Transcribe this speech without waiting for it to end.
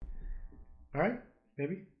All right,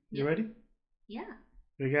 baby, you Yeah. ready? Yeah.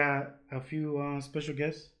 We got a few special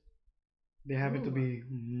guests. They happen to Ooh. be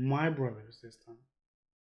my brothers this time.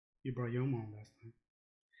 You brought your mom last time.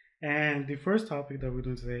 And the first topic that we're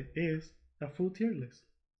doing today is a food tier list.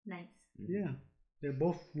 Nice. Yeah, they're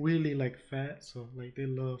both really like fat, so like they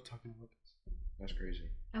love talking about this. That's crazy.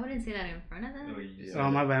 I wouldn't say that in front of Oh, them. you just Yeah.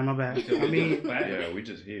 Oh, said my bad. You said I we mean, just fat? Yeah, we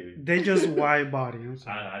just here. they just wide body. I'm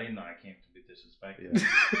sorry. I didn't know I came to be disrespectful.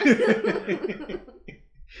 Yeah.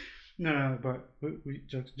 No, but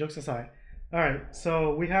jokes aside. All right,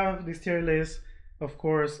 so we have this tier list. Of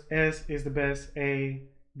course, S is the best. A,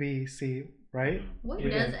 B, C, right? What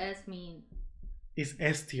Yeah. does S mean? It's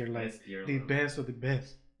S tier, like S tier the level. best of the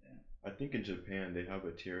best. I think in Japan they have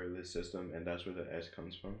a tier list system, and that's where the S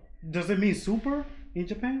comes from. Does it mean super in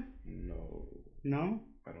Japan? No, No.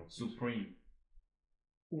 I don't. think so. Supreme.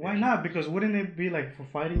 Why not? Because wouldn't it be like for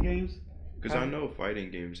fighting games? Because I know fighting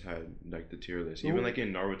games had like the tier list. Even Ooh. like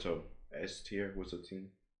in Naruto, S tier was a team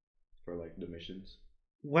for like the missions.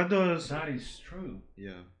 What does? That is true.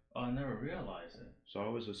 Yeah. Oh, I never realized it. So I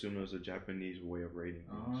always assumed it was a Japanese way of rating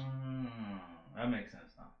things. That makes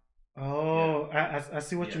sense now. Oh, I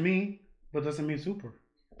see what you Yeah. mean, but doesn't mean super.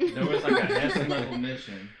 There was like a S level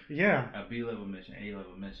mission, Yeah. a B level mission, A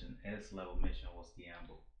level mission, S level mission was the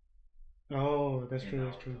amble. Oh, that's In true.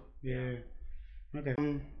 That's Naruto. true. Yeah. Okay.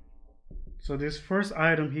 So this first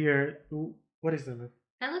item here, what is that? Liv?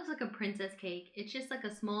 That looks like a princess cake. It's just like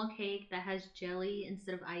a small cake that has jelly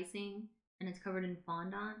instead of icing, and it's covered in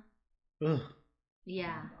fondant. Ugh.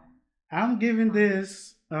 Yeah. I'm giving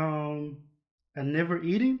this a never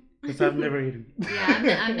eating because I've never eaten.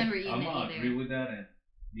 Yeah, I've never eaten I'm it gonna either. agree with that and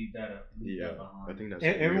leave that up. Yeah, I think that's.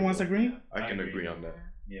 Everyone's agreeable. agreeing. I can agree on that.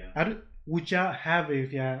 Yeah. Would y'all have it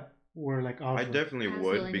if y'all were like I offered? definitely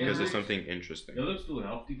Absolutely would because not. it's something interesting. It looks too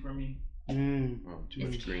healthy for me. Mm, Oh, too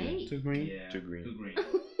It's much green. cake. too green. Yeah. Too green. Too green.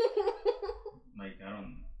 Like I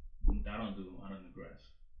don't do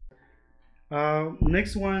grass.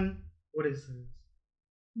 Next one. What is this?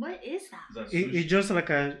 What is that? Is that It's sushi? just like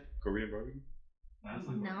a. Korean barbecue. That's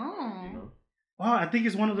not No. You know? Oh, I think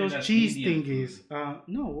it's one of I think those that's cheese Indian thingies. food.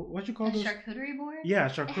 No, what you call A those? charcuterie board? Yeah,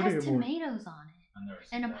 It has charcuterie board. tomatoes on it I've never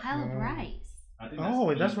seen and a that. pile of Oh. rice. I think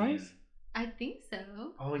Oh, that's Indian. rice? I think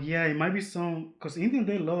so. Oh yeah, it might be some because Indian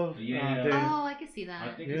they love. Yeah. Oh, I can see I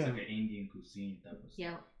that. think it's Yeah. like an Indian cuisine type of stuff.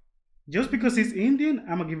 Yeah. Just because it's Indian,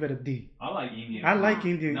 I'm gonna give it a D. I like Indian. I food. like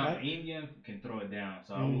Indian. No, I- Indian can throw it down.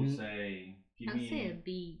 So I will Mhm. say, give I'll me. say a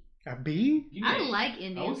B. A B? Give me I a- like I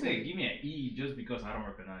Indian would say food. give me an E just because I don't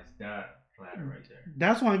recognize that platter right there.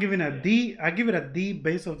 That's why I'm giving a Yeah. D. I give it a D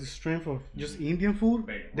based off the strength of just Mhm. Indian food.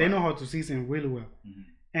 Right, They right. know how to season really well, Mhm.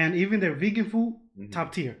 and even their vegan food, Mhm.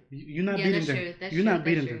 top tier. You're not Yeah, beating that's them. true. That's You're true. not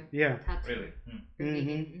beating That's them. true. Yeah. Top tier Really? for Mhm.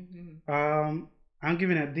 vegan. Mhm. I'm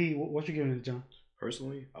giving it a D. What you giving it, John?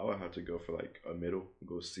 Personally, I would have to go for like a middle,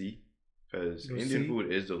 go C, because Go Indian C?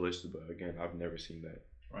 food is delicious, but again, I've never seen that.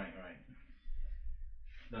 Right, right.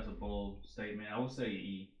 That's a bold statement. I would say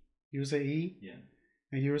E. You say E, Yeah.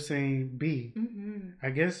 and you were saying B. Mhm. I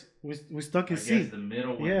guess we stuck I in C. guess the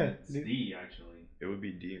middle one Yeah, is the- D actually. It would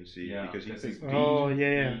be D and C Yeah, because he it's picked B, B. Oh,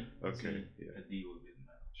 yeah, D, Okay, Z. yeah. A D would be the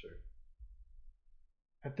middle. Sure.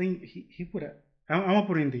 I think he put a. I'm gonna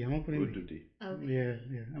put in D. I'm gonna put in We'll D. do D. Okay.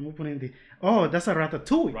 Yeah. I'm gonna put in D. Oh, that's a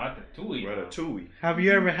ratatouille. Ratatouille. Ratatouille. Have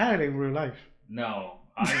you ever had it in real life? No,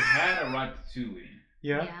 I had a ratatouille.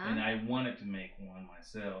 Yeah. And I wanted to make one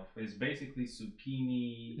myself. It's basically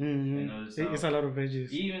zucchini Mhm. and other It's stuff. a lot of veggies.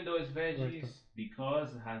 Even though it's Right. veggies,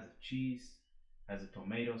 because it has a cheese, has a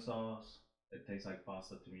tomato sauce, it tastes like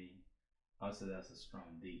pasta to me. I'll say that's a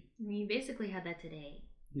strong D. I mean, you basically had that today.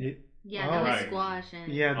 Yeah. Yeah, Oh. that was Right. squash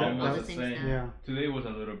and Yeah, that- all the Almost same the same. stuff. Yeah. Today was a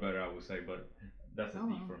little better, I would say, but that's a Oh,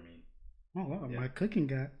 D wow. for me. Oh wow, Yeah. my cooking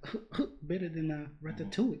got better than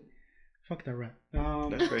ratatouille. Fuck that rat.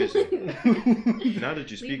 That's crazy. Now that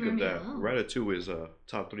you speak Leave of me that, alone. Ratatouille is a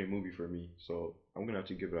top 3 movie for me, so I'm gonna have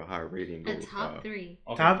to give it a higher rating. A Go with top 5. three.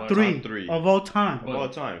 Okay, top but- three, top three. of all time. Of all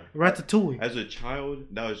time. Ratatouille. As a child,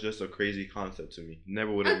 that was just a crazy concept to me.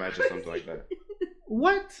 Never would have imagined something like that.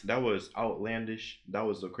 What? That was outlandish. That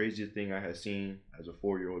was the craziest thing I had seen as a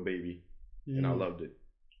 4-year-old baby, and I Mm. loved it.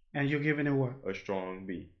 And you're giving it what? A strong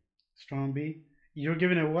B. Strong B. You're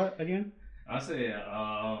giving it what again? I say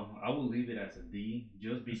I will leave it as a D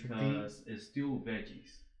just As a D? because it's still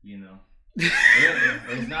veggies, you know.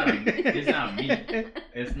 It's not meat.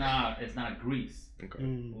 It's not grease. Okay.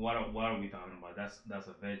 Mm. What are we talking about? That's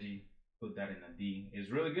a veggie. Put that in a D.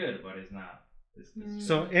 It's really good, but it's not. It's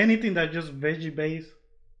So anything that just veggie based,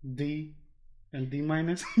 D and D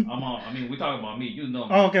minus. I mean, we're talking about meat. You know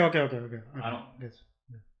me. Oh, okay. I don't- Yes.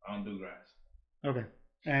 I don't do grass. Okay.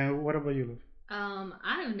 And what about you, Liv?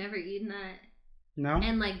 I have never eaten that, No.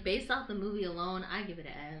 and like based off the movie alone, I give it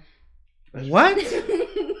an F. What?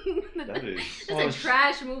 That is. It's Oh, a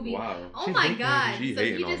trash movie. Wow. Oh She's my big, god! She So he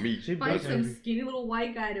hating on just me. She finds big, some baby. skinny little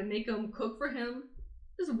white guy to make him cook for him.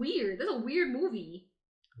 This is weird. That's a weird movie.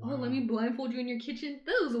 Wow. Oh, let me blindfold you in your kitchen.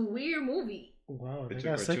 That was a weird movie. Wow, they It's a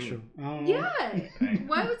got cartoon. sexual. Yeah. Dang.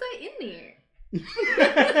 Why was I in there?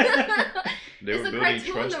 They It's were a building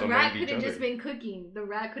cartoon. trust The among rat each could have other. just been cooking. The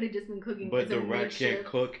rat could have just been cooking. But It's the a rat can't makeshift-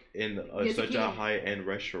 cook in Yes, such he a can. high-end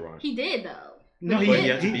restaurant. He did though. No, But he, he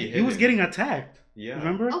had to he, be he was hidden. getting attacked. Yeah.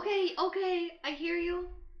 Remember? Okay, I hear you.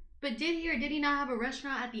 But did he not have a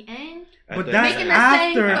restaurant at the end? At But the that's Making end. the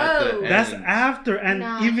same after. At food. the That's end. after, and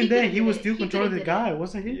Nah, even he then, could've he did was it. still He controlling the could've did guy, it.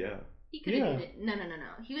 wasn't he? Yeah. He could have Yeah. did it. No.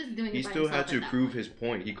 He was doing it He by still himself had to at that prove point. his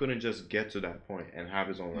point. He couldn't just get to that point and have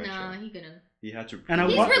his own No, restaurant. he couldn't. He had to. And I prove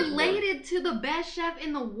He's wa- his worth. related to the best chef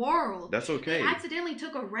in the world. That's okay. He accidentally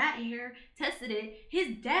took a rat hair, tested it.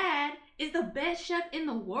 His dad is the best chef in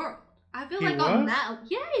the world. I feel He like on was? that.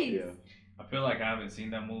 Yes. Yeah. I feel like I haven't seen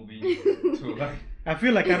that movie. Too like. I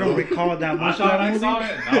feel like I don't recall that I much of thought that I movie. saw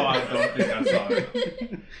it. No, I don't think I saw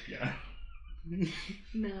it. Yeah.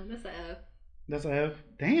 No, that's a F. That's a F.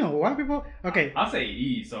 Damn, why people? Okay, I'll say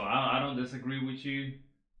E. So I don't disagree with you.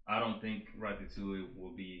 I don't think Ratatouille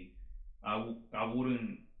will be. I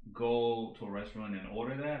wouldn't go to a restaurant and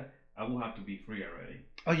order that. I will have to be free already.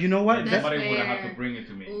 oh, you know what? And That's somebody would have fair. to bring it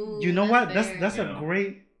to me. Ooh, You know what? fair. That's You a know.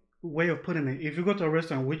 great way of putting it. If you go to a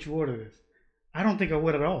restaurant, which you order this? I don't think I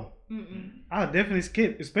would at all. Mm-mm. I'll definitely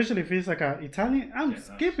skip, especially if it's like a Italian. I'm Yeah,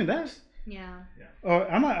 skipping that. Yeah. Or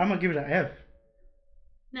I'm gonna give it an F.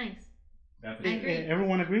 Nice. F I is agree. good.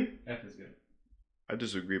 Everyone agree? F is good. I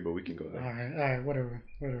disagree, but we can go All there. right, whatever.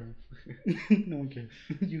 No one cares.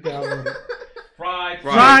 You got it. Fried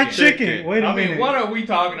Fried chicken. chicken. Wait a I mean, minute. what are we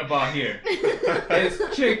talking about here?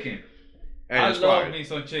 It's chicken. And I it's love fine. me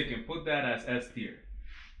some chicken. Put that as S tier.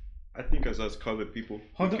 I think as us colored people,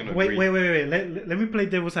 Hold we on. can Wait. agree. Let me play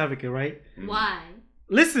devil's advocate, right? Mm. Why?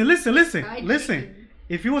 Listen. Fried Listen. chicken.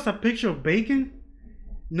 If it was a picture of bacon,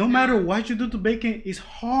 no matter what you do to bacon, it's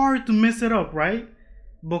hard to mess it up, right?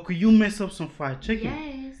 But could you mess up some fried chicken?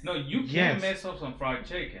 Yes. No, you can Yes. mess up some fried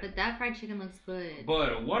chicken. But that fried chicken looks good.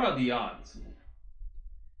 But what are the odds?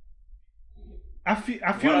 I feel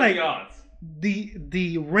What are like the odds?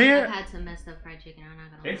 the I've rare. had to mess up fried chicken. I'm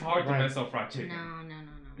not gonna. It's lie. hard to Right. mess up fried chicken. No.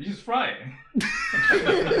 You just fry it.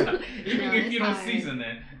 Even No, if it's you don't hard. season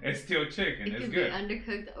it, it's still chicken. It It's could good. be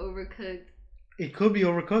undercooked, overcooked. It could be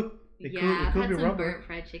overcooked. It I've could had be some rubber. burnt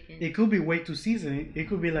fried chicken. It could be way too seasoned. It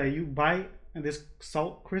could be like you bite and there's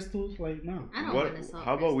salt crystals. Like no. I don't What? want to salt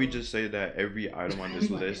How about we crystals. just say that every item on this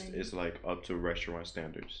What? list is like up to restaurant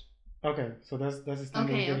standards? Okay, so that's a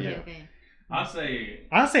standard. Okay. video. Okay. I say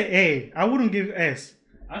I'll say A. I wouldn't give S.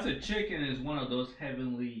 chicken is one of those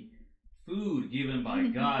heavenly food given by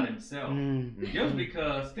God Himself. Mm. Just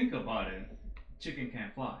because, think about it, chicken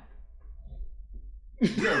can't fly.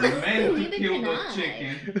 You're meant to Neither kill can the I.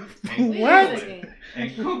 chicken Wait and a What? second.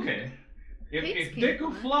 and cook it. Pigs If they can't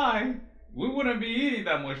could fly. fly, we wouldn't be eating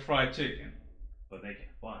that much fried chicken. But they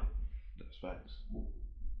can't fly. That's facts.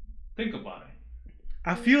 Think about it.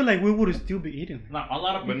 I feel like we would still be eating it. Now, a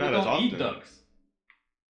lot of But people not as don't eat often. ducks.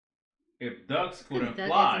 If ducks couldn't Duck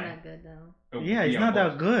fly, isn't that good though. it would Yeah, be it's a not that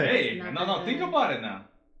bonus. good. Hey, It's not no, that think good. about it now.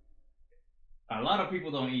 A lot of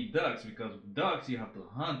people don't eat ducks because ducks you have to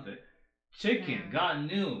hunt it. Chicken, Yeah. God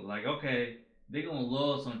knew, like, okay, they're gonna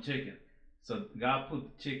love some chicken. So God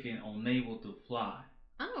put the chicken unable to fly.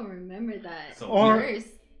 I don't remember that. So Or- verse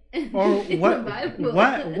Or in what? the Bible.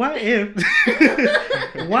 What if?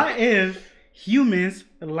 What if humans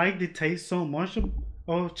like the taste so much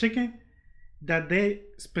of chicken that they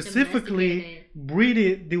specifically Domesticated.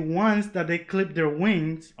 breeded the ones that they clip their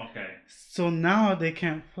wings, Okay. so now they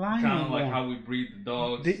can't fly Kind no of like more. how we breed the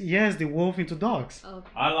dogs. Yes, they wolf into dogs.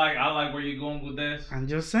 Okay. I like where you're going with this. I'm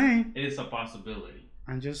just saying. It's a possibility.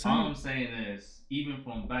 I'm just All saying. I'm saying is, even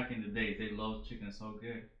from back in the days, they love chicken so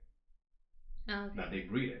good that Okay. they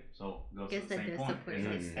breed it. So it goes Guess to the that same does point. support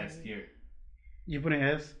It's this. an S tier. You put an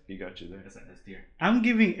S. He got you there. It's an S tier. I'm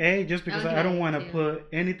giving A just because I'll I give don't it want to too. put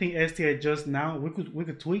anything S tier just now. We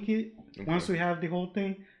could tweak it Okay. once we have the whole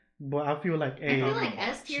thing, but I feel like I A. feel Talking like about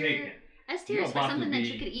S tier. chicken. S tier You're is for about to something that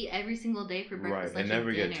you be- could eat every single day for breakfast, Right, lunch, and never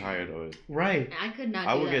and get dinner. tired of it. Right. I could not.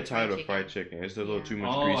 I do would that get with tired of fried chicken. It's a little Yeah. too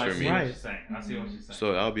much Oh, grease I for see me. what Right. you're saying. I see what you're saying.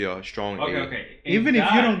 So that'll be a strong Okay, A. okay. Even if you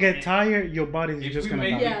that- don't get tired, your body's if just we gonna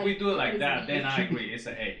make die. Yeah. if we do it like it's that, an then A. I agree. It's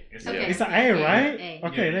an A. It's an Okay. A. It's an A, right? A.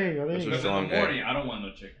 Okay, Yeah. there you go. There It's you a go. Because in strong the A. morning, I don't want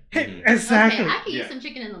no chicken. Hey, Mhm. exactly. Okay, I could Yeah. eat some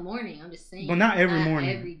chicken in the morning. I'm just saying. But not every Not morning.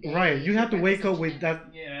 every day Right. You have to for wake breakfast up with and that.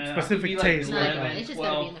 Yeah, Specific it could be taste, No, like, 11, it's just gotta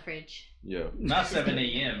be 12, in the fridge. Yeah. not 7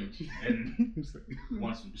 a.m. and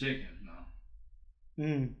want some chicken. No.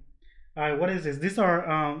 Mm. All right. What is this? These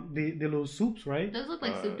are the little soups, right? Those look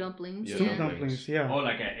like soup Uh, dumplings. yeah, Soup Yeah. dumplings. Yeah. Oh,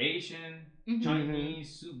 like an Asian Mhm. Chinese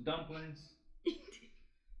soup dumplings.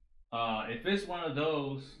 If it's one of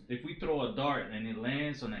those, if we throw a dart and it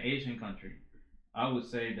lands on an Asian country, I would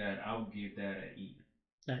say that I would give that an E.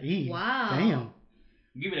 That E. Wow. Damn.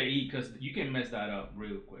 Give it an E because you can mess that up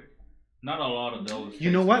real quick. Not a lot of those.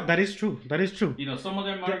 You know taste what? good. That is true. That is true. You know, some of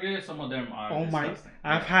them are good, some of them are Oh my! disgusting.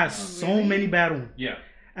 I've Yeah. had Oh, so really? many bad ones. Yeah,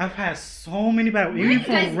 I've had so many bad ones, What are even you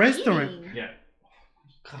guys from restaurant. eating? yeah.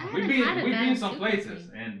 I God. We've haven't had a been bad some soup places,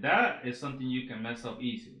 dumpling. and that is something you can mess up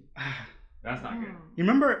easily. That's not good. Oh. You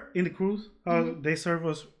remember in the cruise how Mhm. they served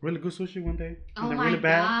us really good sushi one day? Oh they're my really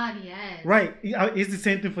bad. god, yes. Right. It's the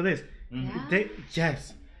same thing for this. Mhm. Yeah.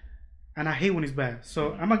 Yes. And I hate when it's bad.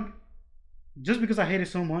 So just because I hate it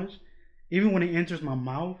so much, even when it enters my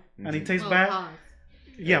mouth and it Mhm. tastes Oh, bad, pause.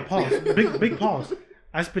 yeah, pause. big pause.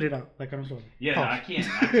 I spit it out like I'm sorry. Yeah, Pause. I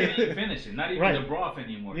can't even finish it. Not even Right. the broth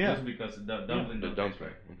anymore, Yeah. just because the dumpling The don't taste dumpling.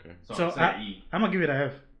 right. Okay. So, So I say E. I'm gonna give it a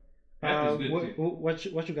F. F is good what, too.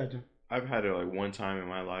 what you got, John? I've had it like one time in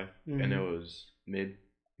my life, and Mhm. it was mid.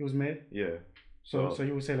 It was mid. Yeah. So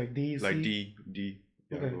you would say like D, C? Like D.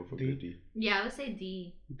 Yeah, Okay, I go for D. good D. Yeah, I would say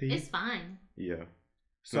D. D. It's fine. Yeah.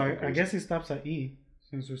 So Nothing I crazy. guess it stops at E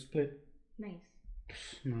since we're split. Nice.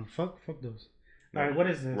 No, fuck those. No. All right, what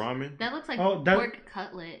is this? Ramen. That looks like Oh, that- pork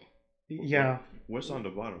cutlet. Yeah, What's on the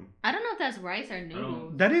bottom? I don't know if that's rice or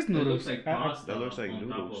noodles. that is It noodles. looks like I- pasta. That looks like on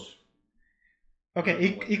top noodles. okay, I don't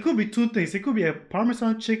know what it that could be two things. It could be a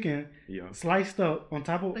Parmesan chicken Yeah. sliced up on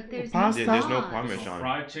top of But there's pasta. no There's no sauce. Of Parmesan.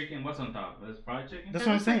 fried chicken. What's on top? There's fried chicken. That's That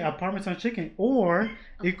what I'm looks saying. like- A Parmesan chicken, or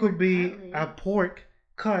A it could pork be cutlet. a pork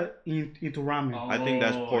cut into ramen. I think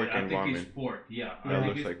that's pork I and think it's ramen. pork. Yeah, That I think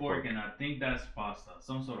looks it's like pork, pork. and I think that's pasta.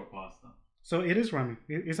 Some sort of pasta. So it is ramen.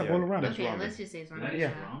 It's a Yeah, bowl of ramen. that's Okay, ramen. let's just say it's ramen. That is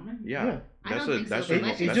Yeah. ramen. Yeah. Yeah. I That's don't a think so, that's but a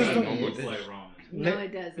let's It just that's just a say don't- it normal is. Looks dish. like ramen. No, Let-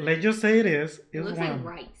 it doesn't. Let's just say it is. It It's looks ramen. like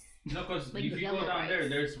rice. No, because Like if you yellow go down rice. there,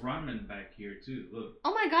 there's ramen back here too. Look.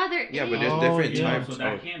 Oh my god, there Yeah, is. but there's Oh, different yeah. types So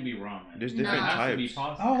that of. can't be ramen. There's No. different It has to be types.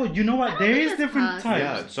 pasta. Oh, you know I what? don't There think is it's different pasta. types.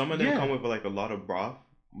 Yeah, some of them Yeah. come with like a lot of broth,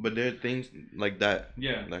 but there are things like that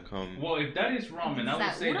Yeah. that come. Well, if that is ramen, Is I would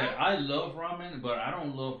that say udon? that I love ramen, but I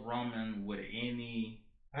don't love ramen with any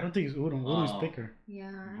I don't think it's udon. Udon is Oh. thicker. Yeah.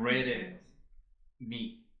 I don't breaded think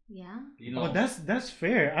meat. Yeah. You know? Oh, that's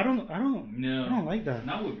fair. I don't no, like that.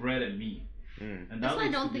 not with breaded meat. Mm. And That's that why I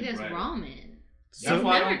looks don't to think be it's breaded. ramen. So- It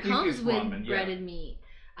why I never don't think comes it's with ramen, yeah. breaded meat.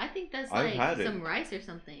 I think that's I've like had it. some rice or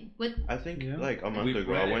something. With I think Yeah. like a month With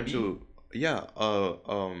ago I breaded went to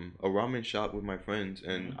a ramen shop with my friends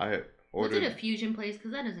and I was ordered. it a fusion place?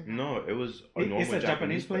 Because that doesn't count. No, it was a It's normal a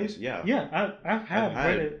Japanese place. Yeah. Yeah, I've had had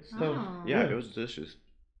breaded stuff. Oh. Yeah, it was delicious.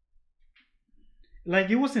 Like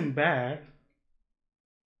it wasn't bad.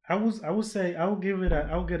 I would say I would give it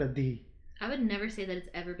I'll get a D. I would never say that it's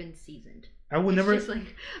ever been seasoned. I would It's never just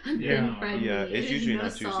like a Yeah. thin fried Yeah, meat. it's There's usually no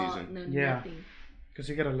not too salt, seasoned. No Yeah. nothing. because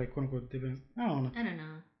you gotta like quote unquote depends. I don't know. I don't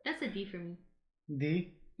know. That's a D for me.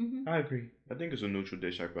 D. Hmm I agree. I think it's a neutral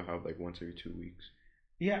dish I could have like once every 2 weeks.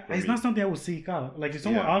 Yeah, For it's me. not something I would seek out. Like if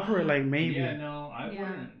someone Yeah. offer it, like maybe Yeah, no, I Yeah.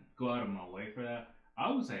 wouldn't go out of my way for that.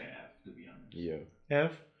 I would say F, to be honest. Yeah.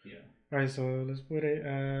 F. Yeah. All right, so let's put it.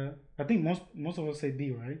 I think most of us say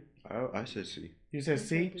D, right? I said C. You said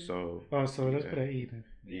C. So Oh, so let's Yeah. put an E then.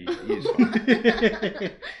 E is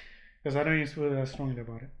fine. Because I don't even feel that strongly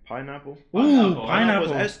about it. Pineapple. Ooh, Pineapple. pineapple.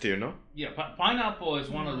 was S tier, no? Yeah, pineapple is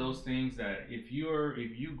one of those things that if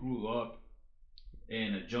you grew up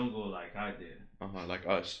in a jungle like I did, Like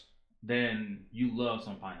us. then you love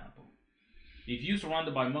some pineapple. If you're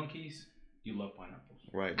surrounded by monkeys, you love pineapples.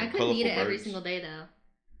 Right. I the couldn't eat it colorful every birds. single day though.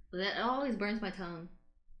 That always burns my tongue.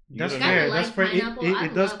 You That's gotta fair. know- That's like fair. It, pineapple. it, I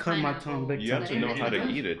it does love cut my pineapple. tongue big You have time. to know how to does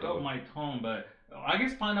eat it, cut though. my tongue, but I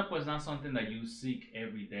guess pineapple is not something that you seek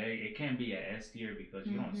every day. It can be an S tier because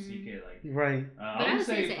you don't Mhm. seek it like. Right. But I would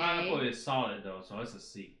say it's a pineapple A. is solid though, so it's a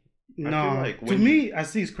C. feel No, like to when me, I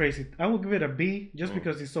see it's crazy. I would give it a B just Mm.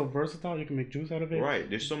 because it's so versatile. You can make juice out of it. Right.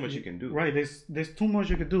 There's so much you can do. Right. There's too much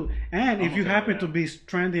you could do. And if I'm you okay happen with to that. be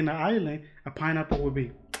stranded in an island, a pineapple would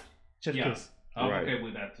be chef Yeah. kiss. I'm Right. okay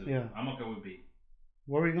with that too. Yeah. I'm okay with B.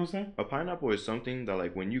 What were you gonna say? A pineapple is something that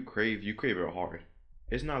like when you crave it hard.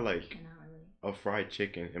 It's not like Not really. a fried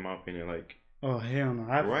chicken, in my opinion. Like Oh hell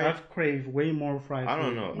no! I've Right. I've craved way more fried I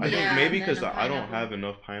don't food. know. I Yeah, think maybe than because a I don't pineapple. have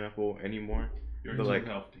enough pineapple anymore. You're But too like,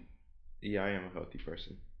 healthy. yeah, I am a healthy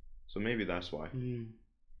person, so maybe that's why. Mm.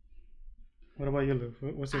 What about you, Liv?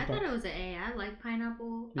 What's your I thought thoughts? it was an A. I like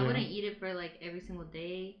pineapple. Yeah. I wouldn't eat it for like every single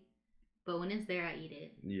day, but when it's there, I eat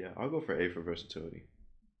it. Yeah, I'll go for A for versatility.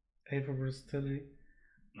 A for versatility.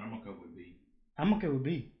 I'm gonna go with B. I'm okay with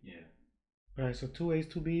B. Yeah. All right, so 2 A's,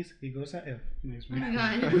 2 B's. He goes at F. Nice, Oh my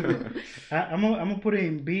man. god. I'm gonna put it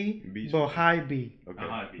in B, B's but fine. high B.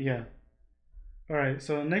 Okay. B. Yeah. All right.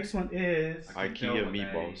 So next one is I can IKEA tell what that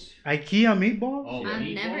meatballs. is. IKEA meatballs. Oh, I've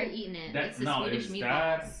meatball? never eaten it. That, It's the no, Swedish is meatballs.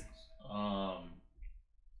 that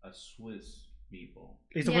a Swiss meatball?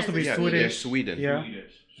 It's supposed to be Yeah, Swedish. Sweden. Yeah.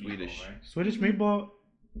 Swedish. Swedish. Right? Swedish Mhm. meatball.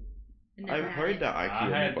 Never I've had heard it. that I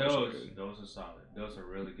IKEA had meatballs are those. good. Those are solid. Those are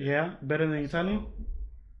really good. Yeah, better than Italian. So,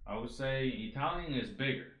 I would say Italian is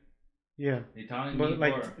bigger. Yeah, Italian but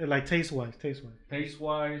meatball, like taste wise. taste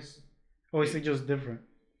wise, Or is it just different?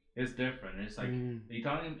 it's different. It's like Mm.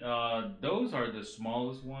 Italian. Those are the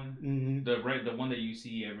smallest one. Mm-hmm. The one that you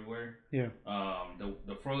see everywhere. Yeah.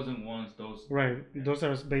 The frozen ones. Those. Right. Those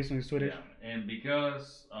are based on Swedish. Yeah, and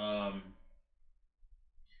because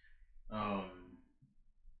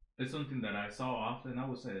it's something that I saw often, I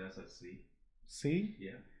would say that's a C. See,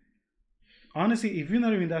 Yeah. honestly, if you're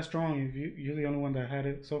not even that strong, if you're the only one that had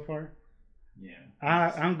it so far, Yeah.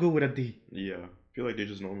 I'm good with a D. Yeah, I feel like they're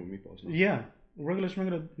just normal meatballs. No? Yeah, regular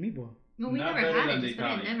meatball. No, we Not never better had than it. the Just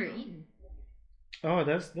that I'd Italian, never though. eaten. Oh,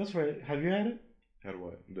 that's right. Have you had it? Had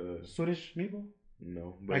what? The Swedish meatball?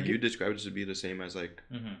 no, I but you get- described it to be the same as like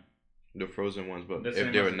Mm-hmm. the frozen ones, but The if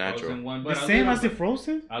same they as were the natural. frozen one, The but same as the bit-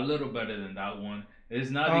 frozen? a little better than that one.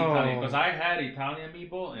 It's not Oh. Italian because I had Italian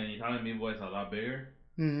meatball, and Italian meatball is a lot bigger,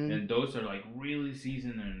 Mm-hmm. and those are like really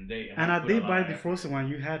seasoned, and they. And have I put a did lot buy of the effort. frozen one.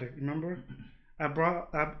 You had it, remember? I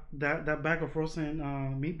brought that bag of frozen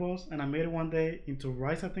meatballs, and I made it one day into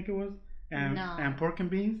rice, I think it was, and No. and pork and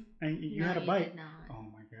beans, and you No, had a you bite. did not. Oh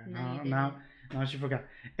my god! No, you Now she forgot.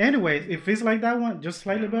 Anyways, if it's like that one, just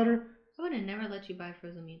slightly better. I would have never let you buy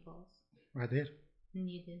frozen meatballs. I did. And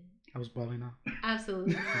you did. I was balling out.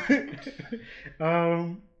 Absolutely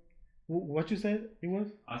not. What you said it was?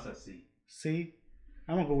 I said C. C.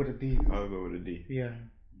 I'm gonna go with a D. I'll go with a D. Yeah.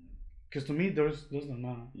 Cause to me, those are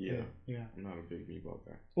not. Yeah. Yeah. I'm not a big meatball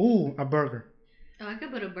guy. Ooh, a burger. Oh, I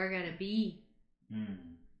could put a burger at a B.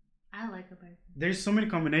 Mm. I like a burger. There's so many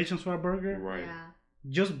combinations for a burger. Right. Yeah.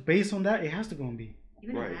 Just based on that, it has to go on B.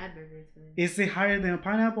 Even Right. a bad burger is good. Is it higher than a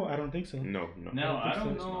pineapple? I don't think so. No. Now I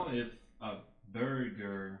think don't so. know if a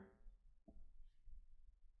burger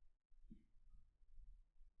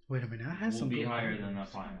Wait a minute, I had will some be good higher burgers. than a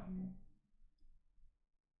pineapple.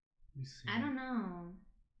 Let me see. I don't know.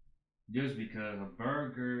 Just because a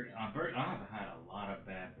burger, I've had a lot of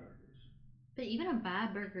bad burgers. But even a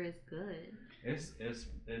bad burger is good. It's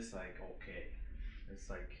like okay. It's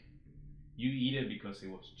like you eat it because it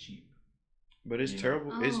was cheap. But it's Yeah.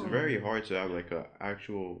 terrible. It's Oh. very hard to have like a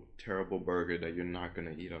actual terrible burger that you're not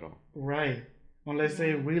gonna eat at all. Right. Unless they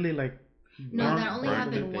Yeah. really like. No, burn- that only burn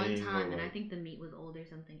happened the one thing or, time, and I like- think the meat was old or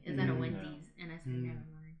something. It was at a Mm. Wendy's, and I said, Mm. never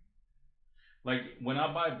mind. Like when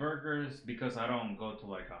I buy burgers, because I don't go to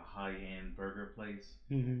like a high end burger place,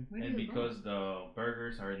 Mhm. Where do and you go? because the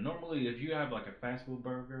burgers are normally, if you have like a fast food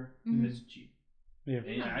burger, Mhm. it's cheap. Yeah.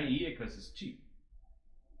 And I eat it because it's cheap.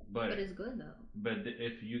 But it's good though. But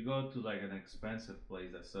if you go to like an expensive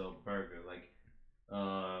place that sells burger, like,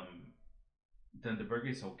 then the burger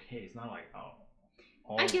is okay. It's not like all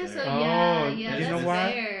I guess so. there. Yeah, Oh, yeah. you That's know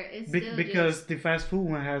why? fair. It's Be- still because just, the fast food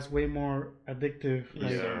one has way more addictive like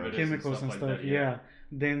Preservatives and chemicals and stuff stuff, like that, yeah. yeah.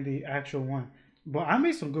 Than the actual one. But I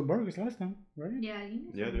made some good burgers last time, right? yeah, you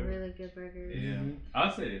need Yeah, some dude. really good burgers. Yeah, Mhm.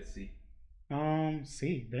 I'll say it's C.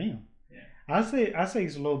 C, damn. Yeah. I say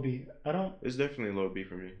it's low B. I don't. It's definitely low B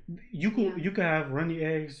for me. You could Yeah. you could have runny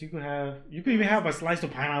eggs. You could even have a slice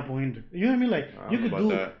of pineapple in there. You know what I mean? Like I you don't know could about do.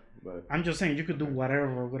 that, but I'm just saying you could do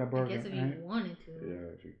whatever with a I burger. guess if you right? wanted to.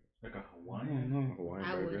 yeah, if you Like a I Hawaiian. don't know. Hawaiian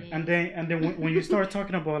I burger. wouldn't. And then when you start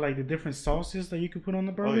talking about like the different sauces that you could put on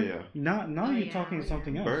the burger, yeah. now Oh, you're yeah, talking oh,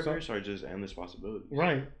 something yeah. else. So- Burgers are just endless possibilities.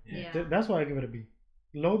 right. Yeah. That's why I give it a B.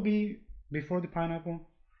 Low B before the pineapple,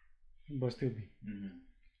 but still B. Mm-hmm.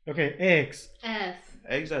 Okay, eggs. F.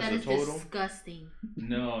 Eggs as That a is total. disgusting.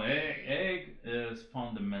 No, egg is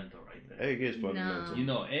fundamental right there. Egg is fundamental. You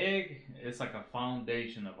know, egg is like a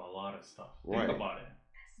foundation of a lot of stuff. Right. Think about it.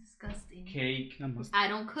 That's disgusting. Cake, I must. I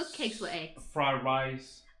don't cook cakes with eggs. fried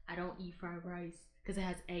rice. I don't eat fried rice. because it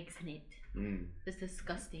has eggs in it. Mm. It's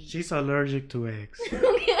disgusting. She's allergic to eggs.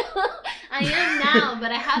 I am now, but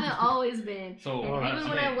I haven't always been. So And even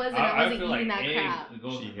when I wasn't, I wasn't feel eating like that egg crap.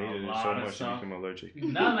 goes She in hated a it lot so of much she stuff. became allergic.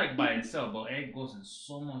 Not like by itself, but egg goes in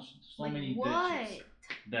so Like many what? dishes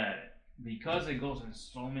that because it goes in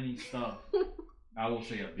so many stuff, I will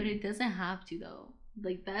say a But B. it doesn't have to though.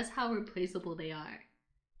 Like that's how replaceable they are,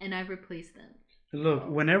 and I've replaced them. Look,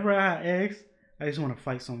 whenever I have eggs, I just want to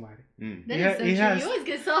fight somebody. Mm. That Yeah, is so it true. has- You always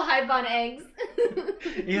get so hype on eggs.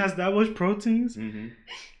 It has that much proteins, Mm-hmm.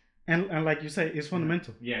 and like you say, it's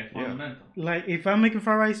fundamental. Yeah, it's fundamental. Like if I'm making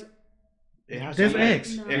fried rice, It has There's to have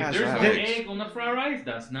eggs. No. It If has to there's have no eggs. egg on the fried rice,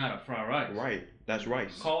 that's not a fried rice. Right. That's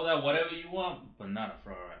rice. Call that whatever you want, but not a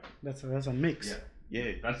fried rice. that's a mix. Yeah,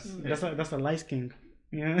 Yeah. that's That's a light skin.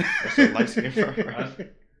 Yeah. That's a light skin fried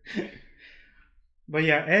rice. But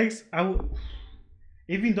yeah, eggs. I would,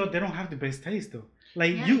 even though they don't have the best taste though.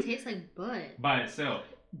 Like Yeah, you it tastes like butt. by itself.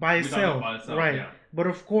 by We're talking itself, by itself, right? yeah. But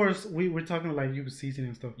of course, we're talking like you seasoning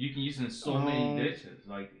and stuff. You can use it in so many dishes.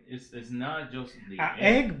 Like it's not just the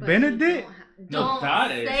Egg But Benedict. No, Don't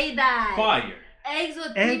that is say that. fire. Eggs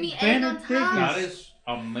with Egg creamy egg on Benedict top. That is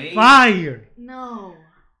amazing. Fire. No.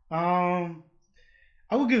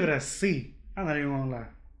 I would give it a C. I'm not even gonna lie.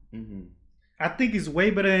 Mm-hmm. I think it's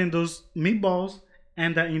way better than those meatballs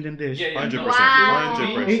and that Indian dish. Yeah, 100%. Wow.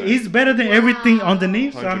 100%. It's better than everything Wow.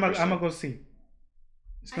 underneath, so I'm 100%. gonna go C.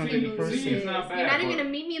 It's I gonna can't be the believe first See, C. it's not this. bad, You're not even but- gonna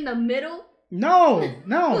meet me in the middle. No,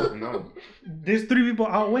 no. No. There's 3 people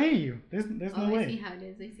outweighing you. There's no I see way. how it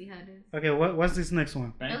is. I see how it is. Okay, what's this next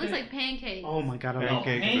one? It looks like pancakes. Oh my god, I Pancakes. love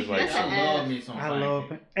Pancakes is like- That's an I love F. me some I love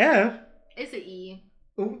pancakes. F. It's an E.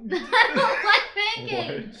 Ooh, I don't like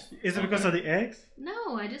pancakes. Is it because of the eggs?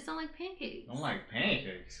 No, I just don't like pancakes. I don't like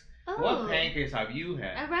pancakes. Oh. What pancakes have you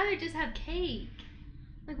had? I'd rather just have cake.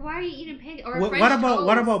 Like, why are you eating pancakes? Or What, French what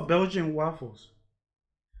toast. about Belgian waffles?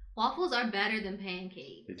 Waffles are better than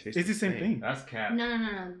pancakes. It tastes It's the same thing. That's cap.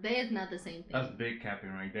 No. They is not the same thing. That's big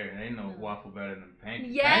capping right there. There ain't no No. waffle better than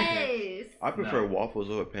pancakes. Yes. I prefer No. waffles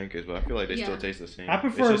over pancakes, but I feel like they Yeah. still taste the same. I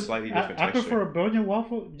prefer It's just slightly different I texture. prefer a Belgian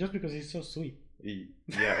waffle just because it's so sweet. Yeah,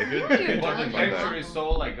 if you're, What if you're are But the judging by Belgian texture that. is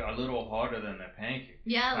so like a little harder than the pancake.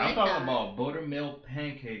 Yeah, I I'm like talking that. about buttermilk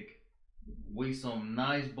pancake with some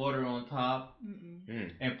nice butter on top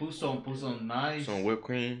Mm-mm. and put some nice Some whipped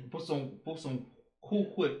cream. put some cool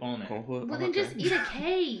whip on it. Cornflake. Well, then just eat a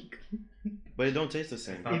cake. But it don't taste the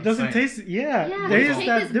same. Not It the doesn't same. taste. Yeah, Yeah, there the is cake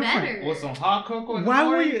that is different. better. With some hot cocoa in the Why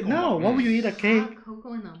would morning? you? Come No, on, why man. would you eat a cake? Hot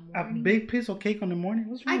cocoa in the A morning. big piece of cake on the morning?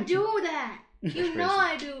 What's wrong I with you? do that. You know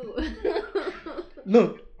I do.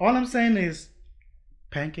 Look, all I'm saying is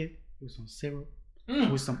pancake with some syrup,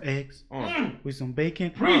 Mm. with some eggs, Oh, with some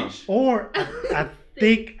bacon, Preach. or a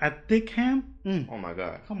thick ham. Mm, oh my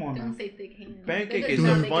god. come on Don't now. say thick ham. Pancake That is does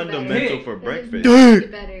not Dude. make it better. fundamental Hey. for That does breakfast. not make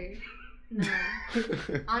it better. No.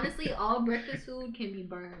 Honestly, all breakfast food can be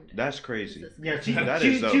burned. That's crazy. Yeah, she, That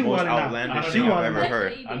she, is the she most wildin' out. outlandish She thing I've wildin' ever out.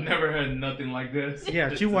 heard. I've never heard nothing like this. Yeah,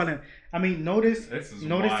 This she is- wanted. I mean, notice This is the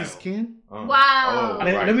wild. skin. Wow. Oh,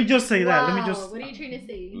 Let, right. let me just say that. Let me Wow, just. What are you trying to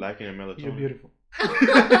say? Lacking in melatonin. You're beautiful.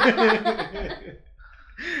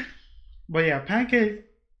 But yeah, pancakes.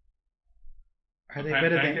 Are they better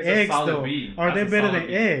than Pancakes a eggs solid though? B. Are they That's a better solid than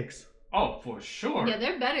B. eggs? Oh, for sure. Yeah,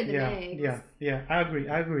 they're better than Yeah, eggs. yeah. I agree.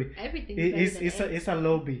 Everything's It, better it's than it's a eggs. it's a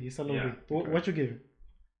low B. It's a low Yeah, B. What, okay. what you give?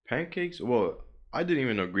 Pancakes? Well, I didn't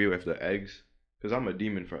even agree with the eggs because I'm a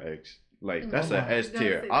demon for eggs. Like that's Oh an my. S Don't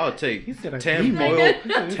tier. say I'll that. take He said a 10 demon. boiled,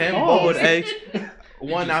 Oh. 10 Oh. boiled eggs,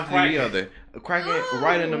 one just after crack the it. other. Crack it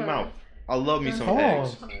right in the Oh. mouth. I love me some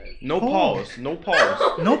Pause. eggs. No Pause. pause. No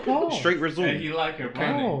pause. No pause. Straight Hey, resume. he like it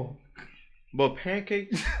running. Oh, But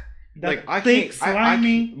pancakes, that like I thick, can't.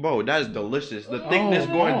 slimy. Bro, that is delicious. The thickness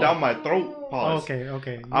Oh. going down my throat. Pause.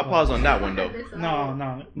 Okay. I'll pause on that one though.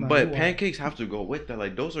 No. But you pancakes have to go with that.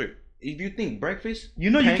 Like those are. If you think breakfast, You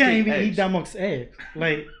know you can't pancake even eat eggs. that much eggs.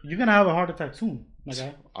 Like you're gonna have a heart attack soon.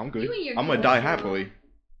 Okay. I'm good. You and your I'm gonna die cholesterol. happily.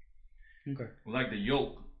 Okay. Like the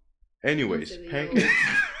yolk. Anyways, Silly pancakes.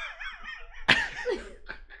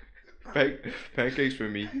 Pancakes for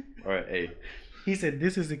me are an A. He said,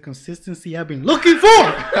 "This is the consistency I've been looking for."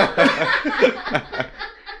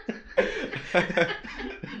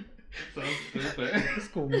 So stupid. What's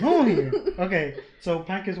going on here? Okay, so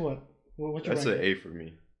pancakes what? What you That's an rank? A for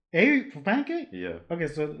me. A for pancake? Yeah. Okay,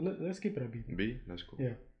 so let's keep it a B. B. That's cool.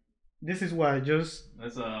 Yeah. This is what just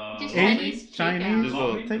That's Just Chinese- Chinese Chinese- Just a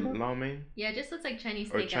takeout. little Takeout? lo mein. Yeah, just looks like Chinese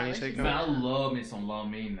Or takeout. Chinese Let's just takeout? Man, I say that. love me some lo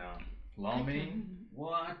mein now. Lo Okay. mein?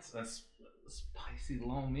 What? A spicy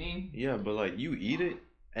lo mein? Yeah, but like you eat it,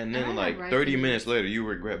 and I then don't like have rice 30 and minutes later you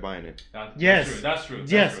regret buying it. Yes. That's true.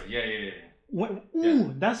 Yes. That's true. Yeah.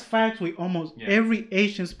 Ooh, that's facts with almost Yeah. every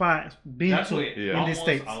Asian spot been That's to what Yeah. in the almost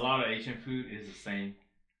States. a lot of Asian food is the same.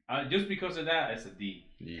 Just because of that, it's a D.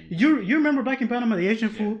 You remember back in Panama, the Asian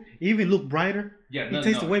Yeah. food even looked brighter. Yeah, It no,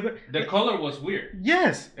 tasted no. way better. The color was weird.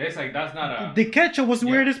 Yes, It's like that's not a. the ketchup was the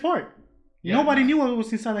Yeah. weirdest part. Yeah, Nobody no. knew what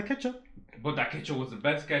was inside the ketchup. But that ketchup was the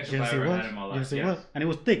best ketchup Yes, I it ever was. had in my life. Yes, it was, and it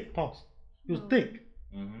was thick. Pause. It was Oh. thick.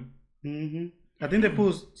 Mm-hmm. I think they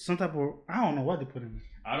put some type of I don't know what they put in it.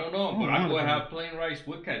 I don't know, Oh, but I wonderful. could have plain rice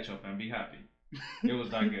with ketchup and be happy. It was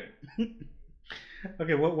that good.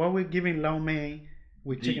 Okay, what we're giving Lau Mein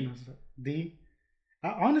with D. chicken and stuff? D. I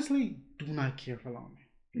honestly do not care for Lau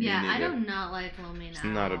Mein. Yeah, I neither. do not like lo mein. It's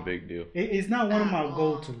not a big deal. It's not one of my At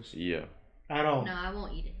all. go-tos Yeah. at all. No, I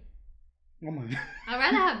won't eat it. Oh my. I'd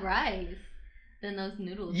rather have rice than those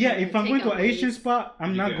noodles. Yeah, from if the I'm going to takeout an Asian place. spot,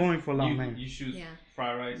 I'm You not get- going for Lau Mein. You choose Yeah.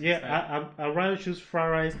 fried rice. Yeah, instead? I'd rather choose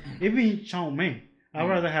fried rice. Even chow mein. I'd Mm.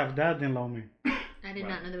 rather have that than Lau Mein. I did Right.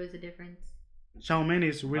 not know there was a difference. Chow mein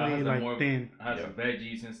is really has a like more- thin. Has Yeah. some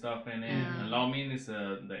veggies and stuff in it. Yeah. And lo mein is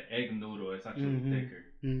the egg noodle. It's actually Mhm. thicker.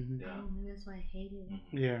 Hmm. Yeah. Oh, maybe that's why I hate it. Mhm.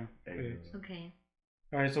 Yeah. Egg Yeah. noodle. Okay.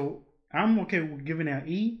 All right, so I'm okay with giving it an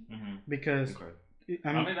E Mhm. because Okay.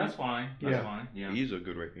 I mean that's fine. That's Yeah. fine. Yeah. He's a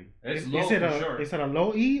good rating. It's is low it for a sure. is it a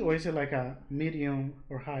low E or is it like a medium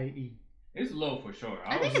or high E? It's low for sure.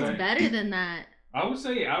 I would think it's say- better than that. I would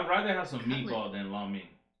say I'd rather have some Cutlet. meatball than lo mein.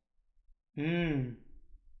 Mm.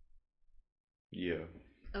 Yeah.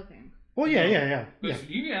 Okay. Oh yeah, yeah, yeah. Because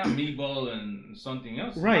you can have meatball and something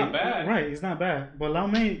else. It's Right, not bad. right. It's not bad, but Lau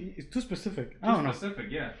Mein is too specific. I Too don't know.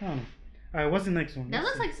 specific, yeah. I don't know. All right, what's the next one? That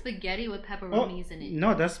Let's looks see. like spaghetti with Oh, pepperonis in it.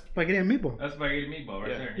 no, that's spaghetti and meatball. That's spaghetti meatball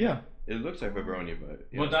right Yeah. there. Yeah. It looks like pepperoni, but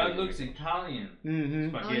yeah, But it's that like looks meatball. Italian.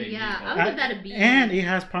 Mm-hmm. Oh Spaghetti yeah, meatball. I would give that a B. And it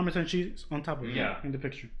has Parmesan cheese on top of it. Yeah. In the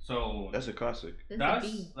picture. So That's a classic. That's a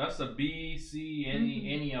B. that's a B, C,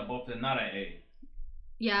 Mhm. any above that, not an A.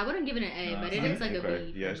 Yeah, I wouldn't give it an A, No, but it's it not. is like a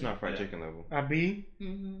Okay. B. Yeah, it's not fried Yeah. chicken level. A B.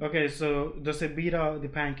 Mm-hmm. Okay, so does it beat out the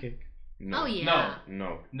pancake? No. Oh yeah.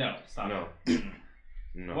 No. No, stop. No. it.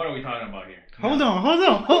 No. What are we talking about here? Hold No.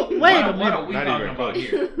 on. Wait What, a what are minute. we Not talking even about close.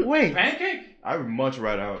 here? Wait. Pancake? I would much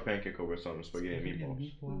rather have a pancake over some spaghetti and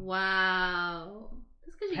meatballs. Wow.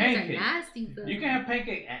 That's because you guys are Pancake. nasty. Though. You can have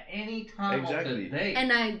pancake at any time Exactly. of the day.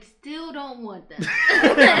 And I still don't want them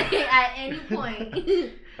at any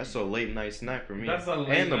point. That's a late night snack for me. That's a late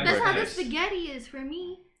and the night That's how the breakfast. spaghetti is for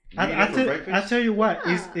me. You eat I it for breakfast? tell you what,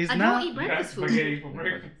 Yeah, it's I not don't eat You got breakfast food. spaghetti for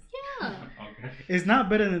breakfast. Yeah. Okay. it's not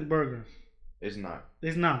better than burgers. It's not.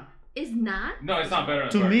 It's not. It's not. No, it's not better.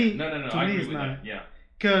 To than burger. me- no. to I me agree it's with not. that. Yeah.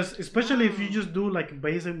 Cause especially if you Wow. just do like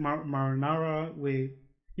basic marinara with,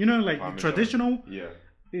 you know, like Parmesan. traditional, Yeah.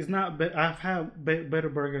 it's not. I've had better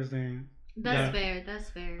burgers than That's Yeah. fair. That's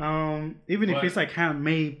fair. even if But- it's like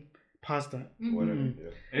handmade pasta. Mhm. Whatever. Mhm.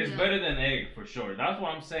 Yeah. It's Yeah. better than egg for sure. That's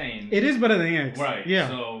what I'm saying. It is better than eggs. Right. Yeah.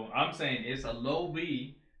 So I'm saying it's a low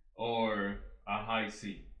B or a high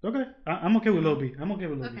C. Okay. I'm okay with low B. I'm okay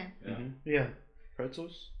with low Okay. Yeah. Mhm. B. Yeah.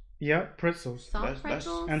 Pretzels? Yeah. Pretzels. Soft That's-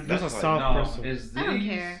 pretzels? And That's those are like- soft No, pretzels. is I don't these-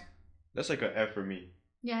 care. That's like an F for me.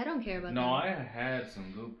 Yeah, I don't care about No, that. I had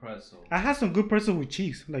some good pretzels. I had some good pretzels with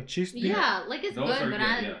cheese, like cheese sticks. Yeah, like it's Those good, are but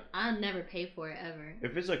good, yeah. I'll never pay for it ever.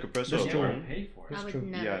 If it's like a pretzel That's at true. Never home, pay for it. That's I would true.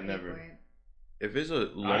 never Yeah, pay never. for it. if it's a I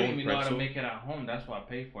didn't long even know how to pretzel, make it at home. That's why I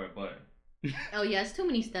pay for it. But Oh yeah, it's too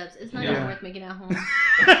many steps. It's not Yeah. even worth making at home.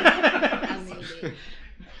 I made it.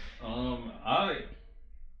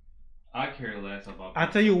 I care less about. I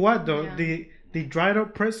tell you what though, Yeah. the dried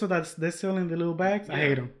up pretzel that's they sell in the little bags, I Yeah.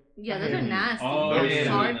 hate them. Yeah, those are nasty. Oh, Those yeah.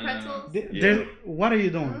 hard No. pretzels. Yeah. What are you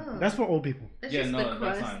doing? Oh. That's for old people. That's Yeah, just no, the that's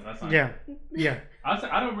crust. fine. That's fine. Yeah, yeah.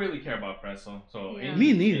 I don't really care about pretzel. So Yeah.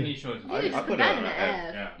 Me neither. Any choice. You I just put put it that on in an the F.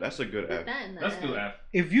 F. Yeah, that's a good Put F. that in the let's F. do F.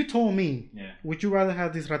 If you told me, Yeah, would you rather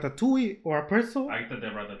have this ratatouille or a pretzel? I thought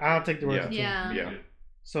that rather. I'll take the Yeah. ratatouille. Yeah. Yeah.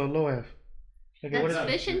 So low F. Okay, what is That's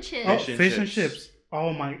it? fish and chips. Oh, Fish and fish and chips. chips.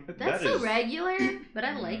 Oh my. That's That so is- regular, but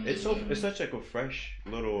I like It's it. it's such like a fresh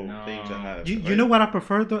little No. thing to have. You Like, know what I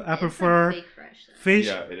prefer though? I It's prefer like fake fresh. Though. fish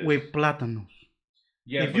Yeah, it is. with plátanos.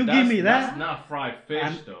 Yeah, If but you give that's- me that- that's not fried fish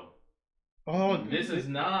I'm- though. Oh, This is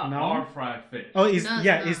not No. our fried fish. oh, it's No, it's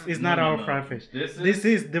yeah, not. it's No, not no, our no. fried fish. This This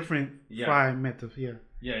is different Yeah. fry method. Yeah,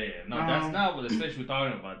 Yeah. No, that's Um, not what the fish we're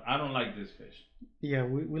talking about. I don't like this fish. yeah,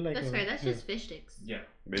 we like. That's a- fair. That's yeah. just fish sticks. Yeah.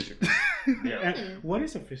 basically. Yeah. And what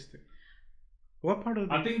is a fish stick? What part of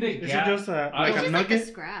the I think they is got- it just I- like It's a just like the nugget?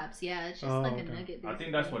 scraps. Yeah, it's just Oh, like okay. a nugget. I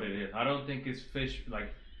think that's what it is. I don't think it's fish like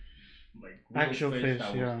real Actual fish,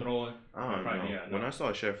 that yeah. was throwing. I don't know. Yeah, When no. I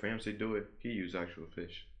saw Chef Ramsay do it, he used actual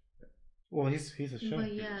fish. Well, he's a chef. But yeah,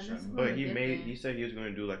 He's a that's chef. a But little he different. said he was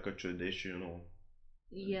gonna do like a traditional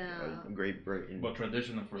Yeah. Great Britain. But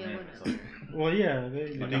traditional for Yeah, him. whatever. It's like, Well, yeah,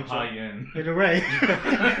 they like a think so? high end. you're right.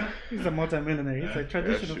 He's a multi-millionaire. He's like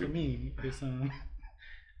traditional true. for me. It's an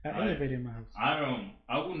Right. elevator in my house.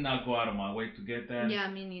 I would not go out of my way to get that. Yeah,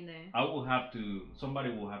 me neither. I will have to. Somebody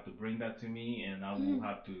will have to bring that to me, and I will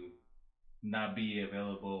have to not be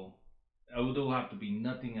available. I will have to be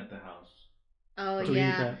nothing at the house. Oh To eat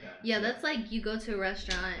yeah. that. Yeah, that's like you go to a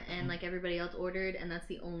restaurant and like everybody else ordered, and that's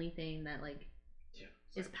the only thing that like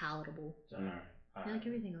is palatable. All right. All Yeah, right. like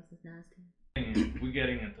everything else is nasty. We're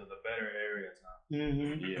getting into the better areas now.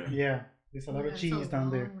 Mm-hmm. Yeah. Yeah. There's a lot of cheese down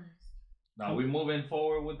there. Now we moving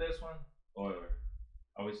forward with this one, or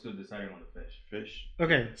are we still deciding on the fish? Fish.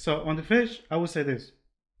 Okay, so on the fish, I would say this: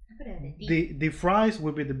 I put it at a D. the fries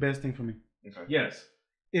would be the best thing for me, Okay. Yes,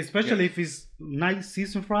 especially if it's nice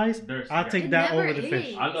seasoned fries. I'll take It that never over the fish.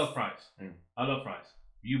 is. I love fries. Mm. I love fries.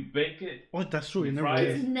 You bake it. Oh, that's true. It never Fries.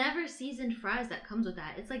 is. It's never seasoned fries that comes with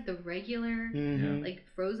that. It's like the regular, Mhm. like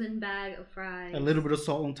frozen bag of fries. A little bit of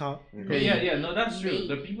salt on top. Okay. Yeah. No, that's true. Made.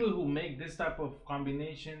 The people who make this type of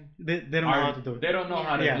combination, They don't know how to do it. they don't know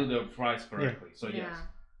how to Yeah. do the fries correctly. So yes. Yeah.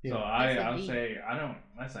 Yeah. So That's a I'll B. say I don't.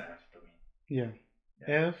 That's an F to me. Yeah.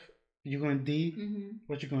 Yeah. F. You going D? Mm-hmm.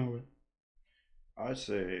 What you going with? I'd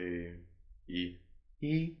say E.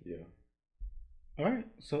 E. Yeah. All right.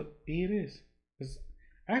 So E it is.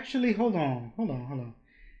 Actually, hold on.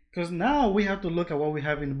 Because now we have to look at what we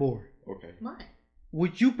have in the board. Okay. What?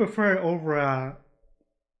 Would you prefer over a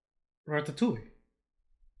ratatouille?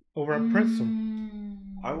 Over a pretzel?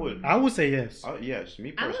 I would. I would say yes. Yes,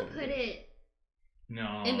 me I personally. would put it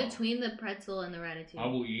No. in between the pretzel and the ratatouille. I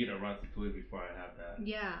will eat a ratatouille before I have that.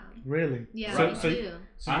 Yeah. Really? Yeah, So- me so- too.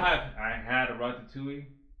 So, I had a ratatouille.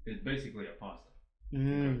 It's basically a pasta.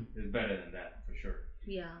 Mm, It's better than that for sure.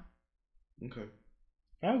 Yeah. Okay.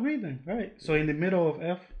 I agree then. All right. So in the middle of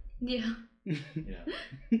F. Yeah. Yeah.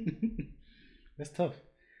 That's tough.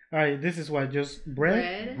 All right. This is what just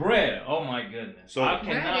bread. Bread. Oh my goodness. So- I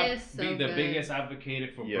Bread cannot is so be the good. biggest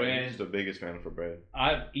advocate for Yeah, bread. he's the biggest fan for bread.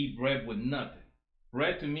 I eat bread with nothing.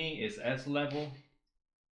 Bread to me is S level.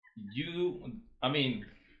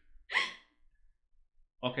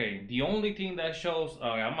 Okay, the only thing that shows,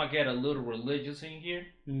 I'm gonna get a little religious in here,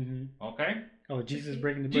 Mm-hmm. okay? Oh, Jesus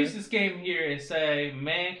breaking the bread. Jesus came here and say,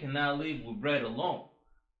 man cannot live with bread alone.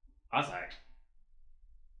 I was like,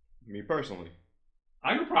 Me personally.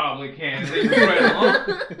 I probably can't live with bread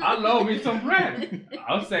alone. I love me some bread.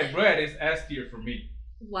 I'll say bread is S tier for me.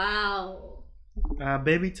 Wow.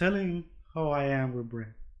 Baby, tell him how I am with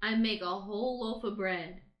bread. I make a whole loaf of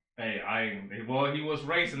bread. Hey, he was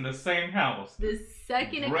raised in the same house. The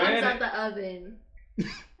second it Bread. comes out the oven,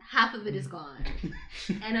 half of it is gone.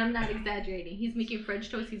 And I'm not exaggerating. He's making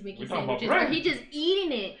French toast, he's making We're talking about sandwiches, or bread. he's just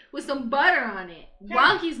eating it with some butter on it Yeah.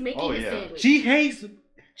 while he's making Oh, his yeah. sandwich.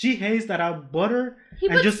 She hates that I butter. He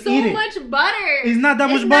and puts just so eat it. much butter. It's not that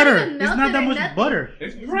It's much not butter. even It's not melted that or much nothing. It's butter.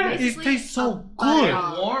 It's bread. basically It tastes so a good. butter.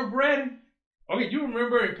 Okay, warm bread. Okay, you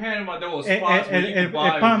remember in Panama there was Eh, spots eh, where you eh, could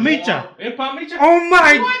buy pan micha. warm. Pan micha? Oh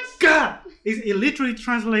my What? God! It literally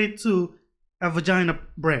translates to a vagina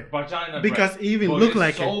bread. Vagina Because bread. it even But look it's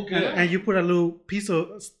like so it. good. And you put a little piece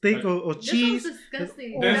of steak or This cheese. sounds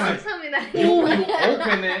disgusting. Oh This Don't is- tell me that. You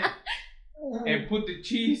open it and put the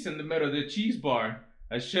cheese in the middle of the cheese bar,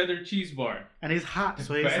 a cheddar cheese bar. And it's hot,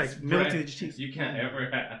 so it's Best like melting bread the cheese. you can ever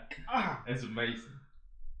have. Ah, It's amazing.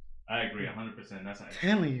 I agree 100%. That's how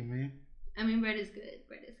telling you, man. I mean, bread is good.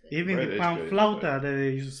 Bread is good. Even Bread the is pan good, flauta but- that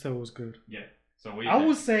they used to say was good. Yeah. So what you I think?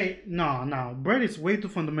 would say no. Bread is way too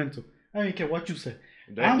fundamental. I don't care what you say.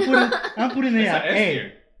 I'm That, putting it It's at an S A.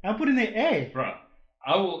 tier. I'm putting it A. Bro,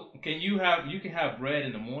 I will. You can have bread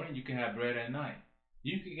in the morning. You can have bread at night.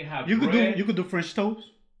 You can have bread. You could do French toast,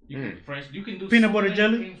 You can French. You can do Peanut so butter many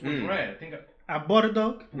jelly? things with bread. Think of a butter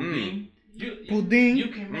dog. pudding. Pudding. You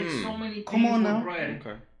can make so many things Come on with now. bread.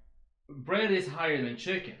 okay. Bread is higher than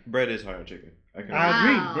chicken. Bread is higher than chicken. I can I Wow.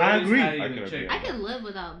 agree. Bread I is agree. higher I than can agree. chicken. I could live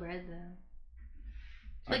without bread though.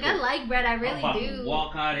 Like could- I like bread, I I'm really about to do.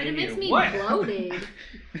 walk out But of it here. makes me What? bloated.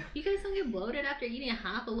 You guys don't get bloated after eating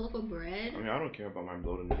half a loaf of bread? I mean, I don't care about my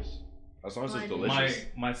bloatedness. As long as Well, it's I do. delicious.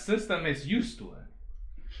 My system is used to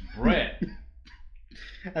it. Bread.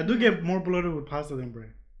 I do get more bloated with pasta than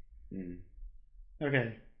bread. Mm.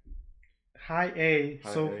 Okay. High A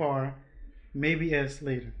High so A. far. Maybe S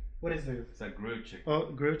later. What is this? It's a grilled chicken.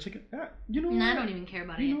 Oh, grilled chicken. You know Nah, I what? don't even care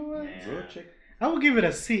about You it. know what? Yeah. Grilled chicken. I would give it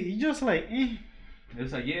a C. It's just like,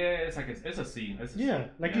 It's like it's a C. It's a C. Yeah,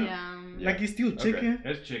 like yeah. Yeah. like it's still Okay. chicken.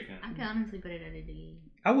 It's chicken. I could honestly put it at a D.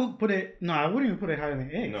 I would put it. No, I wouldn't even put it higher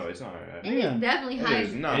than eggs. No, it's not. It Yeah. is definitely It higher.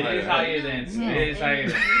 is not It higher is than higher eggs. than. No. It is higher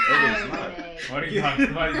than. It is not. What are you talking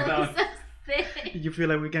about? It's it. You feel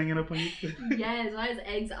like we're ganging up on you? Yes, why is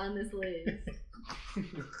eggs on this list?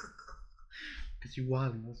 Because you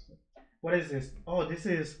wildin'. What is this? Oh, this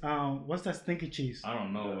is what's that stinky cheese? I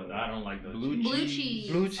don't know, but I don't like the Blue Blue cheese.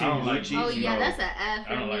 cheese. Blue cheese. I don't like cheese. Oh yeah, No. that's an F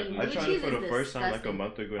for I don't me. like blue I Blue tried cheese it for is the first time like a disgusting.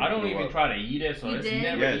 month ago. and I don't threw even up. try to eat it, so You it's did?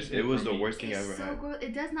 never. Yes, eaten it was for the me. worst thing I It's ever so had. gross.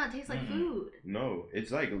 It does not taste like Mm-mm. food. No,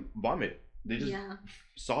 it's like vomit. They just Yeah.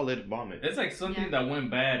 solid vomit. It's like something Yeah. that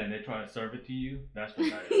went bad and they try to serve it to you. That's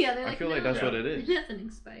what that is. Yeah, they're I like, feel like no, that's what it it is. doesn't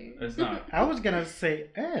expire. It's not. I was gonna say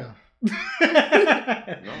F. No.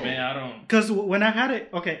 Man, I don't. Because when I had it,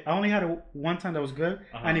 okay, I only had it one time that was good,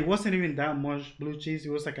 Uh-huh. and it wasn't even that much blue cheese. It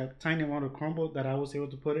was like a tiny amount of crumble that I was able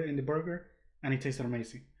to put it in the burger, and it tasted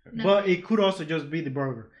amazing. No. But it could also just be the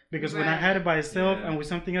burger because when I had it by itself Yeah. and with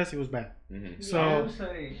something else, it was bad. Mhm. So I would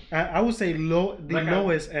say I would say the Like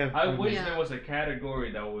lowest F. I for me. wish Yeah. there was a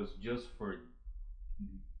category that was just for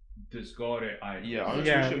discarded items. Yeah, honestly,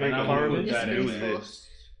 Yeah, we should like make a garbage. movie that do Disposable. this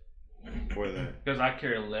for that. Because I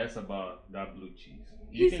care less about that blue cheese.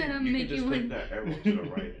 He said I'm you making can just one. click that arrow to the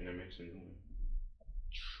right and it makes a new one.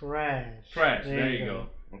 Trash. Trash. There you go.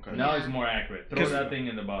 Okay. Now Yeah. it's more accurate. Throw 'Cause- that thing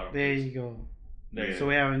in the bottom. There please. you go. There you So go.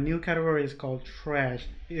 we have a new category. It's called trash.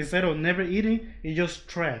 Instead of never eating, it's just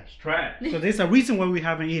trash. Trash. So there's a reason why we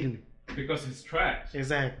haven't eaten it. Because it's trash.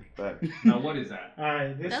 Exactly. Fact. Now what is that? All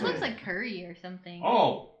right. This That is, looks like curry or something.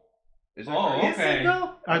 Oh, Is that Oh, correct? Is okay. it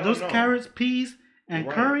though? I Are don't those know. carrots, peas, and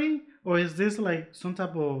Right. curry, or is this like some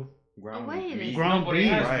type of? Ground wait a beef. minute. Ground no, but it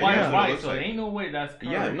beef, has right, white yeah. That's what it rice, looks so like. there ain't no way that's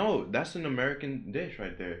curry. Yeah, no, that's an American dish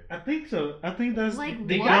right there. I think so. I think that's Like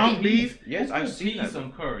the what? ground beef. Yes, Who I've put seen peas that.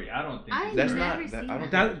 on curry. I don't think I it's That's curry. never not. seen I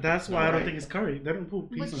don't. that. That's why I don't Right. think it's curry. They don't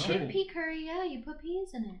put peas With on No. curry, chickpea curry, yeah, you put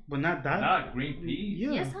peas in it. but not that. Not green peas.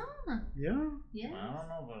 Yeah. Yes, huh? Yeah. Yes. I don't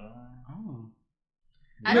know, but Oh.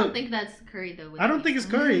 I Look, don't think that's curry though. with I don't peas. think it's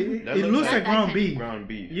curry. It, That it looks looks like like ground that beef. Ground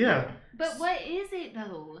beef. Yeah. But what is it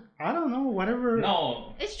though? I don't know. Whatever.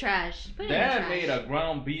 no. It's trash. Put it in Dad trash. made a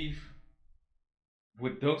ground beef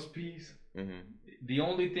with those peas. Mm-hmm. The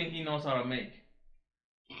only thing he knows how to make.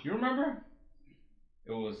 You remember?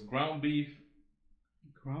 It was ground beef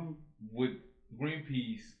Ground. with green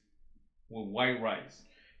peas with white rice.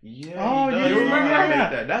 Yeah. Oh, he yeah, does you know remember how to make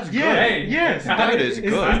that? that? That's Yeah. good. Hey, Yes. That is It's,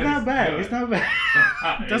 good. it's not bad. Good. It's not bad.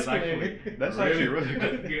 It's That's actually hilarious. That's actually really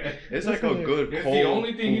good. good. It's That's like a hilarious. good It's cold the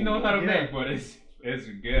only thing he food. knows how to Yeah. make, but it's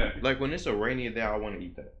good. Like when it's a rainy day, I want to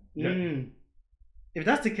eat that. Yeah. If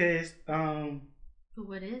that's the case, But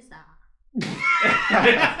what is that?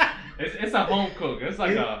 It's a home cook. It's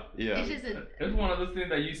like a. Yeah. It's just a. It's one of those things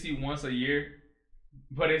that you see once a year,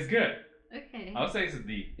 but it's good. Okay. I'll say it's a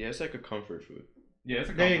D. Yeah, it's like a comfort food. Yeah, it's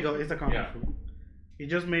a. there you comfort go. food. It's a comfort Yeah. food. It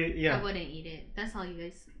just made I yeah. wouldn't eat it. That's all, you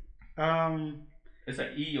guys. It's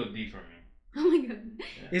an E or D for me. Oh my god.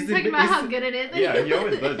 Is He's it talking about is, how good it is. Yeah, he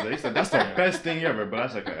always does that. He said that's the best thing ever, but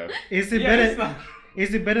that's like a F. is it Yeah, it's better? not-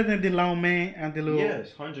 Is it better than the lao mein and the little?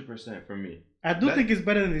 Yes, 100% for me. I do That- think it's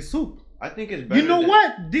better than the soup. I think it's better. You know than,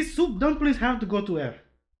 what? These soup dumplings have to go to F.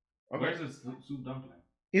 Okay. Where's the soup dumpling?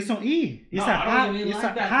 It's on E. It's No, a I high. don't even It's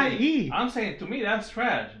like a that high thing. E. I'm saying to me that's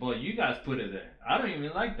trash, but you guys put it there. I don't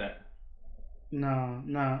even like that. No.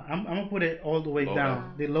 I'm gonna put it all the way Low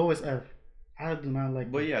down. F. The lowest F. I do not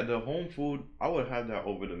like. But that. yeah, the home food, I would have that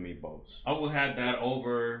over the meatballs. I would have that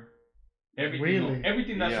over everything. Really?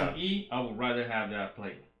 Everything that's Yeah. on E, I would rather have that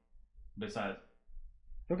plate. Besides,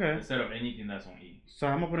 Okay. instead of anything that's on E. So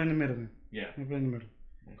I'm gonna put it in the middle then. Yeah. I'm gonna put it in the middle.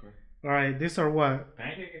 Okay. All right. These are what?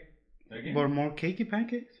 Pancake again. But more cakey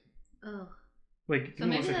pancakes? Ugh. Wait. So Give me one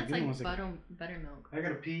maybe second. that's Give me one like second. buttermilk. I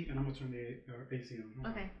gotta pee and I'm gonna turn the AC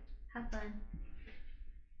on. Okay. Have fun.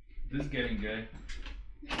 This is getting good.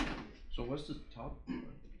 So what's the top?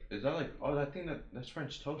 Is that like, oh, that thing that's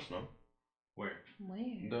French toast, no? Where?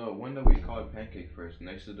 Where? The one that we call it pancake first,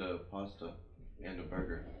 next to the pasta and the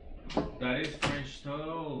burger. That is French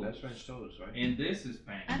toast. That's French toast, right? And this is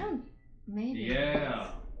pancake. I don't. Maybe.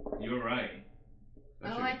 Yeah, you're right.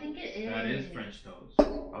 That's Oh, your- I think it is. That is French toast.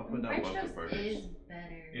 I'll put that French above the toast burgers. is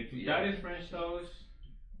better. If Yeah. that is French toast,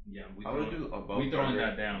 yeah, we I would throw- do above we throwing burger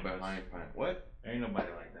that down, but behind pine. What? ain't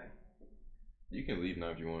nobody like that. You can leave now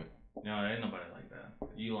if you want. No, ain't nobody like that.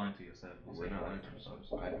 You lying to yourself. You We're say not you lying like to French ourselves.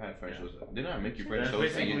 toast. I've had French Yeah. toast. Didn't I make you French That's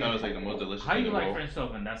toast and you basically- thought it was like the most delicious How thing you in the like world? French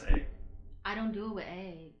toast and that's egg? I don't do it with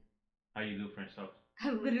egg. How you do French toast? I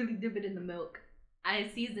literally dip it in the milk. I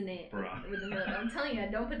season it Bruh. with the milk. I'm telling you, I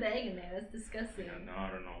don't put the egg in there. That's disgusting. Yeah, no,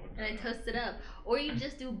 I don't know. What And I toast it up. Or you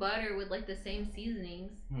just do butter with like the same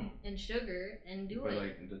seasonings and sugar and do But it.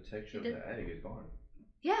 like the texture of It the egg is gone.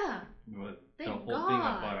 Yeah. But the Thank whole thing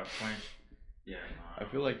God. about a French Yeah. I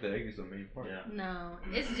feel like the egg is the main part. Yeah. No,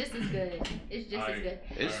 it's just as good. It's just as good.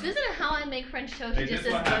 It's- Isn't it how I make French toast Hey, just this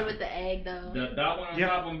as what good happened. with the egg though? That one on Yeah.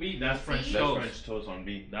 top on B, that's French See? That's toast. French toast on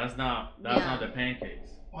B. That's not Yeah. the pancakes.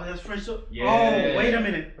 Oh, that's French toast. Yeah. Oh, wait a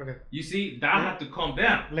minute. Okay. You see, that had to calm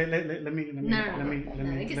down. Let me No, let me it let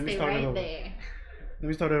can me stay start it right over. there. Let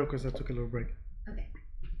me start over because I took a little break. Okay.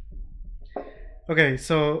 Okay,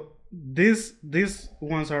 so these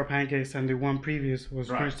ones are pancakes, and the one previous was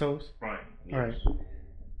Right. French toast. Right. All right.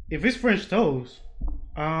 If it's French toast,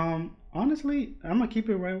 honestly, I'm gonna keep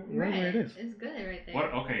it right where it is. It's good right there.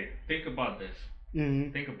 What? Okay, think about this.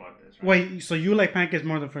 Mm-hmm. Think about this. Right? Wait, so you like pancakes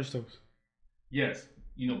more than French toast? Yes.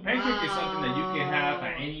 You know, pancake is something that you can have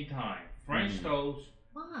at Wow. any time. French toast.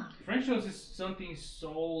 Wow. French toast is something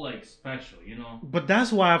so like special. You know. But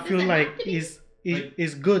that's why I Does feel it like have to be?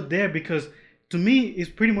 it's good there because to me it's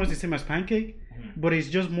pretty much the same as pancake, Mhm. but it's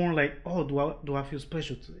just more like, oh, do I feel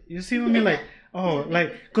special today? You see what I mean? Like, oh,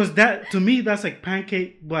 like because that to me that's like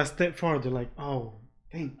pancake, but a step further. Like, oh,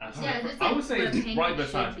 thank. That's God. Yeah, like- just I like would say what a it's pancake right should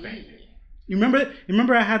besides be. pancake. You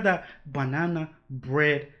remember I had that banana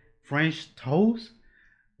bread French toast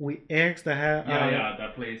with eggs that had Yeah,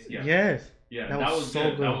 that place. Yeah. yes. Yeah, That that was was so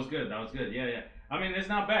good. good. That was good. That was good. Yeah. I mean, it's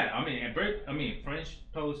not bad. I mean, and bread. I mean, French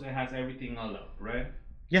toast. It has everything I love. Bread.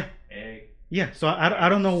 Yeah. Egg. Yeah, so I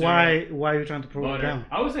don't know why you're trying to put it Butter. down.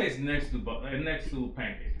 I would say it's next to next to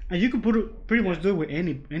pancake. And you can put it pretty much do it with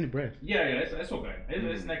any bread. Yeah, it's okay.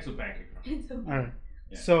 It's next to pancake. It's okay. All right.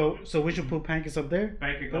 Yeah. So we should put pancakes up there.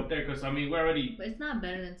 Pancake up there because I mean we're already But it's not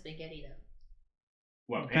better than spaghetti though.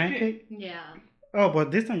 what pancake? Pancake. Yeah. Oh,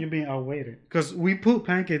 but this time you're being outweighed because we put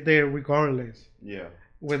pancake there regardless Yeah.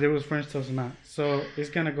 whether it was French toast or not. So it's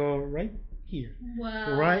gonna go right here,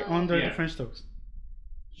 Wow. right under Yeah. the French toast.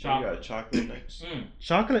 So you got chocolate next.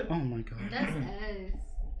 Chocolate. Oh my god. That's S.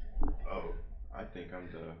 Oh, I think I'm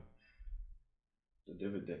the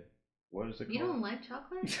dividend. What is it called? You don't like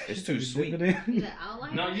chocolate? It's too sweet. You the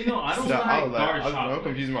outline? No, you know I don't The like outlet. dark I'm chocolate.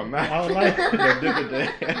 confusing my mouth. Outlet. The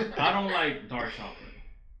dividend. I don't like dark chocolate.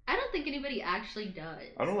 I don't think anybody actually does.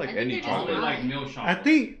 I don't like think any they're just I only chocolate. like lying. milk I chocolate.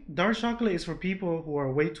 think dark chocolate is for people who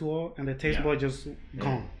are way too old and the taste Yeah. bud just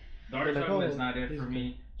gone. dark They're like, chocolate oh, is not it this for is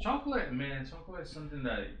me. Chocolate, man, chocolate is something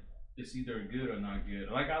that is either good or not good.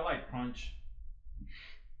 Like I like Crunch.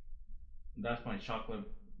 That's my chocolate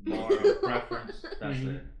bar of preference. That's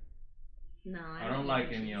Mhm. it. No, I don't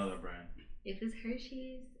like any other brand. If it's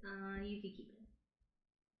Hershey's, you can keep it.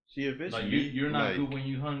 See if it's Like me, you're not like, good when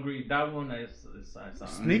you hungry. that one is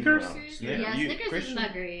Snickers? Yeah, you- Snickers Christian- is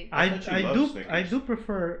not great. I thought you loved do Snickers.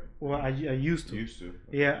 prefer. Well, I used to. Used to.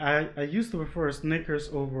 Yeah, I used to prefer Snickers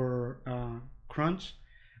over Crunch,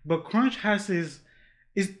 but Crunch has his.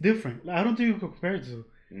 It's different. I don't think you could compare it to No.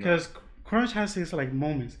 because Crunch has his like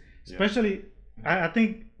moments. Yeah. Especially, I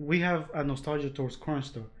think we have a nostalgia towards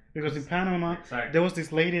Crunch though because in Panama Exactly. there was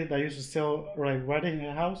this lady that used to sell right in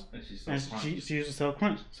her house. And she's so And Crunch. she used to sell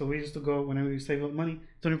Crunch. So we used to go whenever we save up money,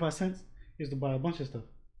 25 cents, used to buy a bunch of stuff.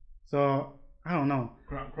 So I don't know.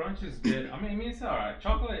 Crunch is good. I mean, it's alright.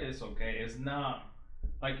 Chocolate is okay. It's not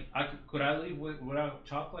like could I live without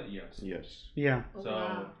chocolate? Yes. Yes. Yeah. Oh, So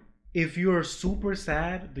wow. If you're super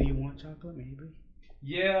sad, do you want chocolate? Maybe.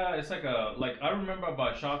 yeah, it's like I remember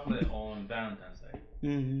about chocolate on Valentine's Day,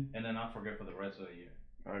 Mm-hmm. and then I forget for the rest of the year,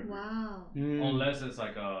 I agree. Wow. unless it's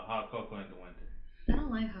like a hot cocoa in the winter. I don't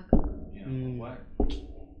like hot cocoa. You know Mm. what?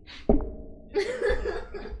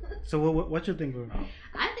 So what you think? Bro?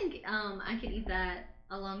 I think I could eat that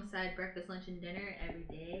alongside breakfast, lunch, and dinner every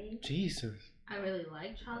day. Jesus. I really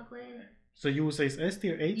like chocolate. So you would say it's S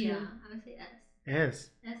tier, A Yeah, tier? I would say S. S.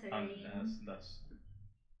 S or A. That's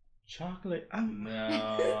Chocolate.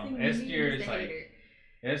 no. S Maybe tier you're is just a like hater.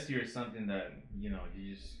 S tier is something that you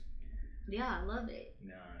just Yeah, I love it.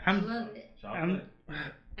 no. I I'm- love it. Chocolate. I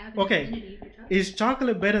have an Okay. affinity for chocolate. Is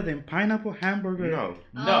chocolate better than pineapple hamburger? No.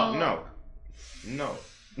 Oh. No.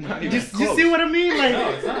 Not You, even you close. see what I mean? Like No,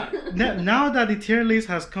 it's not. now that the tier list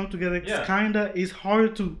has come together, it's Yeah. it's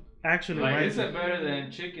hard to actually Like, rank is it. it better than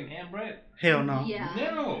chicken and bread? Hell no. Yeah.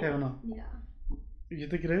 No. Hell no. Yeah. You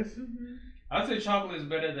think it is? Mm-hmm. I'd say chocolate is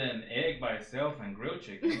better than egg by itself and grilled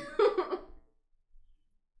chicken.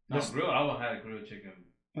 No, This- grilled. I would have grilled chicken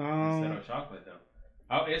instead of chocolate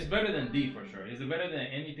though. It's better than D for sure. It's better than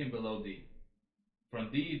anything below D.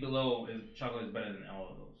 From D below, chocolate is better than all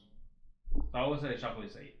of those. So I would say chocolate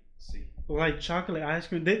is C. like chocolate ice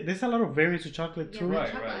cream. There's a lot of variants to chocolate Yeah, too. but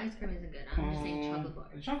Right, chocolate right. ice cream isn't good. I'm just saying chocolate bar.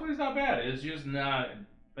 Chocolate is not bad. It's just not.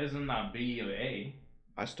 It's not B or A.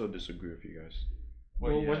 I still disagree with you guys. What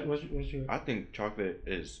do you Well, have? what's your I think chocolate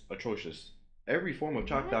is atrocious. Every form of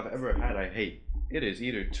chocolate I've ever had, I hate. It is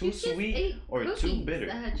either too You just sweet ate or too cookies bitter.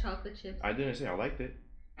 that had chocolate chips. I didn't say I liked it.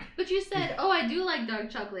 But you said, "Oh, I do like dark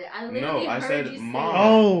chocolate." I literally No, I heard said you say mom. that.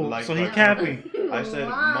 Oh, likes so he dark capping. chocolate. I said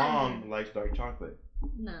Why? mom likes dark chocolate.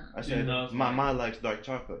 No, I said No, it's my fine. mom likes dark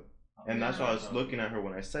chocolate, and that's why I was No. looking at her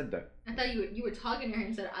when I said that. I thought you were talking to her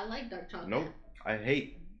and said, "I like dark chocolate." Nope, I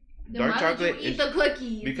hate Then dark why chocolate. Would you eat is the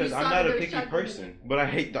cookies? because You I'm saw not a there was picky chocolate in person, but I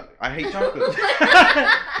hate chocolate.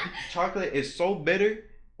 Chocolate is so bitter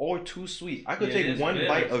or too sweet. I could Yeah, it take is one bitter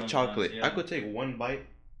bite of sometimes, chocolate. yeah. I could take one bite,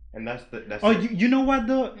 and that's Oh, it. you know what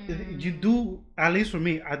though? Mm. You do, at least for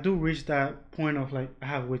me, I do reach that point of like I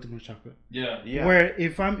have way too much chocolate. Yeah. Yeah. Where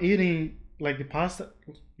if I'm eating like the pasta,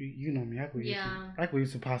 you know me, I could Yeah. eat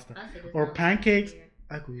some pasta Pasta does or not pancakes. taste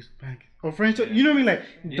I could use pancakes or French toast. Yeah. You know what I mean? Like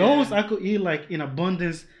Yeah. those, I could eat like in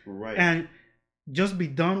abundance Right. and just be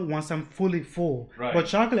done once I'm fully full. Right. But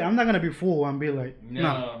chocolate, I'm not gonna be full and be like,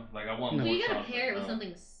 no, Like I want No. weird. So more you gotta chocolate. pair it with No.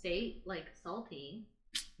 something like salty.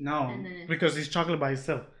 no, And then it's- because it's chocolate by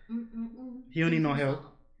itself. He don't need no help.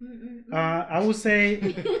 Mm-mm-mm. I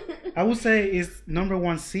would say it's number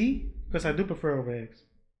one C because I do prefer over eggs.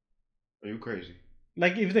 Are you crazy?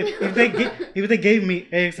 Like if they gave me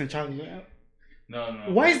eggs and chocolate, No.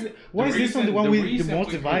 why is this one reason- the one the we the reason most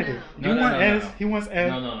we- divided? No. You No, want no, no, eggs, no. he wants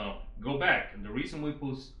eggs. No. Go back. The reason we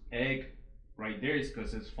put egg right there is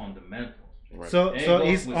because it's fundamental. Right. So Egg so goes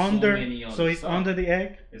it's with so under many other so it's stuff. under the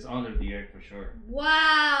egg. It's under the egg for sure.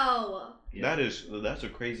 Wow. Yeah. That's a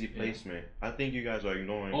crazy placement. I think you guys are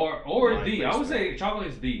ignoring. Or my D. I would placement. say chocolate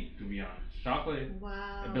is D. To be honest, chocolate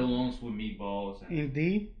Wow. it belongs with meatballs. And,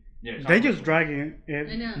 Indeed, yeah, they chocolate- just dragging I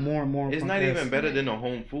it know. more and more. It's from not S. even better than the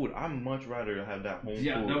home food. I'd much rather have that home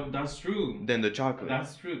Yeah, food no, that's true. than the chocolate.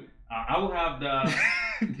 That's true. I would have the.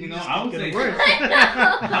 You know, just I would keep say. getting worse.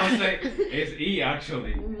 I would say it's E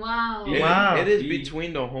actually. Wow. It- Wow. It is E.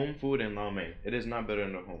 between the home food and la mein. It is not better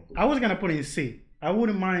than the home food. I was gonna put in C. I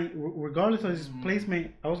wouldn't mind, regardless of his Mm.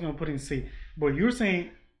 placement. I was gonna put in C. But you're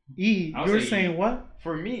saying E. I would You're say saying E. what?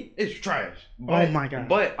 For me, it's trash. Oh my God.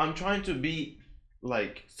 But I'm trying to be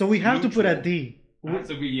like. So we have to put a neutral. D. It has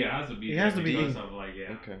to be. Yeah, it has to be. It has there to be because E. of like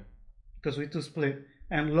yeah. Okay. Because we two split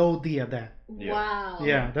and low D at that. Yeah. Wow.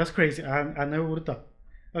 Yeah, that's crazy. I never would have thought.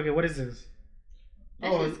 Okay, what is this?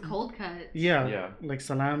 That's Oh, just cold cuts. Yeah, Yeah. like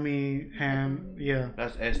salami, ham. Yeah.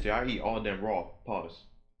 That's S tier. I eat all them raw. Pause.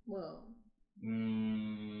 Whoa.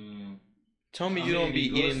 Mm, Tell me I you mean, don't be it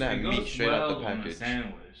goes- eating that it meat goes straight out the well on a package.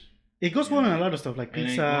 sandwich. It goes well in a lot of stuff like And it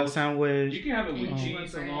pizza, goes- You sandwich. can have it with And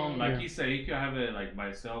cheese bread. alone. Like Yeah. you said, you can have it like by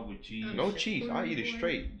itself with cheese. No cheese. I eat it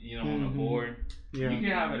straight. You know, on the Mhm. board. Yeah. You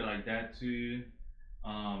can have it like that too.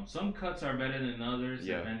 Some cuts are better than others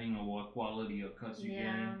Yeah. depending on what quality of cuts you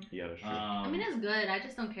Yeah. Yeah, that's get. true. I mean, it's good. I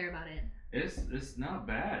just don't care about it. It's not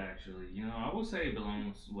bad actually. You know, I would say it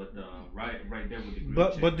belongs with the right there with the grilled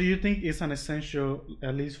But chicken. do you think it's an essential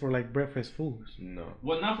at least for like breakfast foods? No.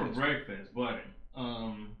 Well, not for breakfast, but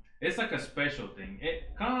it's like a special thing.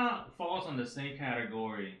 It kind of falls on the same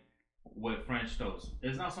category with French toast.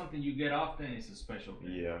 It's not something you get often. It's a special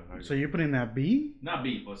thing. Yeah. So you put in that B, Not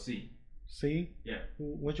B, but C. C. Yeah.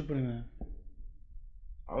 What you put in that?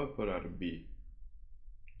 I would put out a B.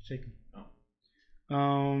 Chicken.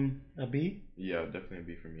 Oh. A B. Yeah, definitely a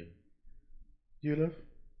B for me. You live?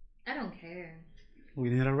 I don't care. We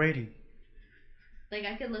need a rating. Like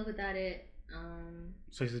I could live without it.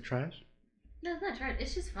 So is it trash? No, it's not trash.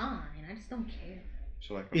 It's just fine. I just don't care.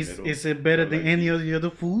 So like a Is middle. is it better I than like any D. of the other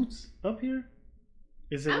foods up here?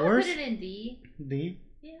 Is it I would worse? put it in D. D.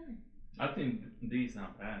 Yeah. I think D's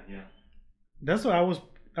not bad. Yeah. That's what I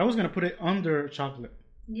was gonna put it under chocolate.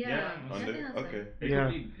 Yeah. Yeah, I Under? think that's Okay. It Yeah.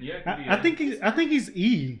 could be. Yeah. It could be I think it's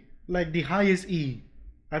E, like the highest E.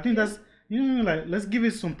 I think that's you know like let's give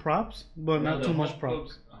it some props, but not the too much home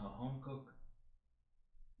props. cook, home cook.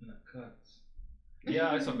 The cuts.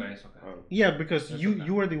 Yeah, it's okay. It's okay. Oh, Yeah, because That's you okay.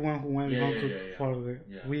 you were the one who went Yeah, home yeah, cook yeah, yeah. part of it.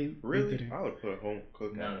 Yeah. We really? didn't. I would put home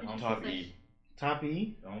cook No, at home top cook. E. Top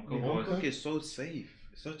E. The home The cook home was. Cook is so safe.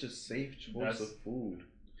 Such a safe choice That's- of food.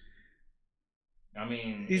 I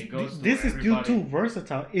mean, It's, it goes to this is due everybody. to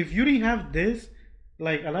versatile. If you didn't have this,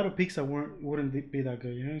 like a lot of pizza wouldn't be that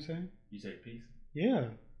good. You know what I'm saying? You say pizza? Yeah,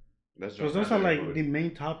 That's because Jonathan's those are favorite like food. the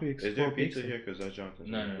main topics Is for there pizza here? Because that's Jonathan's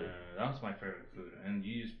No, no, favorite no, food. no. That was my favorite food, and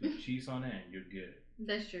you just put cheese on it, and you're good.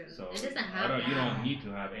 That's true. So it doesn't have you don't that. need to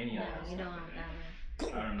have any No, of that you stuff. don't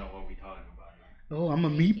have that I don't know what we're talking about now. Oh, I'm a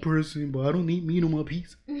Thank meat you. person, but I don't eat meat on my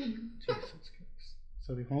pizza. one. Jesus Christ.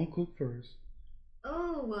 So the home cook first.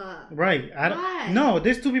 Oh. Right. Why? No,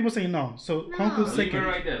 there's two people saying no. So No. Honku's Leave it second.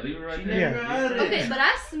 right there. Leave it right She there. never had it. Okay, but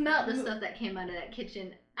I smelled the stuff that came out of that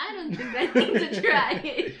kitchen. I don't think I need to try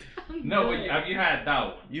it. I'm No, but good. have you had that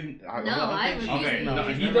one? I don't think refuse she- Okay, No, no,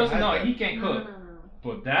 he's he never doesn't had know. that. He can't No, cook. no.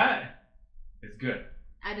 But that is good.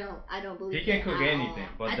 I don't believe He can't it cook at anything, all.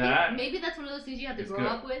 but I that think maybe that's one of those things you have to is grow good.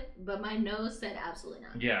 up with. But my nose said absolutely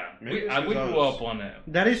not. Yeah, Maybe it's we because grew I was- up on it.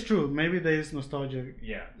 That is true. Maybe there is nostalgia.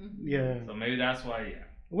 Yeah, Mhm. Yeah. so maybe that's why. Yeah.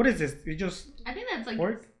 What is this? You just I think that's like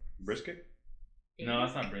pork? Brisket? No,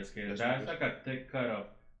 that's not brisket. That's That's not like a thick cut of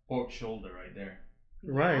pork shoulder right there.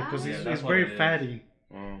 Right, because Yeah, it's that's what very it is. fatty.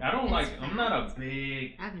 I don't It's like. I'm not a fat.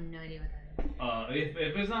 big. I have no idea what that is.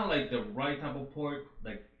 If it's not like the right type of pork,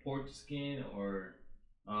 like pork skin or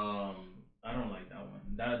I don't like that one.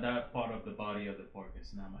 That part of the body of the pork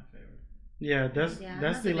is not my favorite. Yeah, that's Yeah, I'm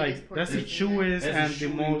that's not the the like biggest pork that's the person either. chewest That's and a the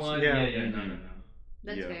chewy most one. yeah. Yeah, no.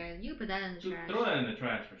 That's Yeah. fair. You put that in the trash. Throw that in the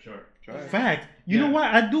trash for sure. Try it. Fact. You know Yeah. what?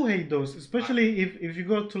 I do hate those, especially if you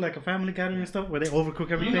go to like a family gathering and stuff where they overcook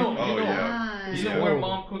everything. You know, Oh, you know, yeah. you Yeah. know where Oh.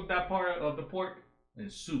 mom cooked that part of the pork? In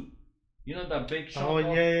soup. You know that big chunk? Oh, of-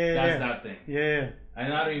 yeah, That's yeah. that thing. Yeah,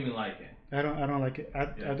 And I don't even like it. I don't like it. I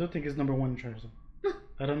Yeah. don't think it's number one in trash though.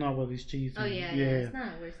 I don't know about this cheese. Oh and- yeah, yeah. It's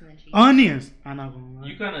not worse than the cheese. Onions. I'm not gonna lie.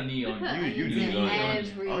 You kind of need You put onions. You onions need in onions.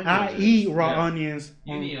 everything. I Onions. eat raw Yeah. onions.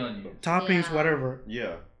 You on need onions. toppings, Yeah. whatever.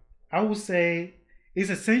 Yeah. I would say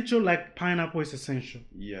it's essential. Like pineapple is essential.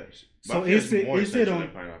 Yes. So But I feel is it's it- more is it essential on- than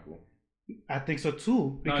pineapple? I think so too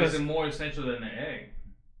No, because is it more essential than the egg?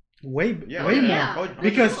 way Yeah. way yeah. more. 100%.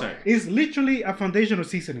 Because it's literally a foundation of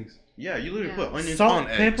seasonings: Yeah, you literally Yeah. put onions salt, on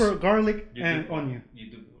eggs. pepper, garlic, You and do, onion. You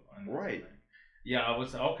do. Onions Right. on egg. Yeah, I would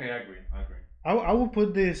say. Okay, I agree. I would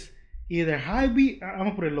put this either high B. I'm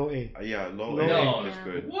gonna put it low A. Yeah, low Low egg A. is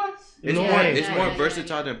good. What? It's Low more, egg. it's more Yeah.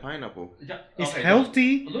 versatile than pineapple. Yeah, It's okay,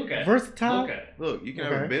 healthy, Look at it. versatile. Look at it. Look, you can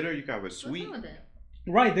have Okay. a bitter, you can have a What's sweet. wrong with it?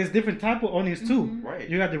 Right, there's different type of onions too. Mhm. Right.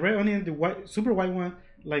 You got the red onion, the white, super white one,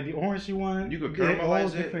 like the orangey one. You could They're all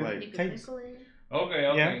caramelize it, different like- You can types. pickle it. Okay.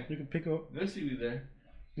 Yeah, you can pick up. Let's see you there.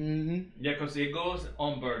 Hmm Yeah, because it goes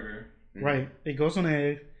on burger. Mhm. Right, it goes on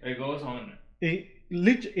egg. It goes on.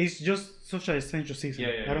 It's just such an essential season. Yeah,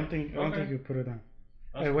 yeah, I don't yeah. think I don't Okay. think you put it down.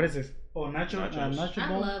 That's Hey, what cool. is this? Oh, nacho Nachos. nacho I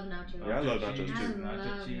ball. love nachos. Yeah, I love Nacho nachos cheese, too. I Nacho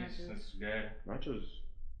love cheese. nachos. That's good. Nachos.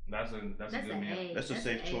 That's a That's good an meal. A. That's a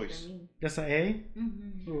safe choice. That's an A.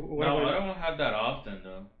 Mm-hmm. What No, I about don't have that often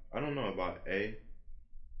though. I don't know about A.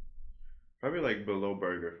 Probably like below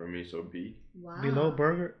burger for me, so B. Wow. below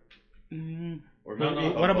burger? Mm, Or No, maybe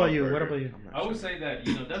no, what about above you? What burger. about you? I'm not I would sure. say that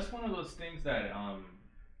that's one of those things that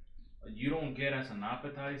you don't get as an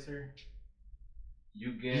appetizer.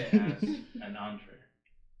 You get as an entree.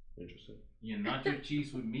 Interesting. Nacho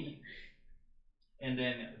cheese with meat. And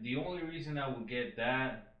then the only reason I would get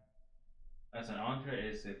that as an entree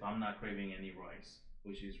is if I'm not craving any rice,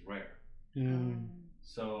 which is rare. mm,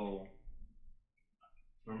 So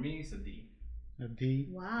for me, it's a D. a D.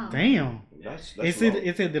 Wow. Damn. That's Is low.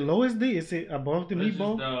 it the lowest D? Is it above the This is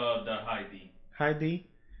meatball? the high D. High D.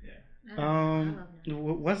 I love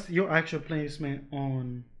nachos. What's your actual placement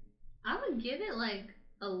on I would give it like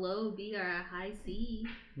a low B or a high C.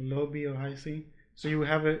 low B or high C? So you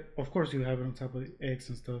have it. Of course, you have it on top of the eggs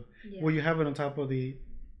and stuff. Yeah. Will you have it on top of the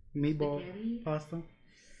meatball Spaghetti. pasta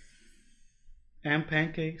and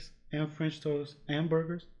pancakes and French toast and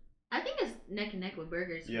burgers? I think it's neck and neck with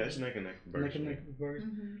burgers. Yeah, it's neck and neck for burgers. Neck and for me. neck with burgers.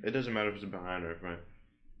 Mm-hmm. It doesn't matter if it's behind or in front.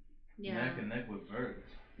 Yeah. Neck and neck with burgers.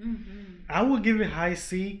 Mm-hmm. I would give it high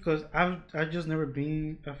C because I've just never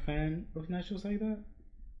been a fan of nachos like that.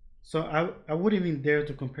 So I wouldn't even dare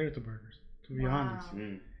to compare it to burgers, to be Wow. honest.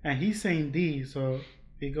 Mm. And he's saying D, so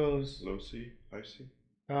it goes Low C, high C,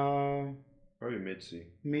 uh probably mid C.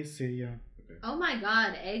 mid C, yeah. Oh my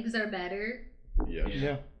God, eggs are better. Yeah.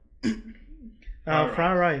 Yeah. Yeah.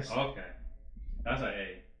 Fried rice. Okay. That's an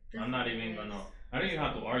A. I'm not even gonna. I don't even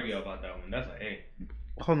have to argue about that one. That's an A.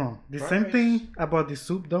 Hold on. The Fried same rice. thing about the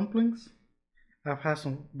soup dumplings. I've had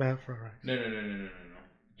some bad fried rice. No.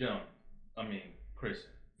 John. I mean, Chris.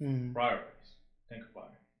 Mm, Fried rice. Think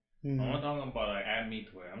about it. I'm mm. not talking about like add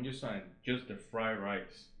meat to it. I'm just saying just the fried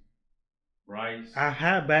rice. Rice. I've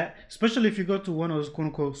had bad, especially if you go to one of those quote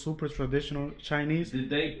unquote super traditional Chinese. Did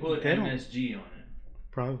they put They don't. MSG on it?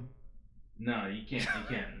 Probably. No, you can't.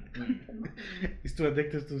 You can't. Mm. He's too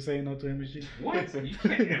addicted to saying no to MSG. What? You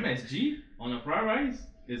can't MSG on a fried rice?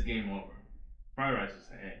 It's game over. Fried rice is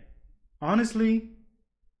an A. Honestly,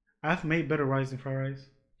 I've made better rice than fried rice.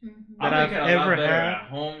 Mm-hmm. That I I've make it a ever lot better had. at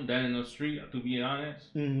home than in the street, to be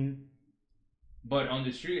honest. Mm-hmm. But on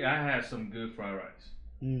the street, I had some good fried rice.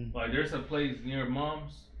 Mm. Like there's a place near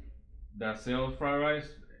mom's that sells fried rice.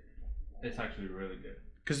 It's actually really good.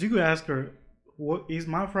 Because you could ask her, "What is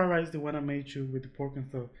my fried rice the one I made you with the pork and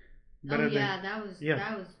stuff?" Oh yeah, that was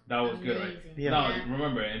good, right? amazing. Yeah. No,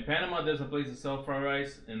 remember in Panama there's a place that sells fried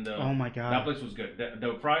rice, and Oh my god. that place was good.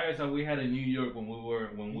 The fried rice that we had in New York when we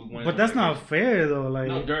went. But that's not fair though. Like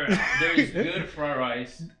No, there is good fried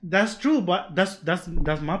rice. That's true, but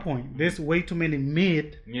that's my point. There's way too many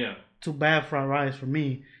mid Yeah. to bad fried rice for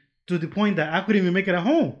me, to the point that I couldn't even make it at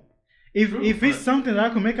home. True, If it's but- something that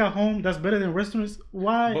I could make at home that's better than restaurants,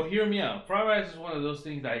 why? But hear me out. Fried rice is one of those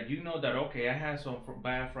things that you know that okay, I had some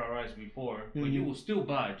bad fried rice before, but you will still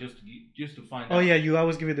buy it just to find out. Oh yeah, you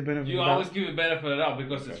always give it the benefit. You of the always doubt. give it benefit of the doubt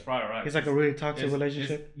because it's fried rice. It's like a really toxic It's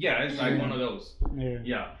relationship. like one of those. Yeah.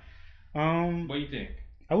 Yeah. What do you think?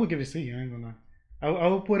 I would give it C. I ain't gonna lie. I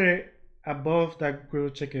would put it above that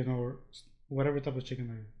grilled chicken or whatever type of chicken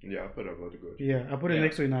that is. Yeah, I put it above the good. Yeah, I put it Yeah.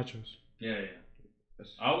 next to the nachos. Yeah.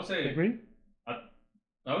 I would say Agree?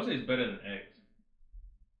 it's better than eggs.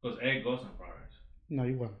 Because egg goes in fried rice. No,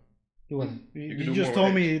 you wouldn't. You wouldn't. You You, can do just more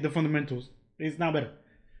told me the fundamentals. It's not better.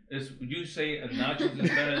 You say a nachos is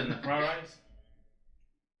better than the fried rice?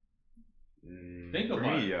 Think For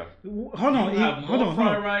about me, it. yeah. Hold on. You have Hold more on.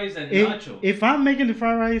 fried rice and If, nachos. if I'm making the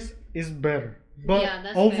fried rice, it's better. But Yeah,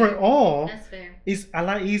 that's overall, That's fair. it's a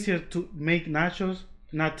lot easier to make nachos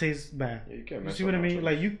not taste bad. Yeah, you can't You mess see up what I mean? nachos.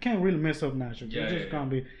 Like you can't really mess up nachos. Yeah, It's just yeah, can't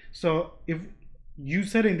be. So if you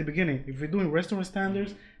said it in the beginning, if we're doing restaurant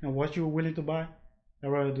standards and what you're willing to buy, I'd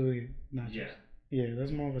rather do it nachos. Yeah. Yeah,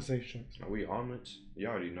 that's more of a safe choice. Are we omelets? You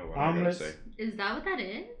already know what Omelets? I gotta say. Is that what that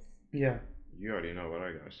is? Yeah. You already know what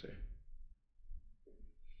I gotta say.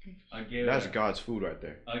 I give That's it God's food right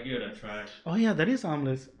there. I give it a trash. Oh yeah, that is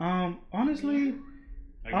omelets. Honestly, I give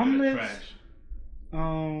it a Omelets?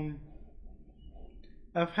 trash.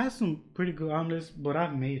 I've had some pretty good omelets, but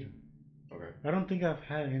I've made them. Okay. I don't think I've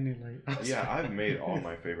had any like. Yeah, I've made all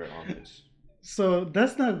my favorite omelets. So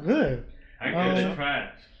that's not good. I give it Um, a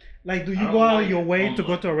trash. Like, do I you don't go out like of your way to go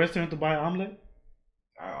omelet. to a restaurant to buy omelet?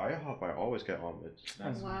 I always get omelets.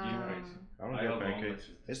 That's Wow. you're right. I don't I get love pancakes. omelets.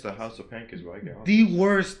 It's the house of pancakes where I get omelets. The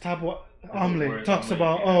worst type of omelet worst talks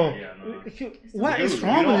omelet, about. yeah, Oh, yeah, no. what Dude, is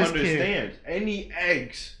wrong you don't with this kid? understand. Any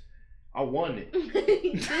eggs, I want it.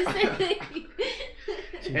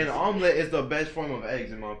 An omelet is the best form of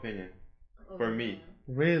eggs, in my opinion. For me.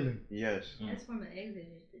 Really? Yes. Best form of eggs is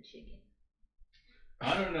just the chicken.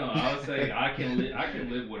 I don't know. I would say I can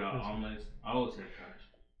live without omelets. I would say trash.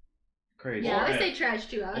 Crazy. Yeah, I would Or say eggs. trash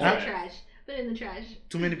too. I would Or say eggs. trash. Put it in the trash.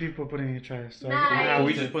 Too many people put it in trash. So Nice. I Oh, would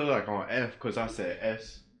we say- just put it like on F because I said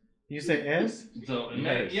S. You say S? So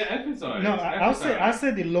Yes. yeah, F is alright. No, I'll F is say alright. I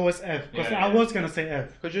said the lowest F because Yeah, I yeah. was gonna say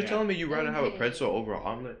F. Because you're Yeah. telling me you'd rather have a Okay. pretzel over an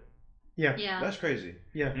omelet? Yeah. Yeah. That's crazy.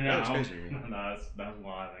 Yeah. No, That's crazy. no, that's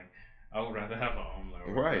wild. I would rather have an omelet.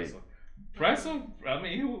 Or Right. Pretzel. Pretzel. I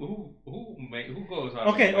mean, who goes out?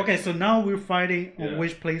 Okay. for Okay. pretzel? So now we're fighting on Yeah.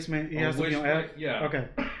 which placement it On has to be which on F. pla- yeah. Okay.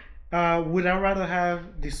 Would I rather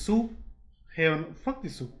have the soup? Hell, no, fuck the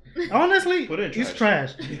soup. Honestly, Put it in it's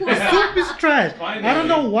trash. trash. The soup is trash. Fine, I don't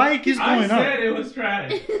know why it keeps I going said up. it was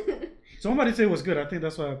trash. Somebody said it was good. I think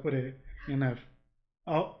that's why I put it in F.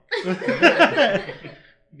 Oh,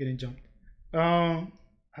 getting jumped.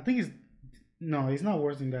 I think it's not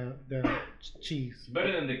worse than the cheese.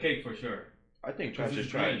 Better than the cake for sure. I think trash This is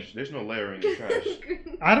is trash. green. There's no layering in trash.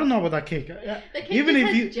 I don't know about that cake. The cake Even just if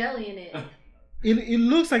has you, jelly in it. it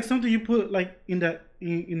looks like something you put like in the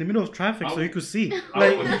middle of traffic so you could see. I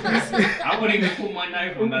Like wouldn't even put my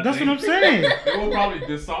knife on that that's thing. what I'm saying. It will probably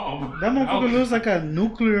dissolve. That motherfucker looks like a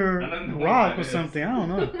nuclear I don't know what rock that or is. something. I don't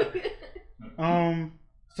know.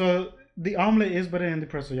 So the omelet is better than the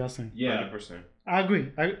pretzel, y'all saying? Yeah. 100%. I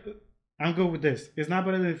agree. I'm good with this. It's not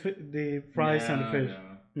better than the fries and the fish.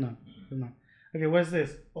 No, it's not. Okay, what's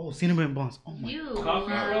this? Oh, cinnamon buns. Oh my. You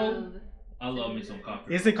Coffee roll? love. I love me some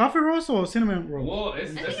coffee. Is it coffee rolls or cinnamon rolls? Well,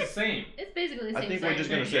 it's I think the same. It's basically the I same think thing. we're just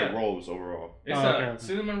going to say Yeah. rolls overall. It's Oh, a okay.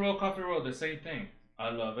 cinnamon roll, coffee roll, the same thing. I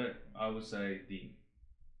love it. I would say D.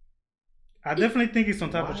 I definitely think it's on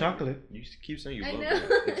top of Why? chocolate You keep saying you I love know.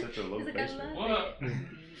 it. It's such a low He's like, I basement. love Well, it.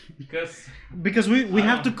 because because we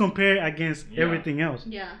have to Um, compare against yeah. everything else,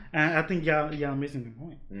 Yeah. and I think y'all missing the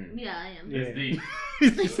point. Mm. Yeah, I am. Yeah. it's D.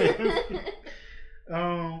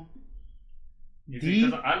 You see, D.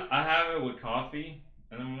 'cause I have it with coffee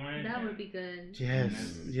in the morning. That would be good. Yes,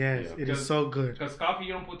 Mm. yes, Yeah. it is so good. Because coffee,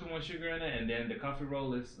 you don't put too much sugar in it, and then the coffee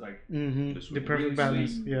roll is like, Mm-hmm. This The would be perfect really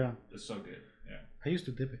balance. sweet. Yeah, it's so good. Yeah. I used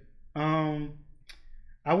to dip it.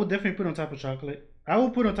 I would definitely put it on top of chocolate. I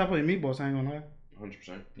would put it on top of the meatballs. I ain't gonna lie.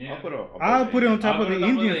 100%. Yeah. I'll I'll put it on top of the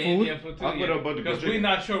Indian food. Indian food too. I'll put it above the because chicken. we're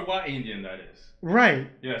not sure what Indian that is. Right.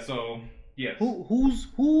 Yeah, so Yes.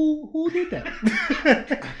 Who did that?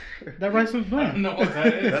 That rice was I bland. don't know what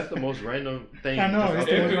that is. That's the most random thing. I know, that's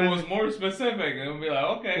it's out the If there. it was more specific, it would be like,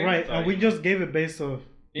 okay. Right, it's and like, we just gave it based off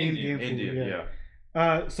Indian food. India,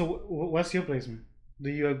 yeah. So what's your placement? Do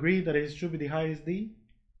you agree that it should be the highest D?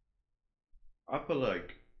 I feel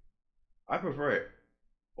like I prefer it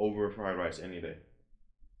over fried rice any day.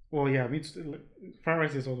 Well, yeah, me too. Fried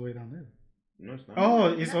rice is all the way down there. No, it's not. Oh,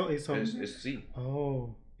 it's It's C.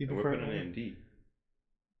 Oh, you And we're prefer putting it it over? in D.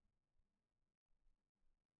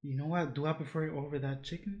 You know what? Do I prefer it over that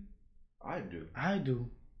chicken? I do. I do.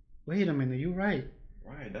 Wait a minute, you're right.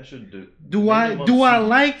 Right, that should do. Do I minimum do I C.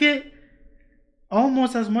 like it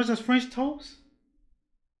almost as much as French toast?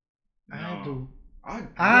 I No. do.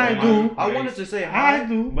 I do. I wanted to say I high,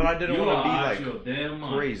 do. but I didn't You want to are out be your like damn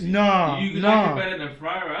mind. crazy. No, You like it no. better than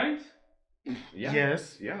fried rice? Yeah.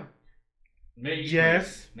 Yes. Yeah. Maybe.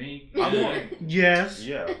 Yes. Maybe. I'm on. Yes.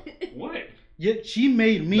 Yeah. What? Yeah, she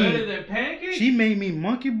made Better me. than pancakes? She made me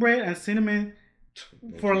monkey bread and cinnamon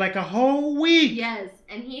for like a whole week. Yes,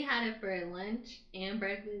 and he had it for lunch and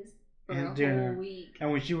breakfast for And a dinner. whole week.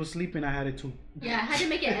 And when she was sleeping, I had it too. Yeah, I had to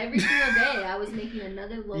make it every single day. I was making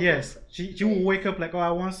another loaf. Yes, she would wake up like, oh,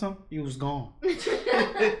 I want some. It was gone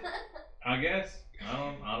I guess.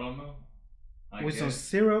 I don't know. I with some guess.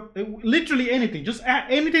 syrup. Literally anything. Just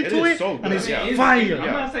add anything It to is it, so and good, it's yeah. fire. I'm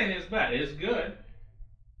not saying it's bad. It's good.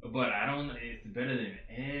 But I don't. It's better than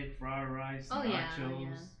egg, fried rice, Oh, yeah, nachos,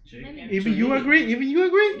 yeah. chicken. Maybe. Even To you me- agree? Even you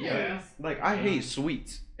agree? Yeah. Yes. Like I hate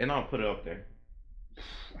sweets, and I'll put it up there.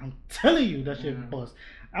 I'm telling you, that shit Yeah. bust.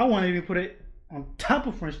 I want to even put it on top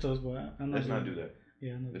of French toast, but I'm Let's not doing do it. that.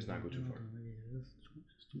 Yeah, Let's not go too far. Yeah,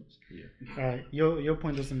 that's too much. Yeah. All right, your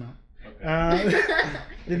point doesn't matter. Okay.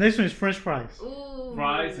 The next one is French fries. Ooh.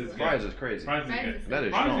 Fries is good. Fries is crazy. Fries is Fries good. is That is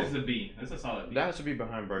Fries strong. is a B. That's a solid B. That has to be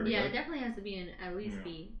behind burgers. Yeah, it right? definitely has to be in at least Yeah.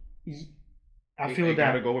 B. I It- feel it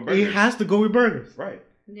gotta that go with it burgers. has to go with burgers. Right.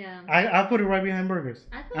 Yeah. I put it right behind burgers.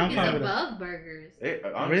 I feel I'm like fine it's with that. above burgers.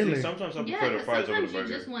 Honestly, Really? sometimes I Yeah, prefer the 'cause fries over the sometimes you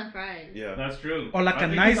burger. just want fries. Yeah. That's true. Or like I a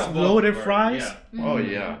think nice it's above loaded burger. fries. Yeah. Oh Mhm.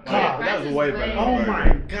 yeah. God. That's Fries is way way better. Oh than my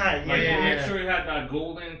burger. god! Like Yeah. make sure you have that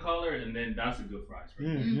golden color, and then that's a good fries. Right?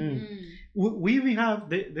 Mhm. Mhm. We even have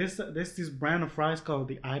this brand of fries called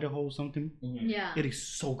the Idaho something. Yeah. It is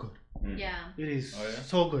so good. Yeah. It is Oh, yeah?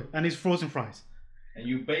 so good, and it's frozen fries. And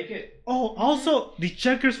you bake it. Oh, also the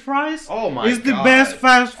Checkers fries Oh my is the God. best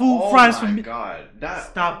fast food Oh fries my for me. God. That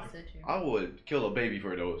Stop. So true. I would kill a baby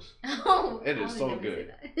for those. Oh, It is I would so never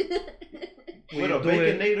good. say that. When With you a do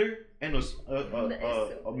it- baconator and That is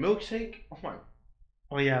so a milkshake. Oh my.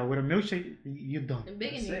 Oh yeah, with a milkshake, you done. The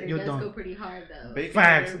That's it. Baconator You're does done. go pretty hard though. Baconator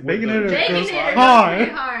Facts. with Baconator the- goes Baconator hard.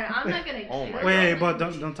 pretty hard. I'm not gonna. Oh my Wait, God.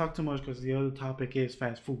 but don't talk too much because the other topic is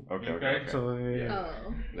fast food. Okay. Okay. Okay. So Yeah. Oh.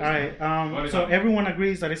 all right. What is So that? everyone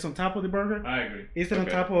agrees that it's on top of the burger. I agree. Is it on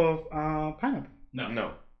Okay. top of pineapple? No.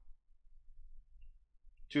 No.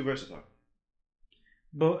 Too versatile.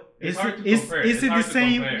 But It's is hard it to is compare. is It's it the hard to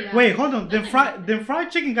same? compare. Yeah. Wait, hold on. That's Then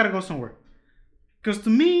fried chicken gotta go somewhere. Because to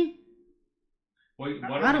me, What I are we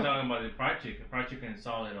don't- talking about? The fried chicken. Fried chicken is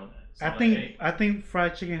solid on that. I think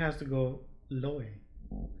fried chicken has to go low A.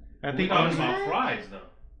 I We're think talking honestly, about fries though.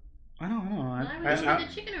 I don't know. Why I, would I, you I, move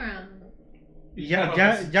the chicken around?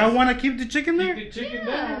 y'all want to keep the chicken there? Keep the chicken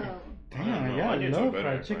Yeah. there. Damn, y'all Onions are love better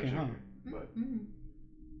fried than chicken, huh? Mm.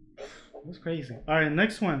 That's crazy. All right,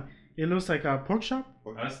 next one. It looks like a pork chop.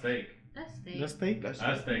 That's steak. That's steak. That's steak. That's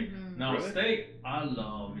steak. Mhm. Now Really? steak, I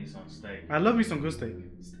love me some steak. I love me some good steak.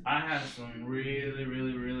 I have some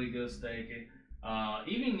really good steak.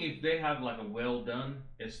 Even if they have like a well done,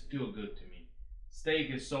 it's still good to me. Steak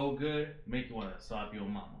is so good, make you wanna slap your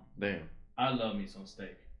mama. Damn. I love me some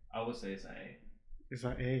steak. I would say it's an A. It's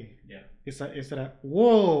a A. Yeah. It's a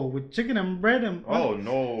whoa with chicken and bread and Oh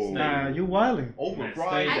no. nah, you wildin'. Over Man,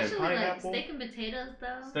 fries I and actually like pineapple. steak and potatoes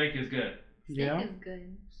though. Steak is good. Steak Yeah. is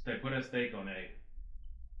good. Steak, put a steak on A.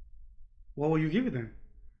 What will you give it then?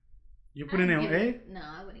 You put I it would on give A? it- No,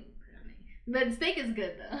 I wouldn't even put it on A. But steak is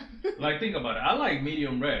good though. Like think about it. I like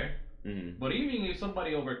medium rare, Mm-hmm. but even if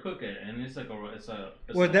somebody overcook it and it's like it's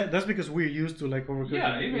Well, a- that's because we're used to like overcooking.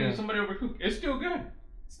 yeah, even if somebody overcook, it's still good.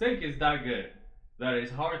 Steak is that good that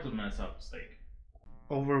it's hard to mess up steak.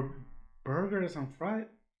 Over burgers and fried.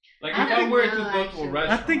 Like I if I don't were know, to go to a actually. I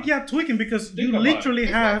restaurant, think you're tweaking because Think you about it. literally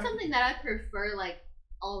It's have not something that I prefer like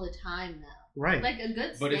all the time though. right. Like a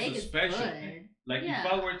good But it's steak a is special good. thing. Like Yeah.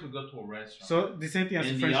 if I were to go to a restaurant, So the same thing as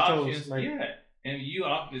and French the options, toast. Like yeah, and you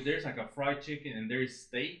opt if there's like a fried chicken and there's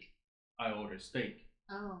steak, I order steak.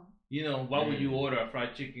 Oh, You know, why would you order a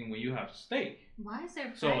fried chicken when you have steak? why is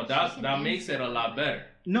there? So fried that chicken that and makes it a steak? lot better.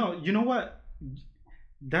 no, you know what?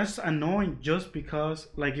 that's annoying just because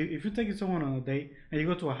like if you're taking someone on a date and you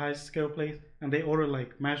go to a high scale place and they order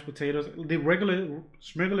like mashed potatoes, the regular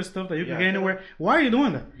stuff that you can Yeah, get I feel anywhere, why are you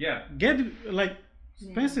doing that? Yeah, Get like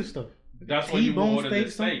expensive stuff. that's why you T-bone order the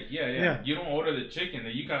steak, steak. Yeah, yeah, yeah. You don't order the chicken.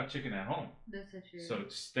 You got chicken at home. That's so true. So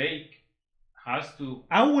steak has to.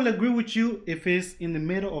 I will agree with you if it's in the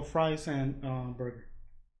middle of fries and burger.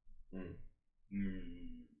 Mm,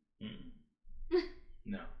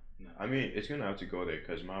 no, no. I mean, it's gonna have to go there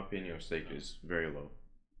because my opinion of steak is very low.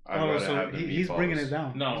 Oh, so he's bringing it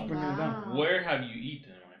down. No. He's bringing it down. Wow. Where have you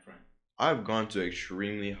eaten, my friend? I've gone to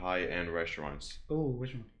extremely high-end restaurants. Oh,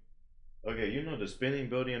 which one? Okay, you know the Spinning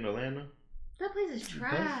Building in Atlanta? That place is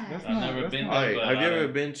trash. that's I've never that's been not- there. Alright, but have you I- ever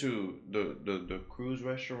been to the cruise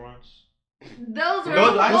restaurants? Those were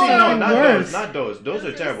Those, actually, no, horrible. not worse. those. Not those. Those Those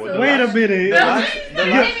are are terrible. so The Wait a last- minute. the last- the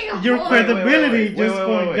last- Your Wait, credibility just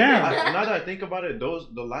going down. Now that I think about it,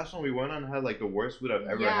 the last one we went on had like the worst food I've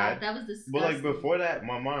ever Yeah, had. that was disgusting. But like before that,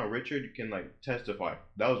 my mom and Richard can like testify.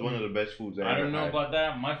 That was one of the best foods I I ever don't know had. about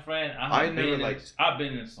that, my friend. I I've never been liked- I've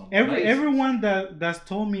been in some places. Everyone that's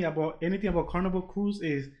told me about anything about Carnival Cruise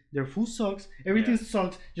is their food sucks, everything Yeah.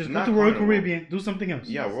 sucks. Just go Not to Royal Carnival. Caribbean, do something else.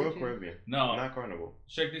 Yeah, Yes, Royal you do. Caribbean. No, Not Carnival.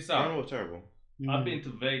 check this out. Carnival's terrible. I've been to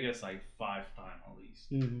Vegas like 5 times at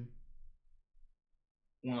least. Mm-hmm.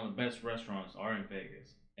 One of the best restaurants are in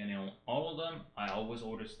Vegas, and in all of them, I always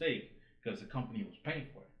order steak because the company was paying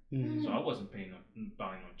for it. Mm-hmm. So I wasn't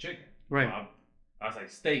buying no chicken. Right. So I was like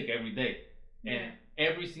steak every day, and Yeah.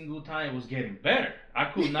 every single time it was getting better. I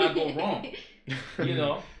could not go wrong. You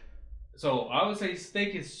know. So I would say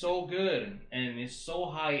steak is so good and it's so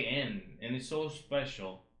high end and it's so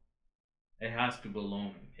special. It has to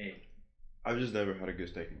belong in A. I've just never had a good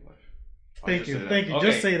steak in my life. I'll Thank just you, say that. thank you. Okay,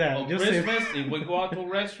 Just say that. On Just say Christmas, if we go out to a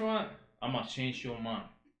restaurant, I'm gonna change your mind.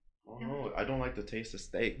 Oh, no, I don't like the taste of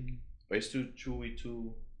steak. It's too chewy,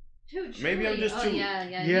 too. Too Maybe I'm chewy. just Oh, too- yeah,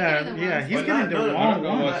 yeah. Yeah, he's But getting the wrong no,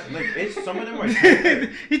 one. like it's some of them are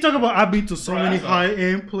tender. He talk about I've been to so Bro, many that's a- high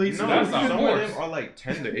end places. No, That's some a of horse. them are like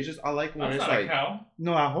tender. It's just I like when That's it's not like a cow.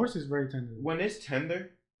 No, our horse is very tender. when it's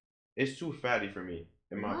tender, it's too fatty for me,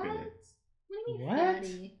 in my What? opinion. What do you mean What?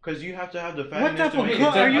 fatty? Because you have to have the What fattiness type to of make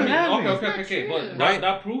cut it are you tender. having? Okay, That's okay. not But true. Right?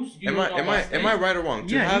 that proves you Am don't I know am I about am I steak. right or wrong?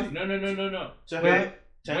 To Yeah, have No. to Wait. have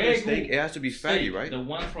tender Wagyu steak, it has to be fatty, Steak, right? The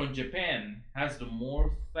one from Japan has the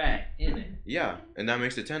more fat in it. Yeah, and that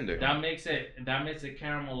makes it tender. That makes it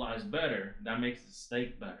caramelize better. That makes the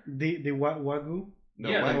steak better. The wagyu. No,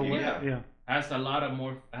 Yeah, Wagyu, the- yeah. Yeah. Has a lot of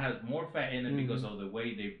has more fat in it because of the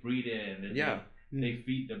way they breed it and Yeah. they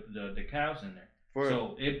feed the cows in there. For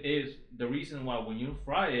So it is the reason why when you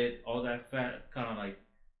fry it, all that fat kind of like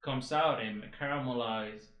comes out and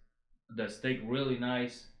caramelize the steak really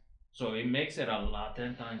nice. So it makes it a lot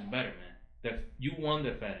 10 times better, man. You want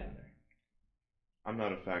the fat in there. I'm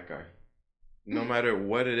not a fat guy. No matter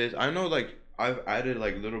what it is, I know like I've added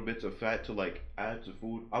like little bits of fat to like add to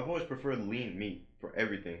food. I've always preferred lean meat for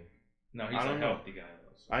everything. No, he's I a don't know. healthy guy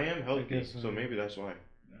though. So. I am healthy, guess, so maybe that's why.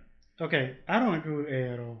 Okay, I don't agree with A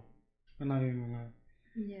at all. I'm not even gonna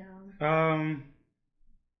Yeah. lie.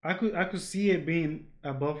 I could see it being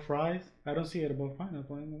above fries. I don't see it above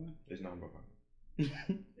pineapple anyway. It's not about.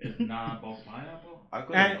 It's not about pineapple. I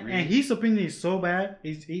could and, agree. and his opinion is so bad,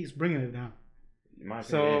 he's bringing it down. My opinion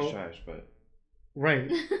So- is trash, but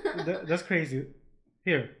Right. That's crazy.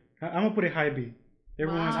 Here, I'm gonna put it high B.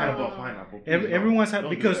 Everyone's Wow. not high about Oh. pineapple. please Everyone's don't had-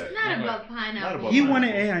 do because- that. Not No, about pineapple. about He pineapple.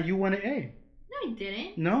 wanted A and you wanted A. No, I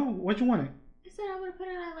didn't. No, what you wanted? I said I would have put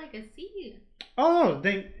it at like a C. Oh,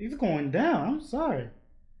 then it's going down. I'm sorry.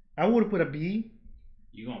 I would have put a B.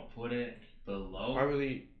 You gonna put it below?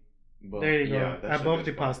 Probably. But There you go. yeah, that's a Above good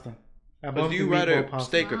the spot. pasta. But Above do the you rather meatball pasta.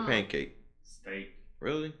 steak or Wow. pancake? Steak.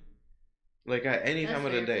 Really? Like at any That's time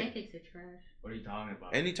of the fair. day. Pancakes are trash. What are you talking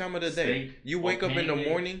about? Any time of the day. Steak You or wake up in the pancakes?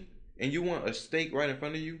 morning and you want a steak right in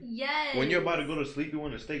front of you. Yes. When you're about to go to sleep, you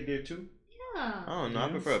want a steak there too. Yeah. I don't know. I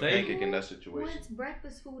Yeah. prefer a Steak? pancake in that situation. What's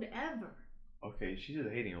breakfast food ever? Okay, she's just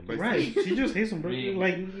hating on breakfast. Right. She just hates some burger. Me.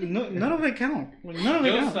 Like none of it count. Like none of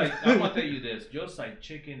it Just count. like I'm gonna tell you this, just like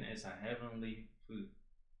chicken is a heavenly food,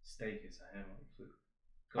 steak is a heavenly food.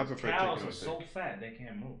 I 'Cause prefer cows chicken are over so steak. fat they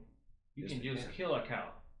can't move. You Yes, can they just can. kill a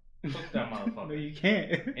cow, cook that No, motherfucker, you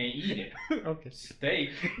can't. and eat it. Okay.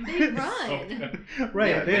 Steak. They is run. so good. Right.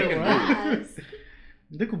 Yeah, They they can right. Yes.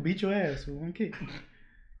 They could beat your ass with one kick.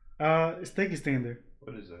 Steak is tender.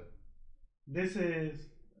 What is that? This is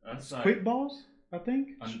That's like squid balls, I think.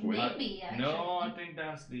 Squid? Maybe, No, I actually. think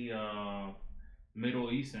that's the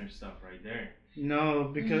Middle Eastern stuff right there. No,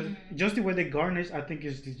 because Mm. just the way they garnish, I think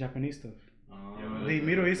is the Japanese stuff. Yeah, The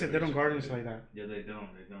Middle East, they don't Middle garnish East. like that. Yeah, they don't.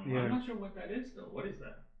 Yeah. I'm not sure what that is though. What is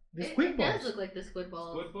that? The squid It balls. does look like the squid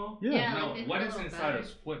balls. Squid ball? Yeah. Yeah, No, like they what put a is little inside batter. of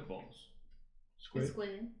squid balls? The Squid.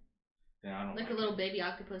 squid. Yeah, I don't Like like a little it. baby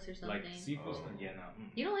octopus or something. Like seafood stuff? Yeah, no.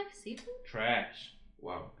 You don't like seafood? Trash.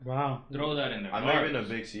 Wow. Wow. Throw that in there. I'm not even a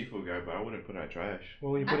big seafood guy, but I wouldn't put that trash.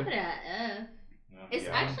 What would you I put put it? it at F. Yeah. It's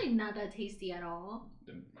Yeah. actually not that tasty at all.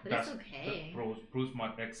 But it's okay. Bruce,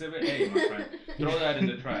 my exhibit A, my friend. Throw that in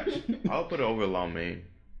the trash. I'll put it over lo mein.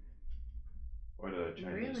 Or the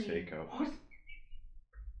Chinese Really? steakhouse.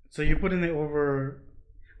 So you're putting it over.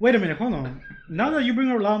 Wait a minute, hold on. Now that you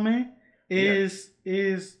bring up lao mein, is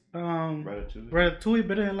Ratatouille. Ratatouille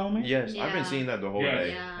better than lao mein? Yes, I've Yeah. been seeing that the whole Yes,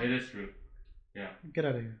 day. Yeah. it is true. Get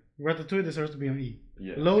out of here. Ratatouille deserves to be on E.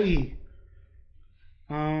 Yeah. Low E.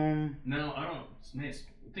 No, I don't. Man,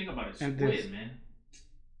 think about it. And Squid, this. man.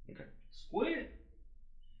 Okay. Squid.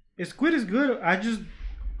 Squid is good. I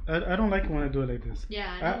don't like it when I do it like this.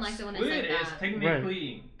 Yeah, I don't like the one that's Squid like is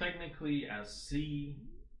that. technically a sea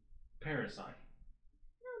parasite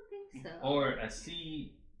I don't think so. or a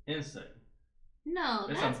sea insect. no,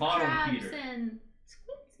 it's a that's bottom crabs feeder. and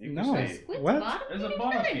squids. You No. can say Squid's What? bottom It's a feeders?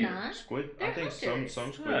 bottom No, they're feeder. not. squid. I They're think hunters.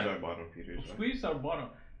 some squids Yeah. are bottom feeders. Right? Squids are bottom.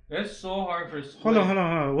 It's so hard for squid. Hold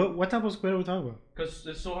on. What type of squid are we talking about? Because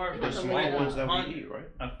it's so hard for The That's a small weird ones one. that hunt we eat, right?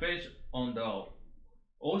 a fish on the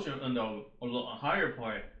ocean, on the higher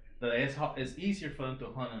part. That it's easier for them to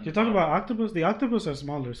hunt. On You're the talking about bottom. octopus? The octopus are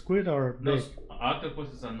smaller. Squid are No, big.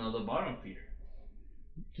 octopus is another bottom feeder.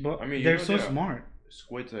 But I mean, you they're know so there are- smart.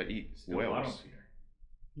 Squids that eat Still bottom whales. feeder.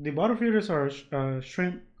 The bottom feeders are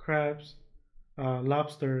shrimp, crabs,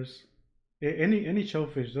 lobsters, any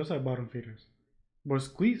shellfish. Those are bottom feeders. But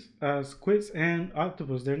squids and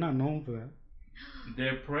octopus, they're not known for that.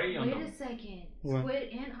 They prey on Wait them. a second. What? Squid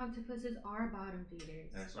and octopuses are bottom feeders.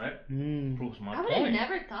 That's right. Mm. Proves my I would have point.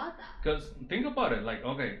 never thought that. Because think about it, like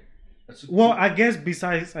okay. Well, I guess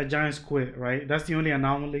besides a giant squid, right? That's the only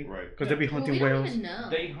anomaly. Right. Because they be Well, hunting we don't whales. even know.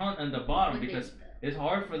 they hunt on the bottom What they- because it's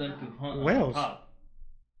hard for them to hunt Whales. on the top.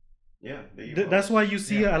 Yeah. They eat That's whales. why you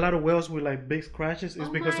see Yeah. a lot of whales with like big scratches. It's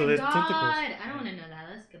Oh because my of their God. tentacles. I don't want to know that.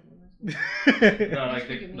 Let's skip this. No, like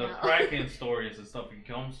Freaking me the out. Kraken stories and stuff. It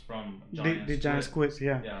comes from giant the giant squid. squids,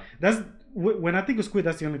 yeah. Yeah. That's when I think of squid.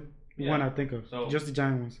 That's the only one Yeah. I think of. So- Just the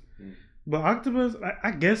giant ones. Mm. But octopus,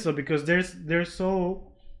 I guess so because they're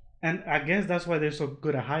so, and I guess that's why they're so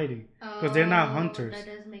good at hiding. 'Cause they're not hunters. That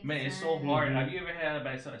does make Man, sense. it's so hard. Mhm. Have you ever had a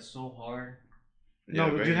bad side? It's so hard. Yeah, No,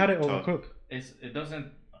 but you very had it tough. overcooked. It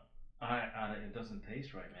doesn't. It doesn't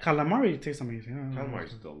taste right, man. Calamari tastes amazing. I don't know Calamari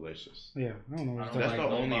what's is up. delicious. Yeah, I don't know. I What's don't That's up. the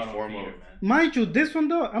like no only bottom form feeder, of- man. Mind you, this one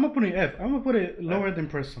though, I'm gonna put it F. I'm gonna put it lower than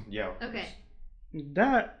pretzel. Yeah. of Okay. course.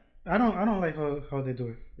 That I don't like how they do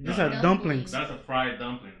it. These No. are dumplings. That's a fried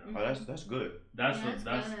dumpling though. Oh, that's good. That's Yeah, the that's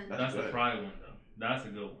that's good. that's the good. fried one though. That's a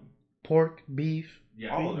good one. Pork, beef,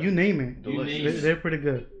 Yeah. All of you them. name it. Delicious. They're pretty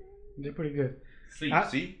good. They're pretty good. See.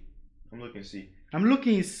 See? I'm looking C. I'm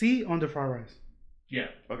looking C on the fried rice. Yeah.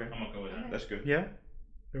 Okay. I'm gonna go with that. That's good. Yeah,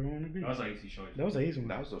 everyone agrees. That was an easy choice. That was an easy one.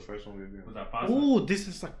 That was the first one we agreed Was on. that pasta? Oh, this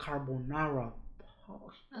is a carbonara.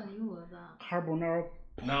 Oh, you love that. Carbonara.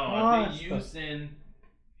 No, I think pasta. using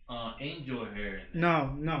angel hair in there.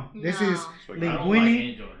 No. This No. is Spaghetti. I don't like linguine.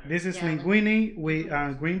 angel hair. This is Yeah, linguine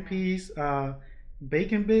with green peas,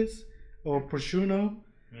 bacon bits, or prosciutto,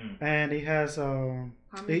 Mm. and it has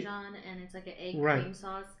Parmesan and it's like an egg Right. cream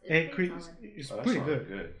sauce. It's egg pretty cream. solid. It's Oh, that pretty sounds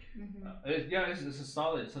good.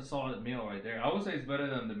 Mhm. It's a solid meal right there. I would say it's better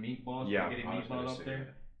than the meatballs. Yeah, Spaghetti I was gonna meatball up say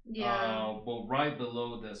there. Yeah. But right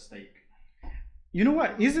below the steak. You know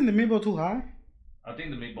what? Isn't the meatball too high? I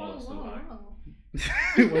think the meatball is too high.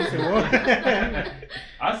 What's it, what?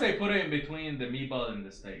 I say put it in between the meatball and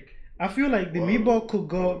the steak. I feel like the Whoa. meatball could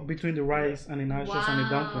go between the rice and the nachos and the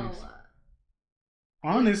dumplings.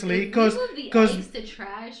 Honestly, If because we move the because eggs to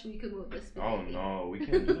trash, we could move the Oh spaghetti. no, we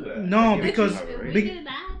can't do that. No, I can't because have it If right. we big- did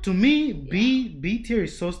that, to me B tier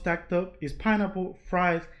is so stacked up. It's pineapple,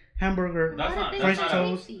 fries, hamburger, That's what not- if French it's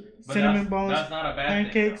toast, spicy? But cinnamon that's, buns, that's not a bad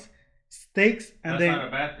pancakes, thing. steaks, Though. and That's then not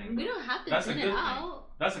a bad thing. We don't have to That's a thin good it thing. out.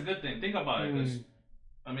 That's a good thing. Think about it, 'cause, Mm.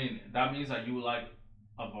 I mean that means that you like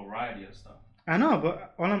a variety of stuff. I know,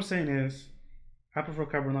 but all I'm saying is I prefer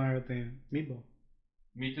carbonara than meatball.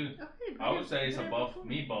 Me too. Okay, I would say it's better above before.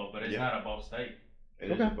 meatball, but it's Yeah. not above steak.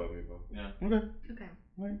 It is Okay. above me, bro. Okay, Okay.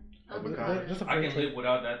 right. Avocado. That's a I fair can trade. live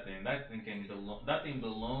without that thing. That thing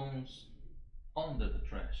belongs under the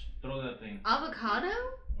trash. Throw that thing. Avocado?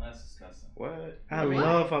 That's disgusting. What? I What?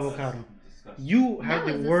 love avocado. That's disgusting. You have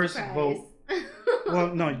That the was a worst surprise. vote.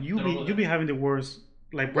 Well, no, you be having the worst.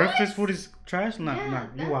 Like What? breakfast food is trash. Nah, yeah, nah,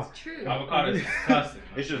 you that's are. true. Avocado is disgusting.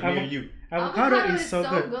 It's just Avo- me and you. Avocado Avocado is is so so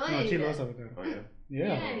good. good. No, she loves avocado. Oh yeah. Yeah.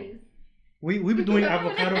 Yes. We be doing Remember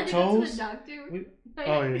when I avocado had to go to the toast. doctor?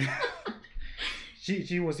 Oh yeah.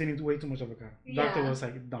 She was eating way too much avocado. Doctor Yeah. was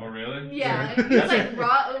like, "Dumb." Oh really? Yeah, if it's like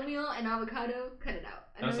raw oatmeal and avocado, cut it out.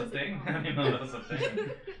 And That's I a was like, thing. oh. I didn't know that's a thing.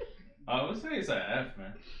 I would say it's an F,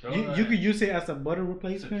 man. You could use it as a butter It's a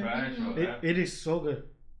replacement. trash or It, F. it is so good.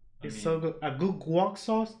 It's so good. A good guac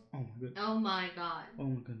sauce. Oh my goodness. Oh my god. Oh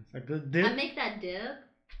my goodness. A good I dip. make that dip.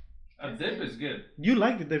 A dip is good. You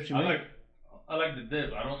like the dip she made. I like the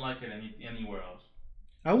dip. I don't like it anywhere else.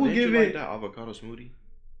 I will Didn't give you like it. that avocado smoothie?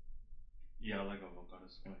 Yeah, I like avocado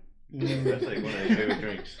smoothie. That's like one of your favorite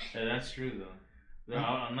drinks. Yeah, that's true though.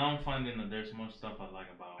 Now I'm finding that there's more stuff I like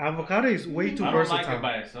about Avocado is way too I don't versatile. like it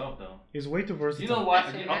by itself though. It's way too versatile. You know what?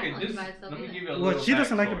 That's right, Okay, I don't like this it by itself let me either. give you a Well, little she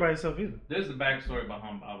doesn't like it by backstory. herself either. There's the backstory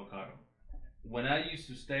behind avocado. When I used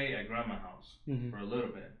to stay at grandma's house Mhm. for a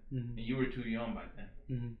little bit, Mhm. and you were too young back then,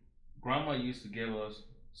 Mhm. grandma used to give us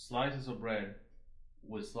slices of bread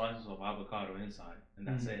with slices of avocado inside, and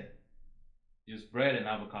that's Mhm. it. Just bread and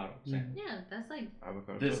avocado. Same. Yeah, that's like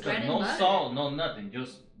Avocado This toast. Bread and no butter. salt, no nothing,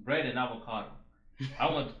 just bread and avocado.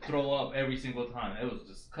 I want to throw up every single time. It was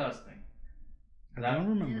disgusting. I don't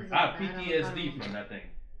remember. I have PTSD from that thing.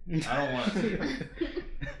 I don't want to see it.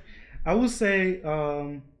 I would say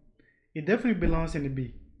it definitely belongs in the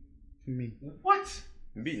B for me. What?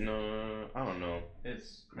 Beet, no, I don't know. It's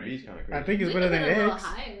Beet's crazy. kind of I crazy. think it's we better could than put it a little eggs.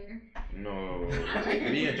 higher.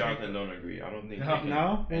 No, me and Jonathan don't agree. I don't think. No.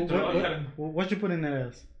 No? And What you put in there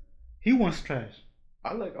as? He wants trash.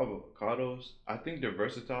 I like avocados. I think they're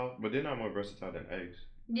versatile, but they're not more versatile than eggs.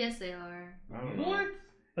 Yes, they are. I don't know. What?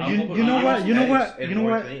 You know what? You know what? And You know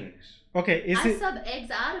more what? Things. Okay, is I it? sub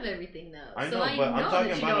eggs out of everything though. I so know, I but I'm know talking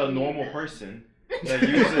that you about don't a need normal them. person that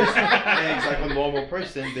uses eggs like a normal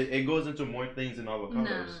person. That it goes into more things than No,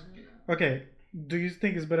 avocados. Okay, do you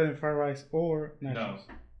think it's better than fried rice or nachos?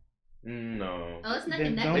 No. Oh, it's neck Then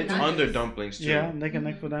and neck. don't- with It's nachos. under dumplings too. Yeah, neck and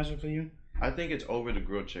neck for nachos for you. I think it's over the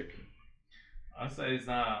grilled chicken. I say it's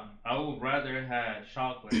not. I would rather have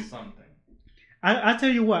chocolate something. I tell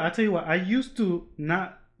you what. I used to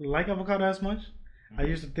not like avocado as much. I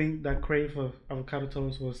used to think that crave of avocado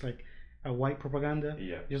toast was like a white propaganda,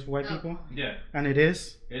 Yeah. just white Oh. people, Yeah, and it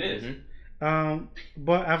is. it is. Mhm.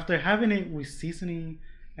 But after having it with seasoning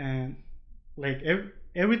and like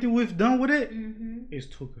everything we've done with it, Mhm. it's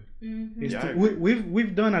too good. Mhm. It's Yeah, I too, agree.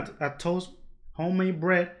 we've done a toast, homemade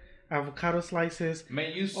bread, avocado slices.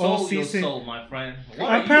 Man, you All sold your season. soul, my friend. What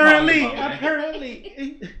are you Apparently, talking about, man?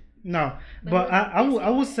 apparently, no. But But it I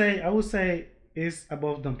was would say it's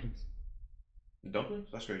above dumplings. Dumplings?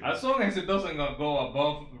 That's crazy. As long as it doesn't go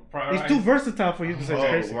above fried It's rice. too versatile for you to say it's Oh,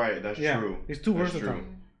 crazy. right. That's Yeah, true. it's too That's versatile.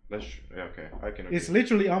 True. That's yeah, okay. I can agree. It's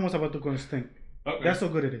literally almost about to go extinct. Okay. That's how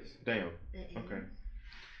good it is. Damn. It is. Okay.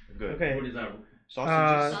 Good. Okay. What is that?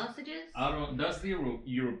 Sausages. Sausages? I don't. That's the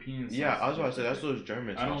European. Yeah, I was about to sausages. say that's those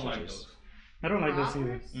German I don't sausages. like those. I don't like those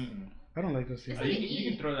either. Bratwurst? Mm-mm. I don't like those It's either. like You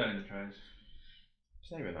can E. throw that in the trash.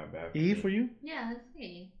 It's not even that bad. E me. for you? Yeah, it's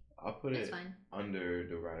okay. I'll put It's it fine. under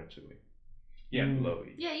the ratatouille. Yeah. Mm. Low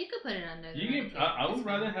E. Yeah, you could put it under. You the can. cake. I It's would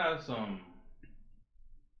fine. rather have some.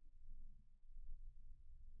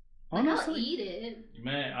 Like, I'll Honestly, eat it,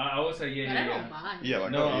 Man, I would say yeah, but yeah, I don't yeah. buy it. Yeah,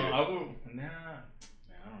 like No, I'll eat it. I would. Nah. Man,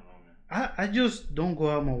 I don't know, man. I just don't go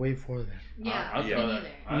out my way for that. Yeah, I'll me throw neither.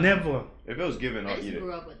 Never. If it was given, I I'll just eat it.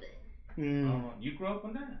 grew up with it, Mm. You grew up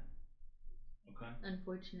on that? Okay.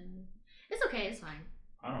 unfortunately. It's okay, it's fine.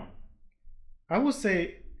 I don't. I would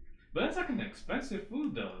say But that's like an expensive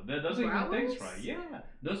food though. That doesn't even taste Bratwurst? right. Yeah.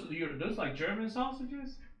 Those like German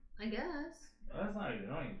sausages. I guess. That's not even.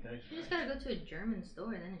 They don't even taste You just right. gotta go to a German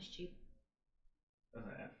store, then it's cheap. That's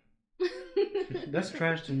an F. that's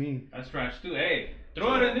trash to me. That's trash too. Hey,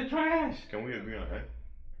 throw it in the trash. Can we agree on that?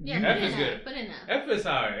 Yeah, F put is in good. F. Put in F. F is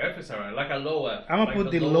alright. F is alright. Like a low F. I'm gonna Like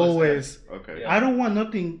put the lowest. Okay. Yeah. I don't want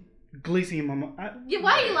nothing glazing in my mouth. Yeah,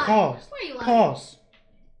 why are you lying? Pause. Why are you lying? Pause.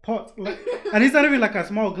 Pause. Like, and it's not even like a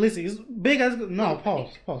small glizzy. It's big as no.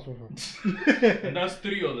 Pause. Pause. And that's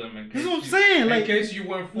 3 of them. In case That's what I'm you- saying, In like- case you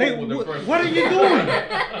weren't full like, with the what- first what one. are you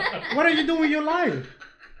doing? What are you doing with your life?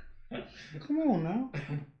 Come on now.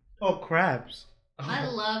 Oh, crabs. I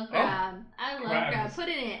love Oh, crab. I love crab crab. is- Put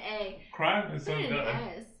it in A. Crab is Put so it in good.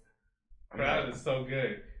 S. Crab is so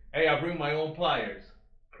good. Hey, I bring my own pliers.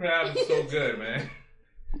 Crab is so good, man.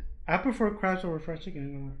 I prefer crabs over fried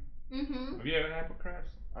chicken. Mm-hmm. Have you ever had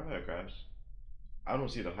crabs? I've had crabs. I don't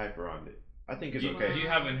see the hype around it. I think it's You, okay. you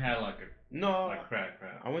haven't had like a No, crab.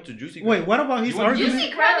 I went to Juicy. Wait, what about his You want argument?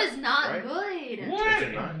 Juicy crab is not Right? good. Is it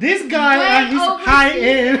What? not? This guy, Way he's over high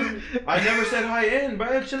seasoned. end. I never said high end, but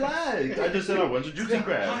chillax. I just said I went to Juicy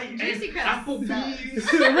Crab. Juicy crab.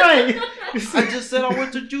 Applebee's. Right. I just said I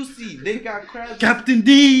went to Juicy. They got crabs. Captain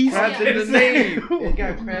D's. Crabs in the name. They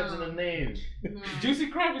got crabs in the name. No. Juicy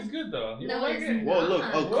crab is good though. You No, don't like it's it? not. Well, look,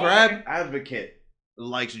 a What? crab advocate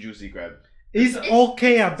likes Juicy Crab. It's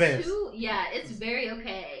okay at best. Yeah, it's very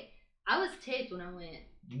okay. I was tipped when I went.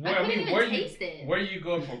 Where, I couldn't even where taste you, it. Where you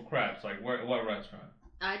go for crabs? Like what restaurant?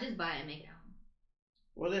 I just buy it and make it at home.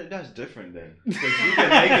 Well, that's different then. Because you can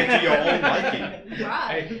make it to your own liking.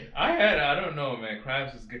 Right. Hey, I don't know, man.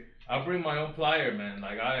 Crabs is good. I'll bring my own plier, man.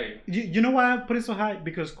 Like You know why I put it so high?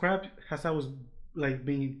 Because crab has always like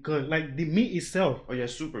being good. Like the meat itself. Oh yeah,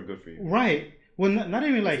 super good for you. Right. Well, not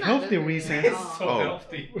even like It's not healthy good for you reasons. at all. it's so Oh.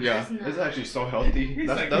 healthy. Yeah, It's not. it's actually so healthy. He's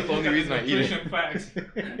like, That's the only reason I eat nutrition it. facts.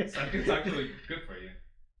 It's actually good for you.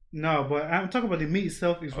 No, but I'm talking about the meat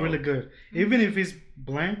itself is really Oh. good. Even if it's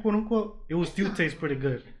bland, quote unquote, it will still taste pretty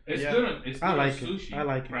good. It's Yeah. good. It's good I on like it. sushi. I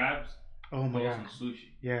like it. crabs. Oh my goes god. on sushi.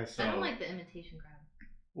 Yes. I So- don't like the imitation crab.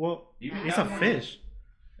 Well, You it's got a one? fish.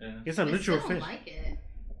 Yeah. It's a I literal still don't fish. like it.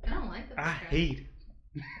 I don't like the I crab. hate it.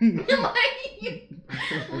 Like, you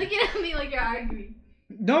looking at me like you're arguing.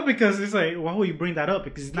 No, because it's like, why would you bring that up?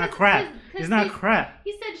 Because it's not 'Cause- crap. 'cause It's not he- crap.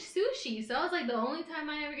 He said sushi, so I was like, the only time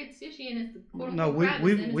I ever get sushi and it's the quote No, unquote crab is the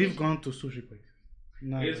we've imitation. gone to sushi places.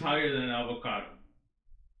 No. It's higher than avocado.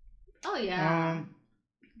 Oh yeah.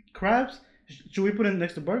 Crabs. Should we put it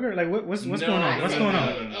next to burger? Like, what's No, going on? What's I going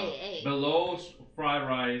said on? Hey. Below fried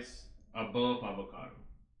rice, above avocado.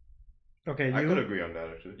 Okay, I could you. agree on that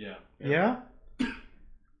actually. Yeah. Yeah.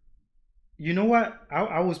 You know what?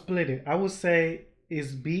 I will split it. I would say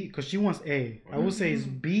it's B because she wants A. I would say it's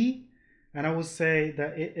B, and I would say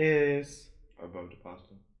that it is Above the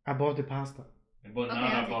pasta. above the pasta, But Okay,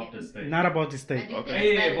 not I'll above take the it. steak. not about the I steak. do Okay. think Hey,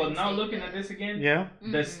 it's better but than now steak, looking but- at this again, Yeah. the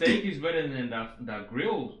Mhm. steak is better than that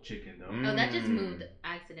grilled chicken though. Mm. Oh, that just moved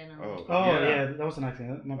accidentally. Oh, Oh Yeah. yeah, that was an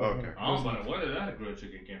accident. My bad. Okay. I don't know where did that grilled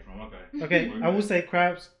chicken came from. Okay. Okay, We're I would good. say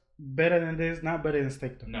crabs better than this, not better than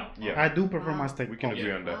steak though. No. Yeah. I do prefer my Wow. steak. We can agree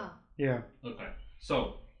Yeah. on that. Wow. Yeah. Okay.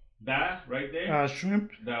 So that right there,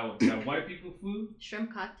 Shrimp. that white people food.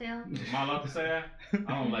 Shrimp cocktail. Am I allowed to say that?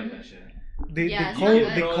 I don't like that shit. The Yeah, the it's cold not good.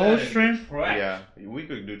 the Throw cold that in shrimp. trash. Yeah, we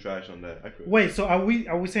could do trash on that. I could. Wait, so are we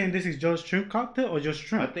saying this is just shrimp cocktail or just I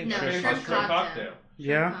shrimp? think No, shrimp It's shrimp a cocktail. shrimp cocktail.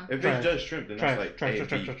 Yeah. Shrimp If Trash. it's just shrimp, then Trash, that's like trash, A, trash,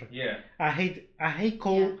 trash, B. trash, trash. Yeah. I hate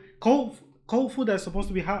cold food that's supposed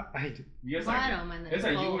to be hot. I hate it. Yes, Well, I like, don't mind that it's it's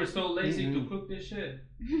like you cold. were so lazy Mhm. to cook this shit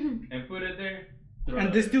and put it there. throw And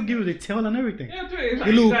it they there. still give you the tail and everything. Yeah, dude, it's The like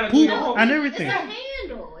you little gotta poop do your whole- and everything. It's a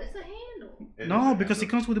handle. It's a handle. It No, is because it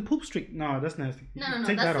handle. comes with a poop streak. No, that's nasty. No.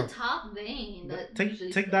 Take that That's off. the top vein. That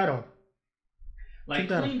usually Take that off. Like Take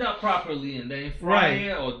that clean that properly and then fry Right.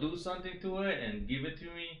 it or do something to it and give it to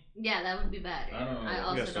me. Yeah, that would be better. I don't know. I We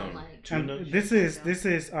also got don't some like. tuna. And this is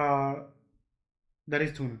that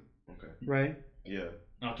is tuna, Okay. right? Yeah.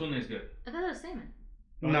 No, tuna is good. I thought it was salmon.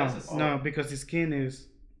 Oh, No, that's a- no, because the skin is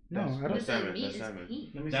no. That's- I But don't. the salmon, meat that's is salmon. pink.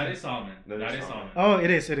 Let me That see. is salmon. That That is is salmon. salmon. Oh,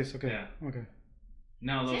 it is. Okay. Yeah. Okay.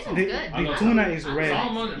 Now those Salmon's The, good. the I tuna love is salmon. red.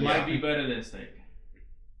 salmon might Yeah. be better than steak.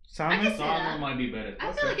 Salmon. I can see Salmon that. might be better.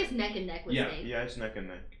 I feel like it's neck and neck with Yeah. steak. Yeah, it's neck and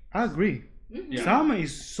neck. I agree. Mhm. Yeah. Salmon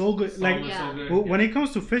is so good. Salmon Like is so good. when it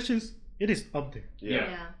comes to fishes, it is up there. Yeah.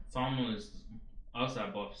 Yeah. Salmon is outside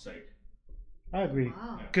above steak. I agree.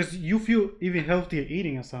 Wow. Because you feel even healthier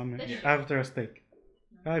eating a salmon Fish. Yeah. after a steak.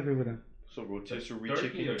 I agree with that. So rotisserie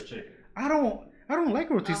Turkey or chicken. chicken? I don't like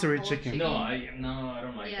rotisserie whole chicken. chicken. No, I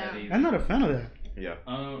don't like Yeah. that either. I'm not a fan of that. Yeah.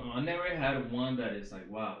 I never had one that is like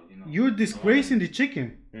wow, you know. You're disgracing the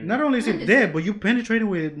chicken. Mhm. Not only is it What is dead, it? but you penetrating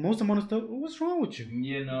with most amount of stuff. What's wrong with you?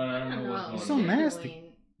 You know, I don't know what's going It's on. so nasty.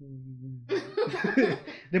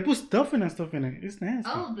 They put stuffing and stuff in it. It's nasty.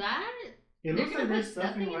 Oh, that? It They're looks gonna like put there's stuffing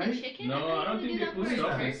stuffing, in the right? chicken? No, I don't thought they think they do put that for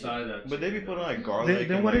stuff turkey. inside that. But they be chicken, putting like Then garlic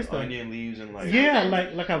then and what like is that? onion leaves and like. Yeah,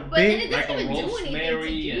 like a But then it big. doesn't Like a even do anything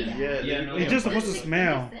rosemary to do and- that. Yeah, Yeah, they- no, It's just supposed to Doesn't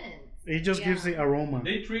smell. make sense. It just gives the aroma.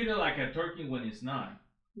 They treat it like a turkey when it's not.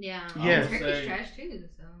 Yeah. Yes. Turkey's Say- trash too,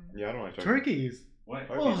 so. Yeah, I don't like turkey. Turkey is What?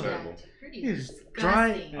 Turkey's Oh. terrible. Turkey It's is dry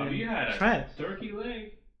disgusting. Have you had a trash. turkey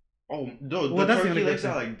leg? Oh, Well, the that's the turkey only legs good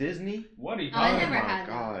are thing. like Disney. What are you Oh, I talking never my about? had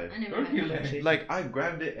God. that. I never Turkey had that. leg. Like I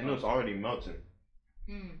grabbed it and it was already melting.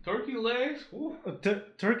 Mm. Turkey legs? Ooh.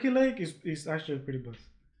 Turkey leg is actually pretty good,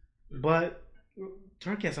 but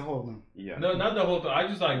turkey as a whole, no. Yeah. No, not the whole thing. I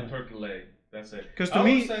just like turkey leg. That's it. Because I to would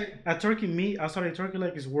me, say, a turkey meat outside of turkey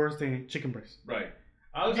leg is worse than chicken breast. right.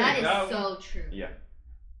 I would That say is that one. so true. Yeah.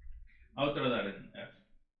 I'll throw that in F.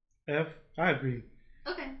 F, I agree.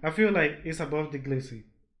 Okay. I feel like it's above the glizzy.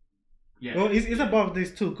 Yeah. Well, it's above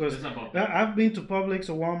this too, because It's above that. I've been to Publix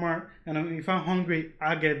or Walmart, and if I'm hungry,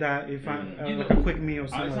 I get that. If I'm You like know, a quick meal or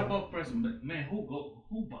It's something. above pretzel, but man, who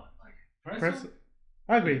bought like pretzel? Pretzel.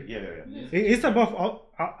 I agree. Yeah. It's above.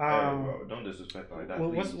 Hey, bro, don't disrespect like that.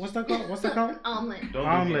 What's that called? What's that called? Omelet. Don't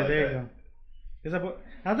Omelet. do me like There you that. go. It's about.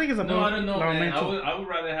 I think it's about. No, I don't know, man. too. I would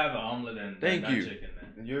rather have an omelet than Thank that you. chicken,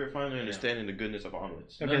 man. You're finally understanding the goodness of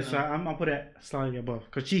omelets. Okay, No, so no. I'm gonna put it slightly above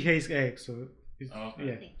because she hates eggs. So it's, Okay.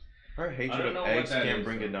 yeah. Her I hatred don't of know what eggs that can't is,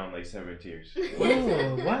 bring though. it down like 7 tiers.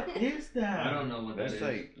 Oh, what is that? I don't know what That's that is.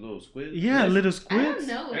 like little squids. Yeah, Yes. little I squids. don't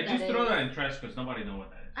know what Hey, that just throw is. that in trash because nobody know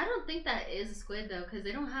what that is. I don't think that is a squid though, because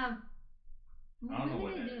they don't have. I don't know What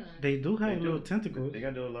what are they that doing? is. They do have They do. little tentacles. They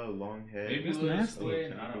got a little long head. Maybe It's a little nasty.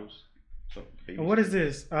 squid. I don't know. So, And what is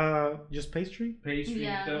this? Just pastry? Pastry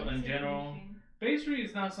Yeah, though, it's in a general. Pastry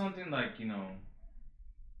is not something like That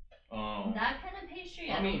kind of pastry,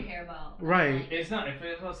 I I mean, don't care about. right. Like, it's not. If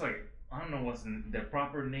it was like I don't know what's the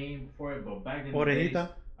proper name for it, but back in the days, Orejita.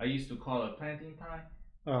 I used to call it plantain pie.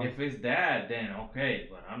 Oh. If it's that, then okay,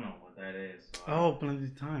 but I don't know what that is. So Oh, plenty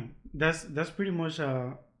of time. That's pretty much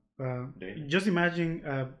Danish. just imagine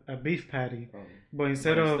a beef patty, Oh. but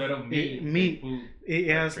instead of meat, meat, food, it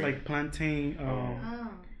like has cream. like plantain. oh.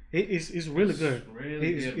 It's really good.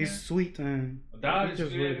 Really It's good, it's man. sweet and That it's is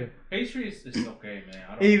just good. really good. Pastry is okay, man.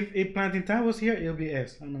 I don't, If plantain time was here, it'll be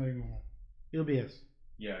S. I'm not even gonna lie. It'll be S.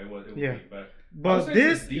 yeah, it would Yeah. be, but But say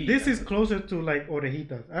this it's a D, this is that's- closer to like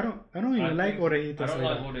orejitas. I don't even like think- orejitas. I don't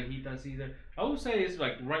like like that. orejitas either. I would say it's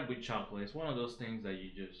like right with chocolate. It's one of those things that you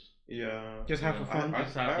just Yeah. Just have for Yeah.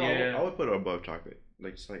 fun. Yeah. I would put it above chocolate.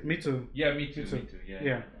 Like slightly. Me too. yeah, me too, Me too. me too. Yeah.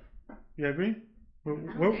 Yeah. You agree?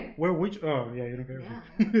 don't Where care. where which? Oh yeah, you don't care. Yeah, I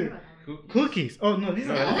don't care about that. Cookies. Cookies. Oh no, these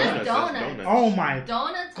No, are that's That's donuts. donuts. That's Oh my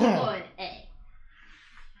Donuts God. will go in A.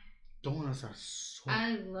 donuts are so.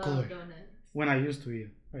 I love good. donuts. When I used to eat,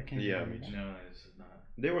 I can't. Yeah, remember. me too. No, it's not.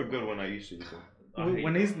 They were good when I used to eat them. I hate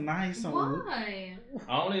When it's donuts. nice and Why?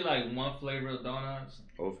 I only like one flavor of donuts.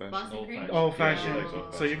 Old fashioned. Boston Old cream. fashioned. old Yeah, fashioned, I like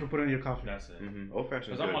old so you can put it in your coffee. That's it. Mm-hmm. Old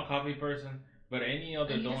fashioned. Because I'm a coffee person, but any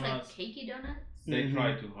other And you just like donuts, cakey donuts? they Mhm.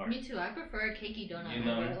 try too hard. Me too. I prefer a cakey donut You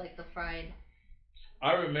know. over like the fried.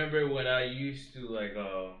 I remember when I used to like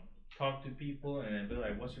talk to people and then be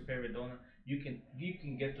like, "What's your favorite donut?" You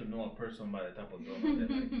can get to know a person by the type of donut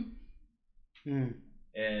they like. Mm.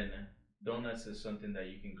 And donuts is something that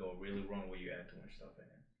you can go really wrong when you add too much stuff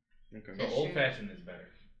in it. Okay. So That's old true. fashioned is better.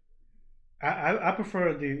 I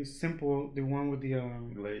prefer the simple, the one with the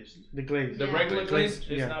Glazed. glaze. The Yeah. regular glaze is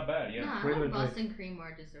Yeah. not bad. Yeah. No, I Regular like glaze. Boston cream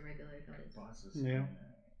or just a regular glaze. Bosses. Yeah.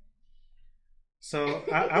 So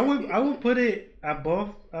I would put it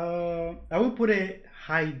above. I would put it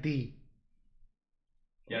high D.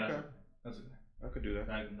 Yeah. Okay. That's okay. I could do that.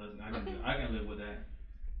 I can live with that.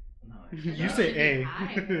 No, You it's say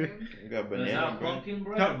not- A. You got It's banana not bread. pumpkin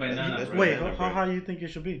bread No, or banana that's bread. Wait, banana how bread. high you think it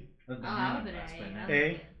should be? That's Oh, I would banana. put That's an A. banana.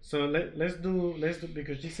 A. So let's do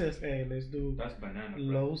because she says A. Let's do That's banana bread.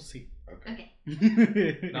 low C. Okay.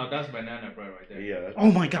 Okay. No, that's banana bread right there. Yeah. That's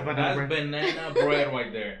Oh my God, banana That's bread. banana bread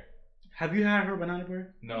right there. Have you had her banana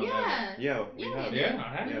bread? No, Yeah. Yeah. We Yeah, have. it Yeah,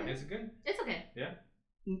 I have it. Yeah. It's good. It's okay.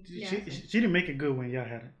 She didn't make it good when y'all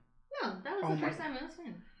had it. No, that was Oh the my- first time. It was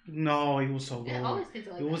fine. No, it was so good. It always tastes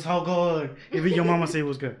like It that. was so good. Even your mama said it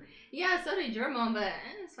was good. Yeah, so did your mom, but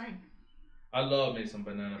it's fine. I love me some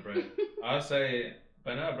banana bread. I say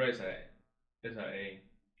banana bread is a A.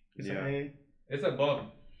 It's Yeah. an A. It's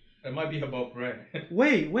above. It might be above bread.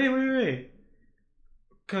 Wait.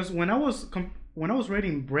 Because when I was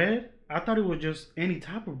rating bread, I thought it was just any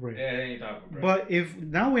type of bread. Yeah, any type of bread. But if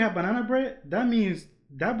now we have banana bread, that means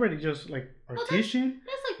that bread is just like artisan.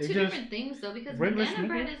 That's like It two just- different things, though, because regular banana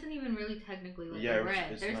bread snickers? isn't even really technically like Yeah, a it's-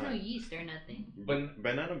 bread. it's There's no not. yeast or nothing. But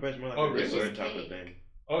banana bread's more like Oh, a really? dessert It's type cake. of thing.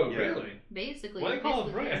 Oh, Yeah. really? Basically. What do they call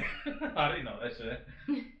it basically bread? I didn't know that shit.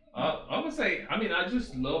 I would say, I mean, I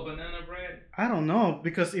just love banana bread. I don't know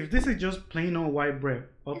because if this is just plain old white bread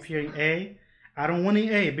up here in A, I don't want it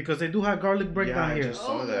A because they do have garlic bread Yeah, down I here. just-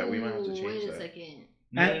 saw that. We might have to change wait a that. second.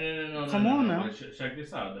 No, And- no. come on now. But check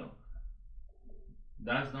this out, though.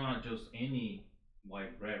 That's not just any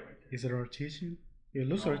white bread right there. Is it artisan? It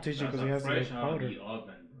looks No, artisan that's because it a has like fresh out of powder. the oven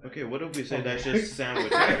bread. Okay, what if we say Okay. that's just sandwich you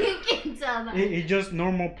bread? can tell that. It just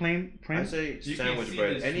normal plain I print. say You can sandwich see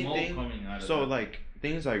bread. the smoke Anything. coming out of So that. like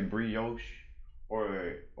things like brioche,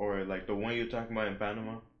 or like the one you're talking about in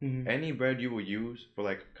Panama. Mhm. Any bread you would use for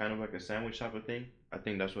like kind of like a sandwich type of thing, I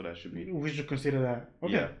think that's what that should be. We should consider that.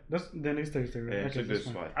 Okay, Yeah. that's then it's tasty. Right? Yeah, I it's a guess good that's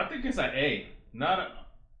fine. spot. I think it's an A. Not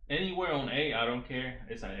anywhere on A. I don't care.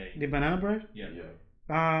 It's an A. The banana bread. Yeah.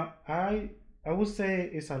 I would say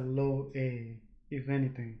it's a low A, if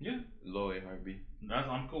anything. Yeah. Low A hard B.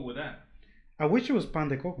 I'm cool with that. I wish it was pan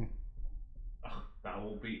de coco. Oh, that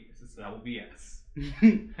will be yes.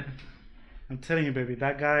 I'm telling you, baby,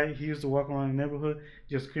 that guy, he used to walk around the neighborhood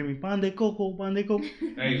just screaming, pan de coco, pan de coco.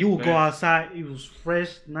 Hey, You would go man, outside, it was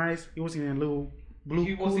fresh, nice. It was in a little blue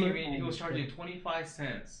He was cooler. even. He Oh, was my charging God. 25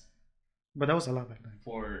 cents But that was a lot back then.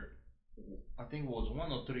 for. I think it was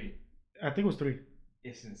 1 or 3. I think it was 3.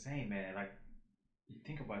 It's insane, man. Like, you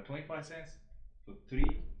think about it, 25 cents for 3.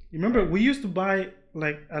 You remember, we used to buy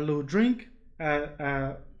like a little drink,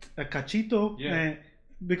 a cachito, Yeah. and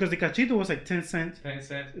because the cachito was like 10 cents. 10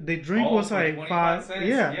 cents. The drink Oh, was for like 25 5. cents?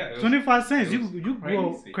 Yeah, Yeah, it was- 25 cents. it was You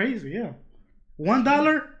go crazy. crazy. Yeah,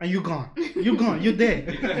 $1 and you gone. You gone. You dead.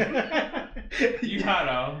 You had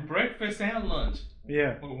a breakfast and lunch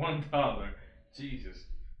Yeah. for $1. Jesus.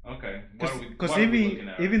 Okay. What are we Because looking even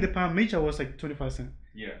at? the pan micha was like 25 cents.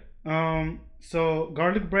 Yeah. So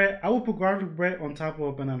garlic bread, I would put garlic bread on top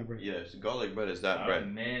of banana bread. Yes, garlic bread is that Oh,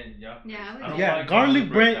 bread. man, yeah. Yeah, I don't Yeah, like garlic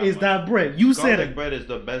bread is much. that bread. You said Garlic it. bread is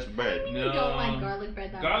the best bread. You don't like garlic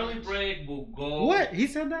bread that Garlic much. bread will go. What? He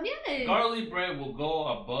said that? Yes. Garlic bread will go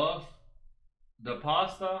above the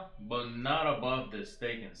pasta, but not above the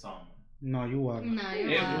steak and salmon. No, you are. No,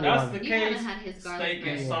 you're If wild. that's the You case, haven't had his garlic steak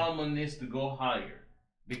and bread. salmon needs to go higher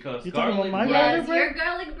because You talking garlic about my bread. garlic Yes, bread? your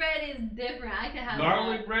garlic bread is different. I could have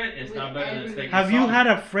Garlic that bread is with not better than everything. steak and Have you salmon. had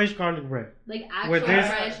a fresh garlic bread? like actual With this-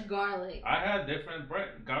 fresh garlic. I had different bread,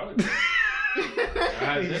 garlic bread. I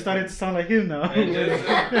had You different- started to sound like him now. It just-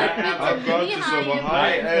 I've gone to some Knee-high high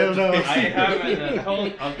and- end. I have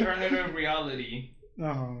an alternative reality,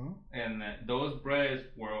 Uh-huh. and those breads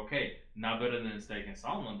were okay. Not better than steak and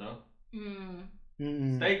salmon though. Mm.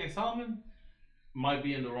 Mm-mm. Steak and salmon might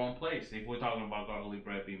be in the wrong place if we're talking about garlic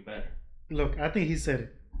bread being better. Look, I think he said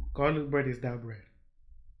it. Garlic bread is that bread.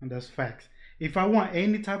 And that's facts. If I want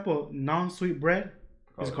any type of non-sweet bread,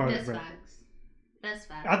 it's garlic That's bread. facts. That's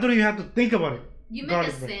facts. I don't even have to think about it. You make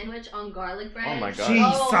garlic a bread. sandwich on garlic bread. Oh my God.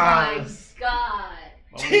 Oh my Jesus. god.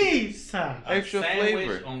 Jesus. A Extra sandwich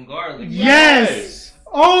flavor. on garlic. Yes.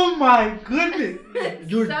 Oh my goodness.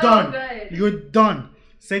 You're So done. good. You're done.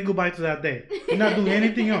 Say goodbye to that day. You're not doing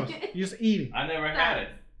anything else. You're just eating. I never had it.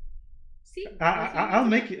 See, I'll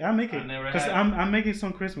make it. I'll make it. I never Because had it. I'm making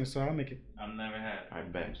some Christmas, so I'll make it. I've never had it. I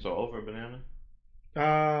bet. So over banana?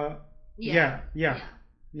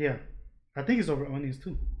 Yeah. I think it's over onions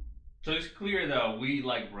too. So it's clear that we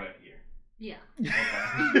like bread here. Yeah.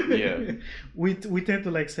 Okay. Yeah. we tend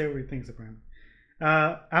to like savory things apparently.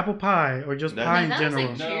 Apple pie or just That- pie Yeah, in that was general.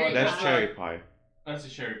 like No, cherry That's pie. cherry pie. That's a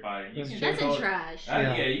cherry pie. You That's can cherry That's throw in trash.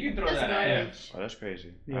 Yeah. Yeah, you can throw That's that out. Yeah. garbage. Oh, that's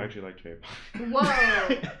crazy. Yeah. I actually like cherry pie.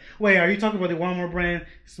 Whoa. Wait, are you talking about the Walmart brand,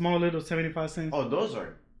 small little 75 cents? Oh, those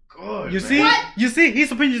are good. you man. see? What? You see?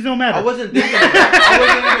 His opinions don't matter. I wasn't thinking of that. I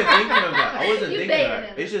wasn't even thinking of that. I wasn't You thinking of baited that.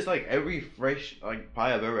 him. It's just like every fresh like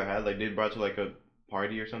pie I've ever had, like they brought to like a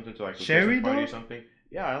party or something, to like a Cherry, Christmas party though? or something.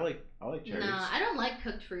 Yeah, I like cherries. No, I don't like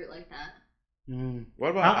cooked fruit like that. Mm.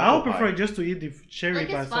 What about I would apple prefer pie? just to eat the cherry Like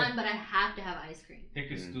by it's itself. fun, but I have to have ice cream. I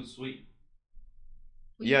think it's Mm. too sweet.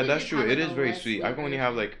 We Yeah, usually that's just true. have, It like, is a very less sweet. I can only version.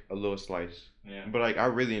 have like a little slice, Yeah. but like I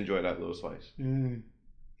really enjoy that little slice. Mm.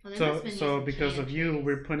 Well, they So, must've been so using because canned of you, cheese.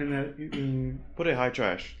 we're putting it in. Put it high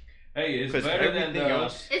trash. Hey, it's 'Cause better than everything the.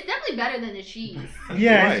 else- It's definitely better than the cheese.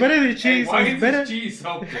 Yeah, Why? it's better than Hey, cheese. why it's is better. the cheese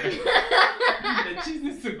up there? The cheese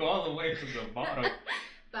needs to go all the way to the bottom.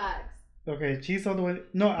 Facts. Okay, cheese all the way.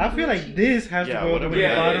 No, I feel Blue like cheese. this has Yeah, to go all the whatever way to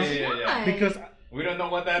that the bottom is. Yeah. Why? because We don't know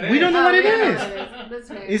what that is. We don't know what it yeah, is. That's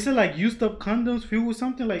fair. is it like used up condoms filled with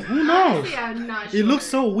something? Like who knows? Honestly, I'm not sure. It looks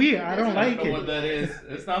so weird. I don't I like don't know what it. that is.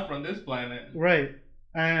 It's not from this planet. Right,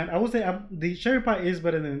 and I would say the cherry pie is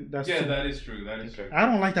better than that Yeah, soup. that is true. That is true. I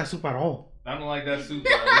don't like that soup at all. I don't like that soup.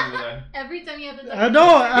 Though. Every time you have to. I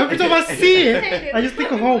know. Every time I see it, I just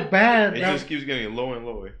think of how bad. It just keeps getting lower and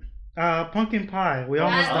lower. Pumpkin pie. We I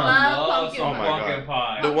almost love done. pumpkin Oh pie. my pumpkin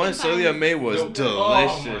pie. The one Pumpkin Celia pie made is was The-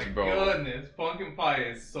 delicious, oh my bro. Goodness, pumpkin pie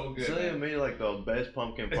is so good. Celia man. made like the best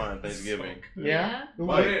pumpkin pie on It's Thanksgiving. so Yeah. Put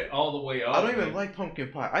Like, it all the way up. I don't even man. like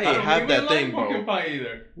pumpkin pie. I I ain't don't have even that like thing, pumpkin bro. pie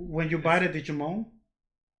either. When you bite it, did you moan?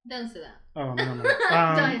 Don't say that. Oh no, no.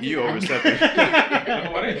 Don't You say overstepped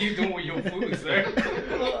that. What are you doing with your food, sir?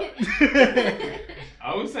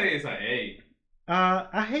 I would say it's an A.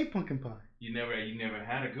 I hate pumpkin pie. You never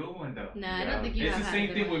had a good one though. No, I don't think you It's have the had a same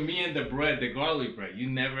good thing one. with me and the bread, the garlic bread. You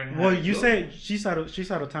never had. Well, a you good say one. she's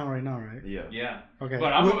out of town right now, right? Yeah. Yeah, Okay.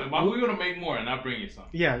 but We- we're gonna make more and I'll bring you some.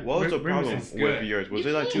 yeah. What was the bring me problem some. It's with good. yours? Was You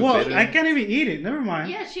it like can't- too Well, bitter? I can't even eat it. Never mind.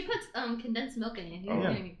 Yeah, she puts condensed milk in it. You Oh.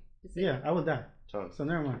 can't even- Yeah, I would die. So, So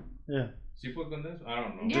never mind. Yeah. She put condensed? I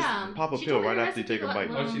don't know. Yeah. pop a she pill told me right the after you take a recipe,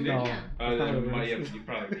 bite. Oh, she did. No. Yeah. That's not what it Yeah, is. you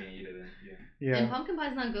probably can't eat it then. Yeah. Yeah. And pumpkin pie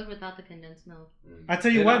is not good without the condensed milk. I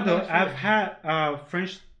tell you Yeah, what I'm though, not sure. I've had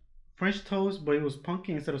French toast, but it was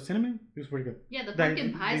pumpkin instead of cinnamon. It was pretty good. Yeah, the Like,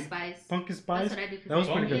 pumpkin pie the spice. Pumpkin spice. That's what I do. 'cause That was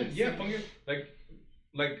I pretty don't good. eat Yeah, cinnamon. pumpkin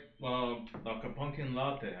like a pumpkin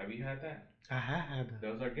latte. Have you had that? I had that.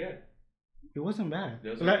 Those are good. It wasn't bad.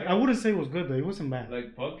 Those are Like good. I wouldn't say it was good though. It wasn't bad.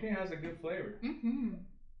 Like pumpkin has a good flavor. Mm-hmm.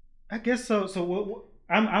 I guess so. So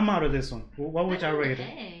I'm out of this one. What would y'all rate it?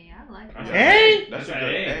 Hey, I like That's that. a- Hey! That's a That's good.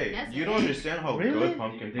 a Hey, That's you a- don't understand how Really? good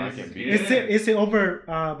pumpkin pie This can is be. good. Is it over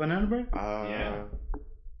banana bread? Yeah.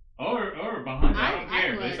 Or behind. I don't care. I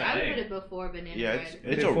It's would an put egg. it before banana Yeah, bread.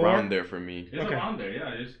 it's Before? around there for me. It's Okay. around there.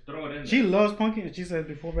 Yeah, just throw it in. She there. loves pumpkin, and she says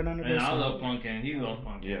before banana bread. And I so- love pumpkin. He loves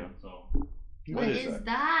pumpkin. Yeah. So What is is that?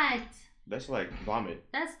 that? That's like vomit.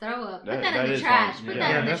 That's throw up. Put That- that, that in the is trash. fine. Put Yeah. that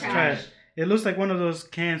Yeah, in the that's trash. trash. It looks like one of those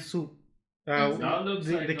canned soup. That looks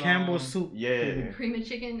the like, Campbell soup. Yeah. Cream of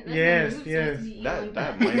chicken. That's Yes, not yes. supposed to be That- eaten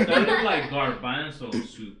that like might- that looks like garbanzo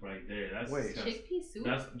soup right there. That's Wait. disgusting. chickpea soup.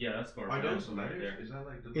 That's garbanzo right there. Is that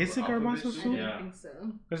like the Is it alphabet garbanzo I soup? don't Yeah. think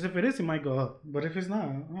so. Because if it is, it might go up. But if it's not,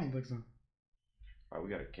 I don't think so. Alright, we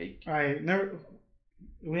got a cake. All right, never.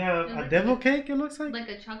 We have It a looks devil like- cake. It looks like. Like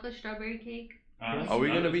a chocolate strawberry cake. Are we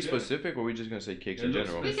gonna That be looks good. specific, or are we just gonna say cakes It in looks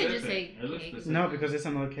general? We could just specific. say It looks cake. specific. No, because it's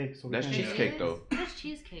another cake. So we That's can't- It cheesecake, is? though. That's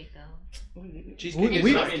cheesecake though. Cheesecake We- is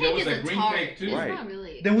we- not- I mean, there was Cheesecake a is green tart. cake too. It's Right. not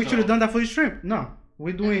really. Then we So- should have done that for the shrimp. No,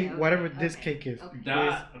 we're doing Okay, whatever okay, this okay. cake is. Okay.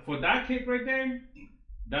 That for that cake right there,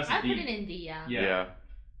 that's I D. put it in D, yeah. Yeah. Yeah.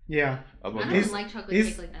 Yeah, I About- don't It's- like chocolate it's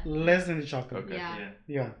cake like that. less than the chocolate. Okay. Yeah. Yeah.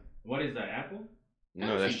 Yeah. What is that? Apple? No,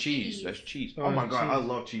 That that's looks like cheese. cheese. That's cheese. Oh, Oh my god, I cheese.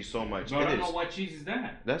 love cheese so much. But I It don't know is. what cheese is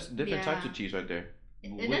that. That's different types of Yeah. cheese right there.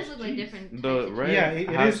 It Which does look like cheese? different. The types of red Yeah, it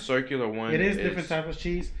has is- circular one. It is different type of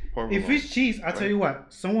cheese. If it's cheese, I tell Right. you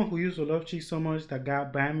what. Someone who used to love cheese so much that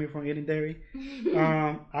got banned me from eating dairy. cheese.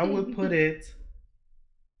 I would put it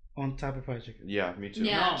on top of fried chicken. Yeah, me too.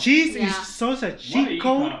 Yeah. Cheese Yeah. is such a What are cheat you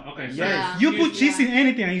code. call- Okay, so Yes. You put excuse cheese me. in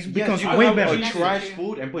anything and it Yes, becomes you I way have better. a That's trash true.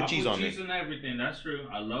 food and put I cheese put on cheese it. and everything. That's true.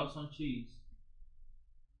 I love some cheese.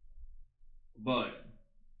 But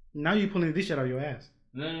Now you're pulling this shit out of your ass.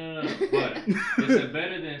 no. But is it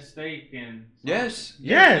better than steak and Yes.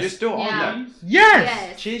 Yes. You're still on Yeah. that. cheese? Yes.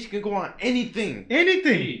 Yes. Cheese can go on anything.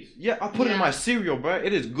 Anything. Cheese. Yeah, I put it in Yeah. my cereal, bro.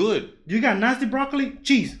 It is good. You got nasty broccoli,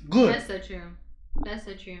 cheese, good. That's so true. That's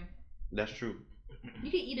so true. That's true.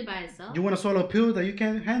 You can eat it by itself. You want to swallow a pill that you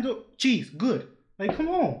can't handle, cheese, good. Like, come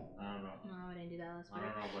on. I don't know. No, I didn't do that last I don't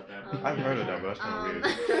know about that. Oh, I've yeah. heard of that, but that's kind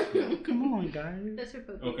of weird. Come on, guys. That's for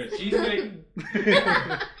focus. Okay, cheesecake.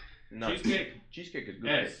 No, Cheesecake. cheesecake is good.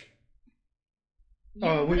 S. You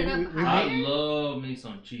Oh, put we- it up we- we- I higher? love me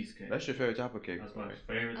some cheesecake. That's your favorite type of cake. That's my right?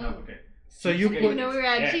 favorite Oh. type of cake. So you Cheesecake. put Even though we were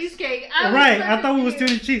at Yes. cheesecake. right. was I thought we were still in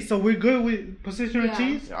confused. cheese. So we're good with position Yeah.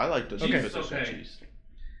 cheese. Yeah, I like the Okay. cheese. Okay. Cheese.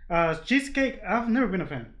 Cheesecake. I've never been a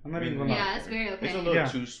fan. I'm not even gonna lie. Yeah, it's very okay. It's a little Yeah.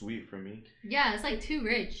 too sweet for me. Yeah, it's like too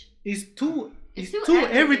rich. It's too. It's It's too too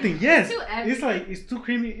everything. everything. Yes. It's too It's everything. like it's too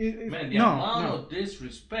creamy. Man, the no, amount no. of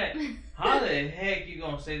disrespect. How the heck you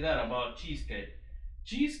gonna say that about cheesecake?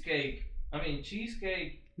 Cheesecake.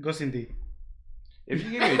 Goes in D. If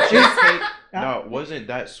you give me a cheesecake that wasn't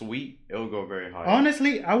that sweet, it would go very high.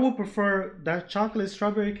 Honestly, I would prefer that chocolate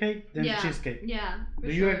strawberry cake than Yeah. the cheesecake. Yeah. for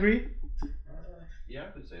Do sure. you agree? Yeah,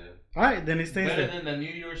 I could say that. All right, then it stays Better there. than the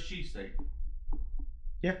New York cheesesteak.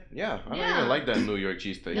 Yeah, I don't Yeah. even like that New York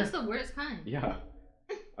cheesesteak. That's the worst kind. Yeah,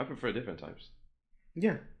 I prefer different types.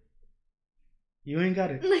 Yeah. You ain't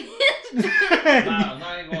got it. Nah, I'm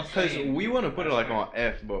not even gonna Because say it. we want to put it That's like on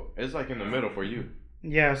F, but it's like in the middle for you.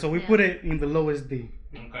 Yeah, so we Yeah. put it in the lowest D.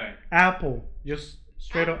 Okay. Apple, just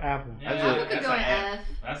straight up apple. Yeah, That's Apple a- could go an at F.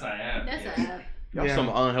 That's an F. That's yeah. a F. Y'all Yeah. some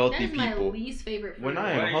That unhealthy is my people. least favorite fruit. When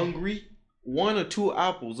I am Right. hungry, 1 or 2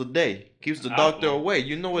 apples a day keeps the Apple. doctor away.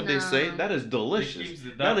 You know what they say? No. That is It delicious. keeps the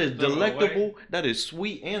That is doctor delectable. away. That is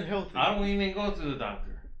sweet and healthy. I don't even go to the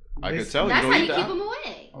doctor. I can This- tell you That's don't how eat you the keep apple. them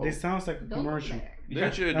away. Oh. This sounds like a Don't commercial. go there.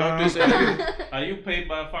 Didn't your doctor say that? Are you paid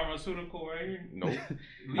by a pharmaceutical right here? No. Leave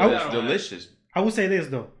I that It's on. delicious. I would say this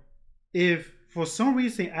though. If for some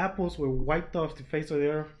reason apples were wiped off the face of the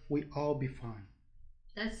earth, we all be fine.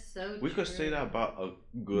 That's so We could true. say that about a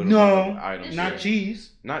good No, amount of items. Not here.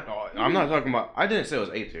 cheese. Not. I'm not talking about. I didn't say it was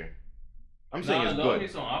A tier. I'm saying it's Love me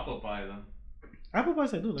good. some apple pie though. Apple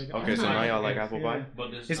pies I do like. Okay, so now y'all like Yes, apple yeah. pie?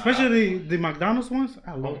 But this Especially the McDonald's ones.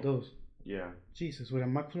 I love Oh. those. Yeah. Jesus, with a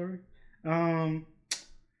McFlurry.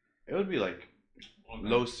 It would be like Okay.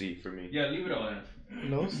 low C for me. Yeah, leave it on F.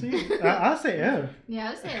 Low C. I'll say F. Yeah, I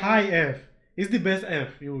would say High F. F. It's the best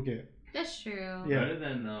F you will get. That's true. Yeah. Better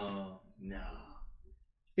than no.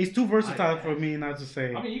 It's too versatile for me not to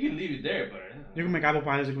say. I mean, you can leave it there, but You can make apple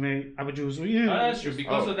pies. You can make apple juice. Yeah, that's true.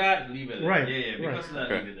 Because of that, leave it there. Right, Yeah, because of that,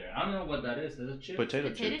 Okay. leave it there. I don't know what that is. Is it chips? Potato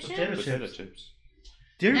Potato chips. chips? Potato chips. chips.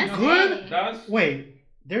 They're That's good. it. That's Wait,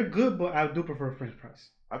 they're good, but I do prefer French fries.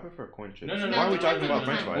 I prefer corn chips. No, no, no. Why are we depends talking on about the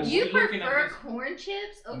French time. fries? You We're looking at prefer this- corn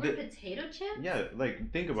chips over The- potato chips? Yeah,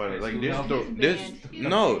 like think about it. Like He's there's banned. there's He's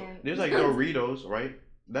no banned. there's like Doritos, right?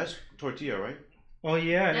 That's tortilla, right? Oh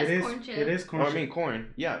yeah, That's it is. corn chip. It is corn Or I chip. mean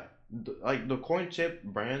corn. Yeah, like the corn chip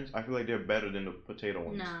brands, I feel like they're better than the potato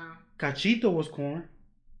ones. Nah. Cachito was corn,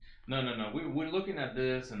 no. We're looking at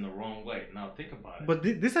this in the wrong way. Now think about it. but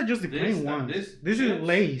these are just the This- plain ones. this This is chips-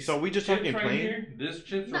 Lay's. So we just chips talking right plain? here, this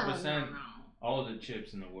chips No, represent no. all the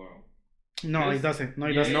chips in the world. No, this- it doesn't. No, it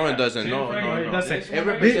Yeah, doesn't. No, it doesn't. Chips No, right no, here. it doesn't. This It one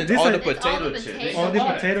right represents This all are- the It's all potato the chips. potatoes. All the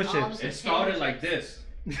All potato the chips. It potato started chips. like this.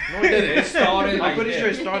 No, it didn't. It started I'm like pretty sure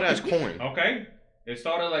it this. started as corn. Okay? It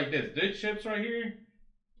started like this. These chips right here,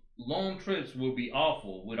 long trips would be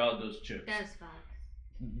awful without those chips. That's facts.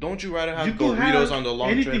 Don't you rather have You could Doritos have on the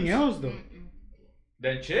long anything trips? else though. Mm-mm.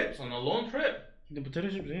 Then chips on a long trip. The potato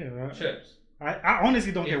chips, yeah. Right. Chips. I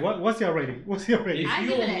honestly don't care. What's your rating? What's your rating? If I you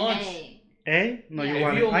give it on an lunch- A. A? No, Yeah. you If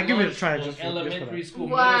want you it. on I give it a lunch try on just for elementary that. school,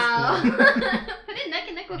 Wow. middle school, Put it neck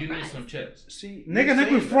and neck with you need fries. some chips. See, Neck you're and neck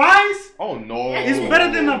saying with that. fries? Oh no! It's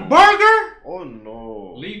better than a burger? Oh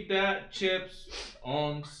no! Leave that chips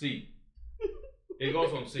on C. It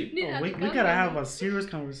goes on C. You Oh, have we to gotta go have there. a serious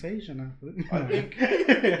conversation after. I think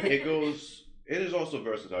it goes. It is also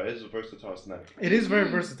versatile. It is a versatile snack. It is very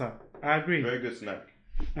versatile. I agree. Very good snack.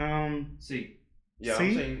 C. Yeah, C?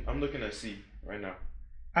 I'm saying I'm looking at C right now.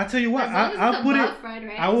 I tell you what, As long as I'll it's put it. above fried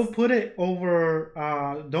rice. I will put it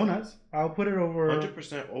over donuts. I'll put it over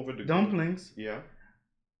 100% over the dumplings. Yeah.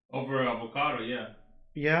 Over avocado, yeah.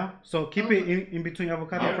 Yeah. So keep it in between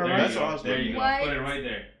avocado Yeah, and fried there rice. you what I go. was There you looking go. at. Put it right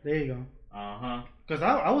there. There you go. Uh-huh. Because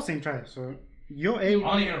I was saying trash. So your A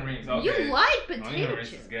Onion rings. Okay. You like Onion potato rings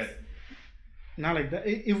chips. is good. not like that.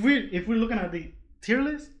 If we're looking at the tier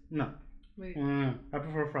list, no. Weird. I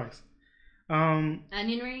prefer fries.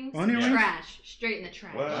 Onion rings? Onion rings? Trash. Straight in the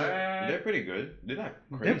trash. Well, they're pretty good. They're not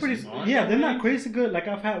crazy. They're pretty. Onion Yeah, they're not rings? crazy good. Like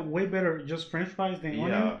I've had way better just French fries than Yeah.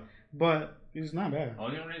 onion, but it's not bad.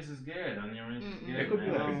 Onion rings is good. Onion rings is Mm-mm. good. It could be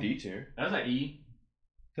man. like a D tier. That's an E.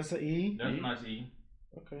 That's an E. That's E? a nice E.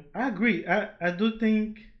 Okay. I agree. I do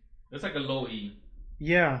think. That's like a low E.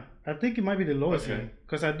 Yeah, I think it might be the lowest Okay. one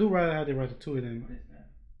because I do rather have the ratatouille What than. is that?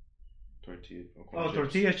 Tortilla.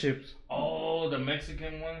 Tortilla chips. Oh, the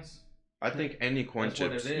Mexican ones? I think any corn That's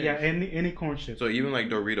what chips. it is. Yeah, any corn chips. So even like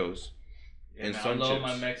Doritos. Yeah, And man, some I love chips.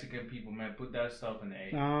 my Mexican people, man. Put that stuff in the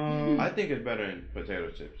A. I think it's better than potato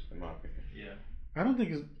chips, in my opinion. Yeah. I don't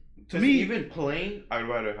think it's to 'Cause me. even plain, I'd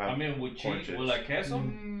rather have. I mean, with corn cheese, chips. with like queso?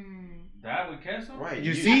 Mm. That with queso? Right.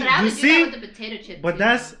 You Yeah, see- but I would do see? that with the potato chips. But too.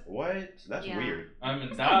 that's What? That's Yeah. weird. I mean,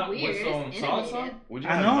 It's that not with weird, some it's salsa? innovative. Would you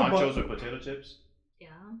I have know, nachos but- with potato chips? Yeah.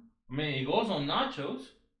 I mean, it goes on nachos.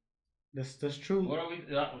 that's true. What are we?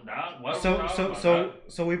 What are we So talking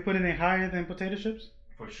about? so we putting it higher than potato chips?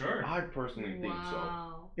 For sure. I personally think so.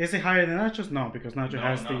 Wow. Is it higher than nachos? No, because nacho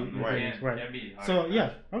has the right. ingredients, right. Can't be higher So than yeah,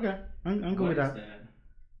 that. okay, I'm good What with is that.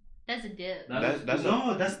 That's a dip. That's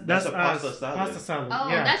No, that's a pasta salad. Pasta salad. Oh,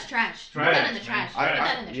 yeah. that's trash. Put Trash, that in the man. trash. I- Put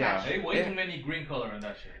that in the yeah. trash. Hey, way Yeah. too many green color in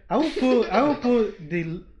that shit. I will put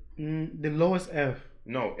the lowest F.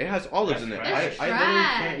 No, it has olives That's in it. trash. I literally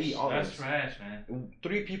can't eat olives. That's trash, man.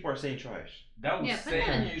 3 people are saying trash. That would Yeah, put send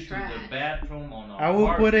that in the you to trash. the bathroom on a I will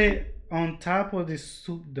put heartbeat. it on top of the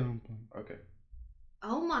soup dumpling. Okay.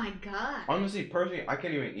 Oh my god. Honestly, personally, I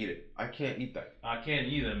can't even eat it. I can't eat that. I can't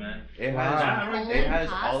either, man. It Wow. has Cold it has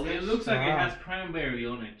pasta? olives. It looks like Wow. it has cranberry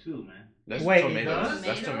on it too, man. That's Wait, tomatoes. does?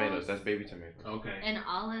 That's Tomatoes? tomatoes. That's baby tomatoes. Okay. And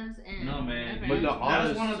olives and. No, man. Okay. But the That's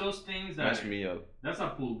olives one of those things that Mess me up. that's a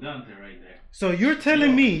pulgante right there. So you're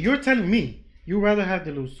telling me you rather have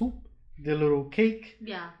the little soup, the little cake,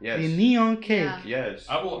 Yeah. Yes. the neon cake. Yeah. Yes.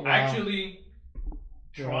 I will Wow. actually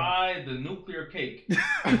try the nuclear cake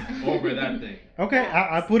over that thing. Okay,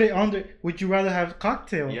 I put it under. Would you rather have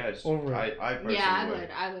cocktail Yes. over it? I personally Yeah, I would. would.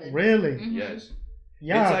 I would. Really? Mhm. Yes.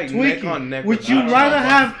 Yeah, It's like Twinkie. neck on neck Would with you that. rather That's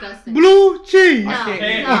have disgusting. blue cheese? No, I can't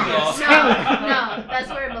eat no, it. no, that's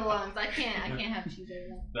where it belongs. I can't have cheese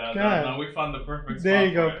over that. God. Now we found the perfect There spot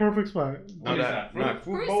you go, for it. perfect spot. What is that? Not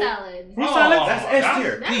Fruit bowl. salad. Fruit Oh, salad? That's S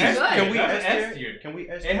tier. that's Please. good. Can we That's S S tier? tier. Can we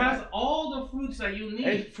S It tier? has all the fruits that you need.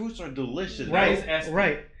 Hey, fruits are delicious. Right, is S tier.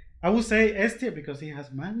 right. I would say S tier because it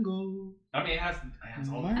has mango. I mean, it has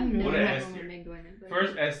all. I've I've never What never a had S one tier. with mango in it. but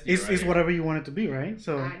First S tier. It's right here. whatever you want it to be, right?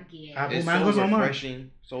 So I guess. Apple It's mango's so on mine.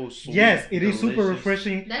 refreshing. So sweet. yes, it is super delicious.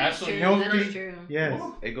 refreshing. That is Absolutely true. That healthy. is true. Yes,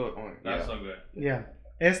 It goes on. That's Yeah. so good. yeah.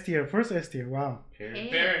 S tier, first S tier. Wow. Pear.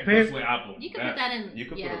 Pear. Pear goes with apple. You could put that in. You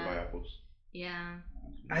could put it by apples. Yeah.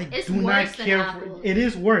 I It's do not worse than care apples. for it.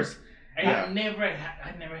 Is worse. Yeah. I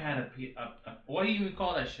never had a what do you even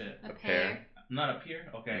call that shit? A A pear. pear. Not a pear?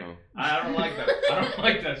 Okay. No. I don't like that. I don't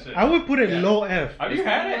like that shit. I would put it Yeah. low F. Have you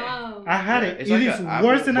had it? Whoa. I had it. It's It like is an apple,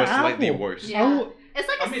 worse than an but slightly apple. worse. Yeah. I would, It's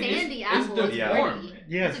like a I mean, sandy it's apple. It's deformed. gritty.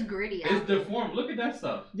 Yes. It's a gritty It's apple. deformed. Look at that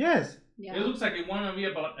stuff. yes. Yeah. It looks like it wanted to be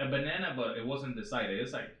about a banana, but it wasn't decided.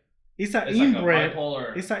 It's like It's an it's like a inbred.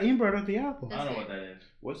 bipolar. It's an inbred of the apple. I don't know what that is.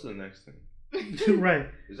 What's the next thing? Right.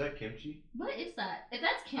 Is that kimchi? What is that? If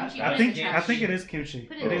that's kimchi, I put I it think in the I trash. think it is kimchi.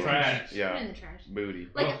 Put it It in is the kimchi. trash. Put it Yeah. in the trash. Booty.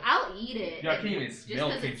 Like Oh. I'll eat it. Yeah, I can't even just smell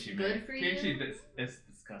 'cause kimchi, it's man. good for Kimchi, you. it's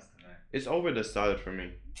disgusting, man. It's over the salad for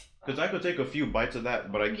me. Because I could take a few bites of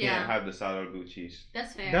that, but I can't Yeah. have the salad with blue cheese.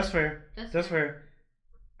 That's fair. That's fair. That's That's fair.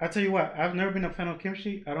 I tell you what, I've never been a fan of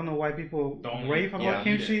kimchi. I don't know why people Don't rave eat- about yeah.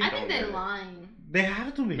 kimchi. I Don't think get they're it. lying. They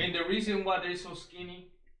have to I be. mean, the reason why they're so skinny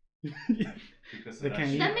because They of can't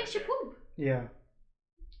shit eat. That right makes you there. poop. Yeah.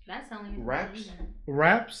 That's telling you. Wraps?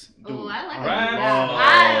 Wraps. Oh, I like Wraps? a wrap.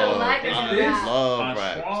 I like Is a this wrap. Love on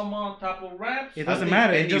wraps. shawarma on top of wraps? It I doesn't think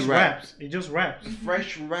matter. It any just wrap. wraps. It just wraps.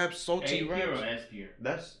 Fresh wraps, A salty tier or wraps. S tier?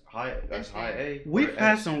 That's high. That's That's high fair. A. We've or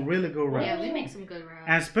had S. some really good wraps. Yeah, we make some good wraps.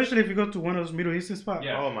 And especially if you go to one of those Middle Eastern spots.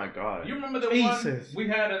 Yeah. Oh my god. You remember the Jesus. one we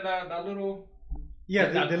had at that little Yeah,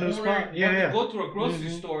 that the little corner? spot. You have Yeah, to go to a grocery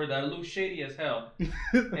Mhm. store that looks shady as hell, yeah.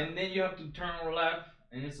 and then you have to turn left,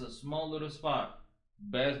 and it's a small little spot.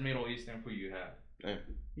 Best Middle Eastern food you have.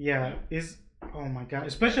 Yeah, it's oh my god.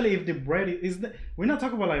 Especially if the bread is the, we're not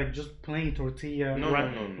talking about like just plain tortilla. No,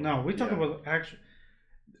 right? no, no, no. No, we're talking Yeah. about actual.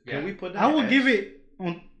 Can we put that? I would S? give it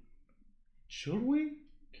on. Should we?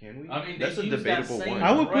 Can we? I mean, that's they a use that debatable same- one.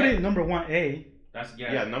 I would put Right. it number 1A. That's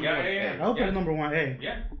Yeah, number one A. I would put yeah. it number 1A.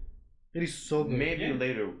 Yeah. It is so good. Maybe Yeah.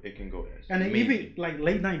 later it can go S. And then Maybe. even like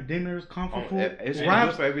late night dinners, comfort food, It's wraps,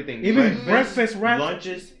 good for everything. even breakfast wraps.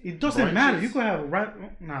 lunches. It doesn't matter. brunches. You could have wrap.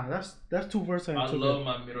 Nah, that's too versatile. I and too love good.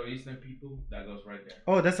 my Middle Eastern people. That goes right there.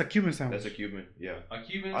 Oh, that's a Cuban sandwich. That's a Cuban. Yeah. A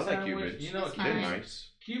Cuban I like sandwich. Cubans. You know, It's They're nice. nice.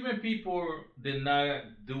 Cuban people did not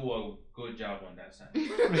do a good job on that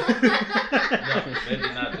sandwich. No, they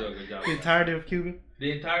did not do a good job. The on that. entirety of Cuba.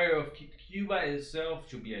 The entire of Cuba itself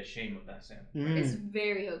should be ashamed of that sandwich. It's Mm.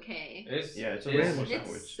 very okay. It's Yeah, it's a Really? normal It's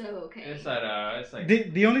sandwich. so okay. it's like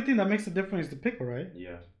The only thing that makes the difference is the pickle, right?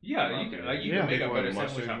 Yeah. yeah, you can like you Yeah. can make a Pickle better and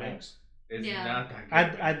sandwich mustard at home. mix. It's Yeah. not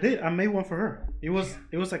that good. I did. I made one for her. It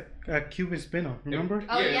was like a Cuban spin-off. Remember?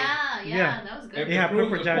 Oh Yeah. yeah, that was good. It had proves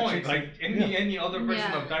pepper the jack point. chicken. Like any other version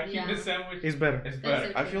Yeah, of that Cuban yeah. sandwich, It's better. it's That's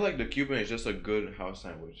better. so I feel like the Cuban is just a good house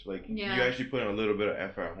sandwich. Like Yeah. you actually put in a little bit of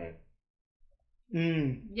effort at home.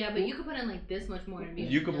 Mm. Yeah, but you could put in like this much more and be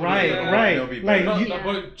You could put Right, it in, right. it'll be Like, better. No, you- no,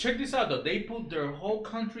 but check this out though. They put their whole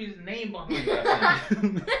country's name behind that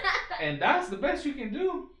sandwich. And that's the best you can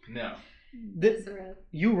do. No. That's rough.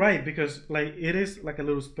 You're right because like it is like a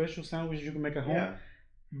little special sandwich you can make at home. Yeah.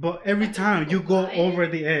 But every I think time you people go buy it. over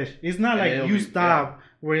the edge, it's not And like it'll you be- stop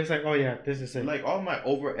where it's like, oh yeah, this is it. Like all my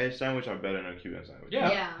over edge sandwich are better than a Cuban sandwich. Yeah.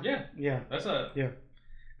 Yeah. Yeah. yeah. That's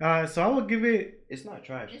a So I would give it It's not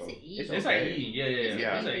trash It's though. a E. It's it's okay. a E. Yeah, yeah, It's yeah.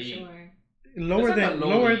 Yeah. It's a for E. sure. lower like than a low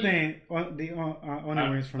lower E. than the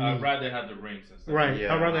onion rings for me. I'd rather have the rings and stuff. Right.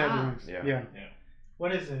 Yeah. I'd rather have Wow. the rings. Yeah. Yeah. Yeah.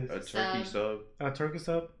 What is A this? turkey sub A turkey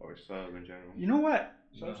sub. or sub in general. You know what?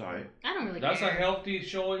 Sub's alright. I don't really That's care. a healthy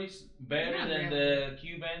choice. Better Not than really. the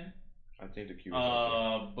Cuban. I think the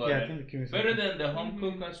Cuban. But Yeah, I think the Cuban better sub. than the home Mhm.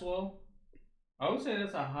 cook as well. I would say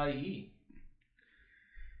that's a high E.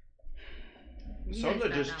 You Subs guys are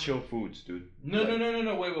got just that chill one. foods, dude. No, Like,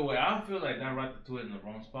 no. Wait. I feel like that ratatouille in the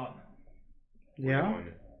wrong spot now. we're Yeah. going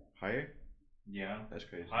higher? Yeah. That's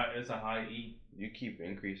crazy. It's a high E. You keep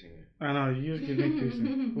increasing it. I know you keep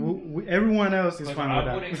increasing. Everyone else is 'Cause fine I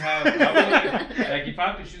with wouldn't that. have. I wouldn't, like if I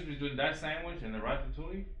have to choose between that sandwich and the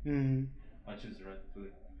ratatouille, Mhm. I choose the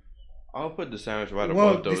ratatouille. I'll put the sandwich right Well,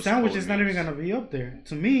 above the those. sandwich cold is not even meats. gonna be up there.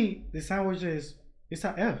 To me, the sandwich is it's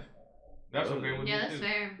a F. That's Really? okay with Yeah, me that's too.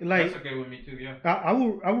 fair. Like That's okay with me too. Yeah. I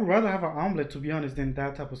would rather have an omelet to be honest than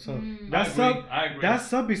that type of sub. Mm. That I sub agree. I agree. that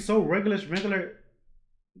sub is so regular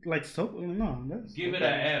like soap. No, that's Give it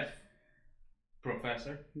an F,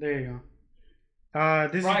 Professor. there you go.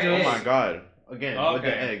 This Fried is Oh just my god! Again with the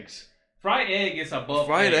Okay. eggs. Fried egg is above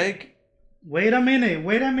Fried egg. wait a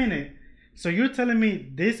minute. So you're telling me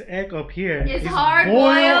this egg up here It's is hard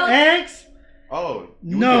boiled boiled? eggs? Oh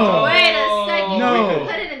you No. could drop- Wait a second. No. You could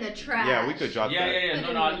put it in the trash. Yeah, we could drop Yeah.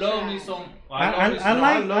 that. No, I love me some. I love me some-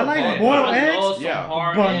 like boiled I eggs, love some Yeah.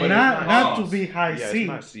 hard but eggs. not Pause. to be high Yeah, C. it's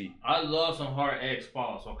not C. I love some hard eggs.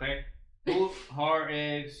 Pause. Okay. Two hard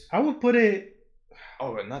eggs. I would put it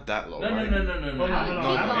Oh, but not that low. No, right? no.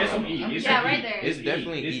 No. It's an E. It's Yeah, an right E. there. It's E.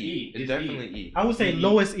 definitely It's E. It's definitely E. I would say E.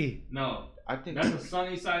 lowest E. No, I think that's the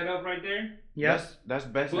sunny side up right there. Yeah. that's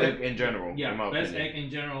best But- egg in general. Yeah, in my best opinion. egg in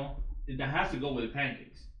general. That has to go with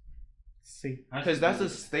pancakes. C. Because that's a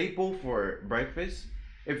staple for breakfast.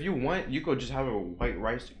 If you want, you could just have a white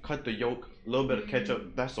rice, cut the yolk, a little bit of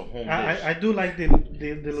ketchup. That's a home dish. I do like the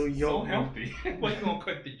little so yolk. healthy. Why you gonna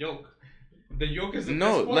cut the yolk? The yolk is the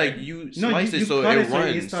No, best part. like you No, slice you it so cut it it so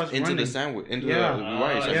it runs starts into the running. sandwich, into Yeah. the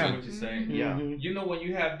rice. I I Yeah. see mean. what you're saying. Yeah. Mhm. You know when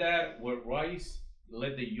you have that with rice,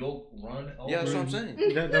 let the yolk run over. Yeah, that's what I'm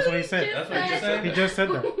saying. That's what he said. That's what you said? He just said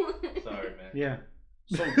that. Sorry, man. Yeah.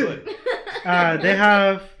 So good. They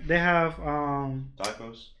have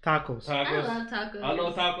Tacos. tacos. Tacos. I love tacos. I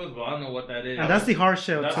love tacos, but I don't know what that is. And that's the hard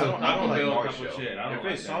shell That's too. I don't like Bill hard type of shell. shit. I don't If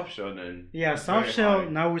like it's that. soft shell, then Yeah, it's soft very shell.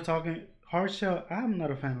 hard. Now we're talking hard shell. I'm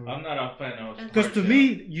not a fan of I'm it. not a fan of Because hard to shell.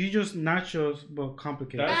 me, you just nachos but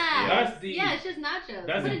complicated. That's the yeah, it's just nachos.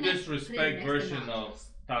 that's Put the it next- put it disrespect next to version of nachos.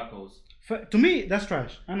 tacos. To me, that's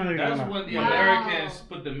trash. I'm not even That's gonna lie. when the Wow. Americans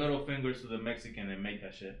put the middle fingers to the Mexican and make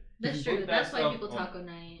that shit. That's Put true. that That's why stuff people on- taco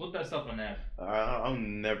night. Put that stuff on F. I'll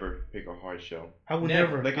never pick a hard shell. I would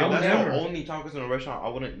Never. never. Like I if would that's never. the only tacos in a restaurant, I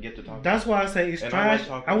wouldn't get the tacos. That's why I say it's And I like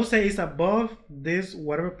trash. tacos. I would say it's above this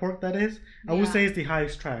whatever pork that is. I would Yeah. say it's the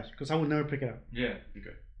highest trash because I would never pick it up. Yeah.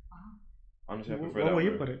 I'm just happy for What that. would you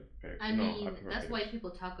over put it? pick. I No, mean, prefer that's pick. white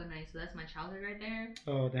people taco night, so that's my childhood right there.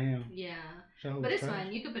 Oh damn. Yeah. Childhood But it's trash.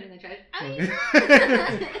 fine. You can put it in the trash. I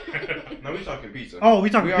mean, Now we talking pizza. Oh, we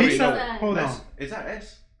talking We already pizza? know. Hold on. Is that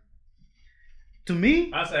S? To me,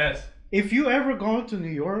 That's S. if you ever go to New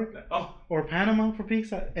York Oh. or Panama for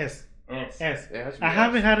pizza, S. S. S. It has to be I S.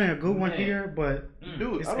 haven't had a good one Man. here, but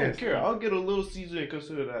Dude, It's I don't S. care. I'll get a little Caesar and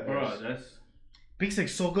consider that Bro, S. that's pizza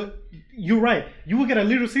is so good. You're right. You will get a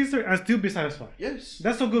little Caesar and still be satisfied. Yes.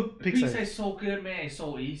 That's so good pizza. pizza is so good, man. It's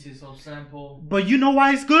so easy, so simple. But you know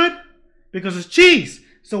why it's good? Because it's cheese.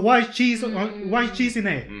 So why is cheese? Why is cheese in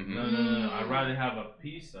it? Mhm. No. I'd rather have a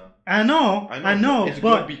pizza. I know, It's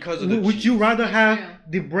but good because of the would you cheese. rather That's have true.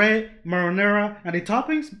 the bread, marinara, and the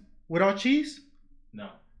toppings without cheese? No.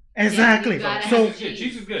 Exactly. you gotta So have Cheese is good.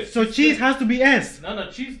 Cheese is good. so cheese has to be S. No,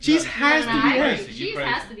 cheese. Cheese no, has to be I S. agree. You Cheese crazy.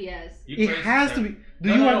 has to be S. You It crazy, has sir. to be. Do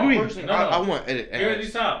No, you no, agree? Personally, No. I want it. Hear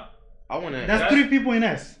this out. I want it. That's That's- 3 people in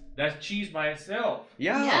S. That's cheese by itself.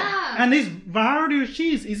 Yeah. Yeah. And it's variety of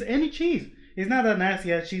cheese. It's any cheese. It's not that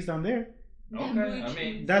nasty ass cheese down there. Okay, I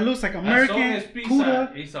mean, That looks like as American long as pizza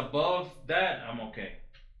Cuda. is above that, I'm okay.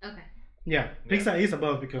 Okay. Yeah, pizza is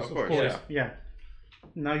above because Of of course, course. Yeah.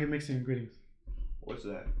 Now you're mixing ingredients. What's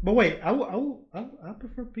that? But wait, I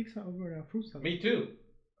prefer pizza over fruit salad. Me too.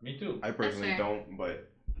 Me too. I personally fair. don't,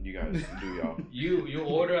 but you guys do y'all. You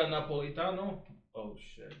order a napolitano. Oh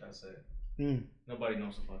shit, that's it. Mm. Nobody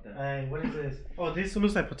knows about that. Hey, what is this? Oh, this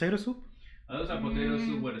looks like potato soup. That looks like potato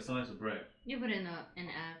soup with a slice of bread. You put in an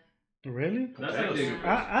F. Really? That's Potato like the, soup.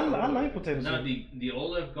 I like potato no, soup. the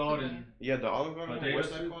Olive Garden. Yeah, the Olive Garden. Potato What's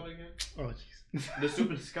that soup? called again? Oh jeez. The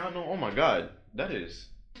Superscano. Oh my god, that is.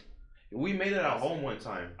 We made it at home one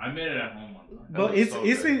time. I made it at home one time. But was it's so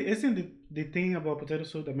isn't good. isn't the thing about potato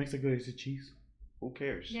soup that makes it good is the cheese. Who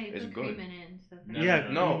cares? Yeah, you It's put good. cream in it and stuff. No, Yeah,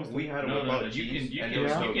 No, cream we had it No, without no, you cheese, can and it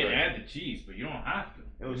was so you can good. add the cheese, but you don't have to.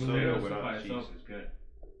 It was so Potato good soup by without itself cheese. is good.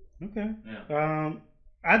 Okay. Yeah,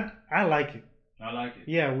 I like it. I like it.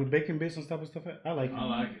 Yeah, with bacon bits and stuff I like it. I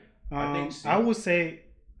like it. I think C. I would say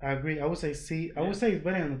I agree. I would say C. I would say it's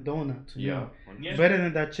better than a donut. To Yeah, me. Yeah. Better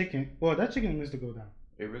than that chicken. Well, that chicken needs to go down.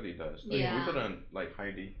 it really does. Like, Yeah. we put on like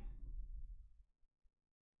Heidi.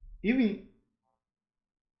 Even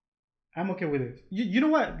I'm okay with it. You know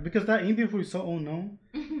what? Because that Indian food is so unknown,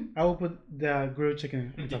 I will put the grilled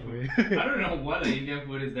chicken on top of it. I don't know why the Indian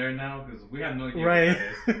food is there now because we have no idea Right.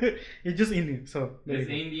 what that is. It's just Indian. So there It's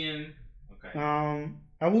you go. Indian. Okay.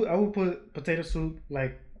 I would put potato soup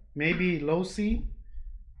like maybe low C.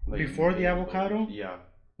 Like, Before the avocado? Yeah.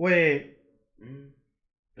 Wait. Mm.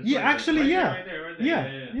 It's yeah, actually, right yeah. Right there, right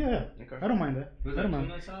there. Yeah. Okay. I don't mind that. Was I that don't mind.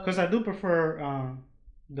 tuna salad? Because I do prefer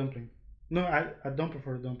dumplings. No, I don't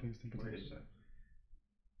prefer dumplings than What potatoes. is that?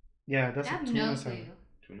 Yeah, that's I a have tuna no salad. clue.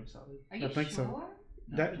 Tuna salad? Are you I think so. sure?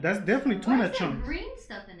 That's definitely Why tuna is there chunks. green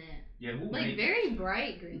stuff in it? Yeah, who Like made very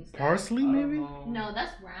bright green stuff. Parsley, I don't maybe? know. No,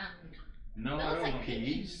 that's round. No, That I looks don't like know.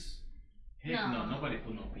 peas. Heck no, No. nobody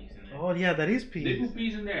put no peas in there. Oh yeah, that is They peas. put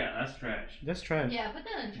peas in there. That's trash. That's trash. Yeah, put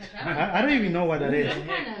that in trash. I don't even know what that Who is. the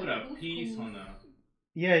heck Kinda put a couscous. piece on the?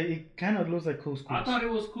 Yeah, it kind of looks like I couscous. thought it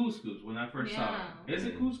was couscous when I first saw Yeah. it. Is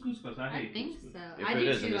it couscous? Because I I hate think couscous. so. If I it do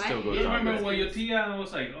isn't, too. it still I goes hate You on. remember couscous. when your tia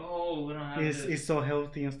was like, "Oh, we don't have It's this." so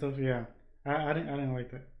healthy and stuff. Yeah, I didn't like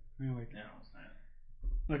that. I didn't like No, it. it's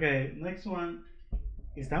not. Okay, next one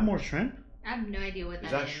Is that more shrimp? I have no idea what that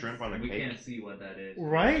Is that shrimp on a We cake? can't see what that is.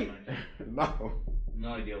 Right. No.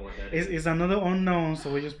 No idea what that It's, is. it's another unknown,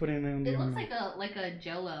 so we're just putting it on the It looks unknown. like a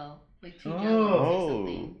Jello, like two Oh. Jellos or Oh.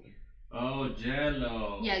 something. Oh,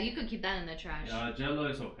 Jello. Yeah, you could keep that in the trash. Jello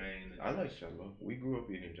is okay. I like Jello. We grew up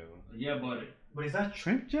eating Jello. Yeah, but But is that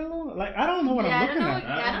shrimp jello? Like, I don't know what Yeah, I'm I don't looking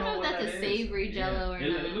know. at. I don't know if what that's a that is. savory Jello or it,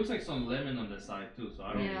 not. It looks like some lemon on the side too, so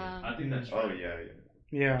I don't. Yeah. I think that's Oh right. yeah.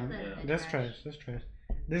 Yeah, Yeah. that's trash. That's trash.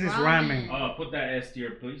 This is Ramen. ramen. Put that S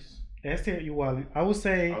tier, please. That's it, you wildin'. I would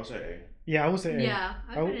say, I would say yeah, I would say A. Yeah,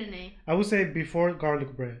 I Oh. put it in A. I would say before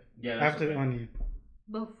garlic bread, Yeah. That's after okay. the onion.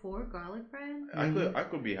 Before garlic bread? A. I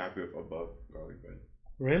could be happy with above garlic bread.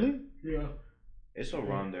 Really? Yeah. It's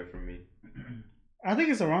around there for me. I think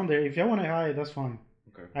it's around there. If y'all want it high, that's fine.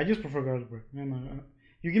 Okay. I just prefer garlic bread.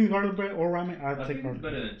 You give me garlic bread or ramen, I'll I take think it's garlic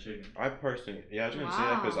better bread. than chicken. I personally, I was gonna say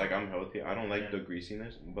that because Wow. like I'm healthy. I don't like Yeah. the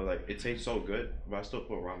greasiness, but like it tastes so good. But I still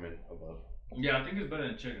put ramen above. Yeah, I think it's better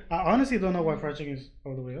than chicken. I honestly don't know why fried chicken is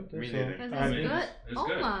all the way up there. Me So neither. Because I, it's mean, good. it's Oh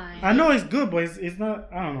good. my. I know it's good, but it's not.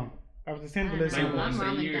 I don't know. After I saying the don't list, know. Like I'm once a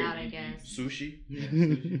ramen year, out, I you- guess. Sushi.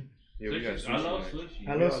 I Yeah, we got Sushi. sushi. I love next. sushi.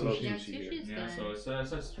 I love Yeah, sushi. Yeah, here. sushi's Yeah, good. so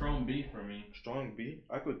it's a strong B for me. Strong B.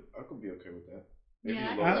 I could be okay with that. Maybe Yeah,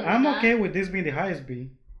 I low. could live I'm with okay with this being the highest B.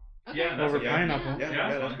 Okay. Yeah, that's Over yeah. pineapple. Yeah, Yeah,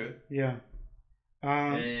 that's fine. good. Yeah.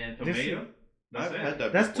 And this is- tomato. That's I've it. had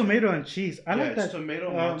that. That's before. tomato and cheese. I yeah, like it's that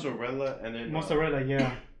tomato, mozzarella, and then mozzarella.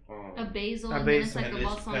 Yeah. A basil A and then it's basil. like And a it's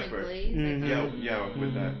balsamic pepper. glaze. Mhm. Like Yeah,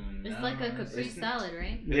 with that. it's like a Capri It's- salad,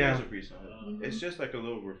 right? It Yeah. is a pre salad. Mhm. It's just like a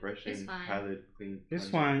little refreshing It's fine. palate clean. It's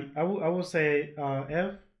cleanser. fine. I will say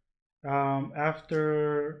F.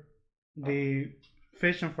 After the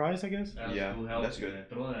fish and fries, I guess. That's Yeah, too healthy, that's good. man.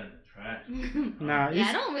 Throw that in the trash. Nah, Yeah, I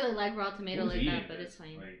it's don't really like raw tomato Who's like eating that, but this? it's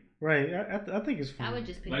fine. Like, right. I think it's fine. I would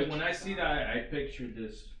just pick like the when I cheese see sauce. that, I picture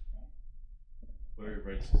this very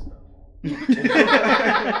racist stuff.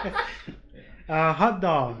 Hot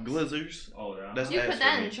dogs. Glizzers. Oh, yeah. That's You ass put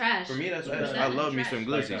that for in me. the trash. For me, that's Put ass. that I in love the me trash. some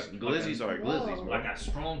Like glizzies. a- Glizzies are glizzies, Whoa. bro. Like a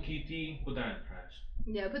strong QT, put that in the trash.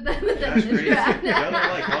 Yeah, put that That's in the crazy. trash. Y'all don't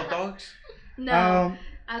like hot dogs? No,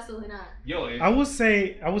 absolutely not. Yo, if, I would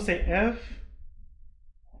say F.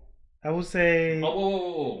 I would say oh,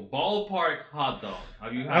 whoa. Ballpark hot dog.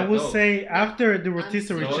 Have you had I would those? say after the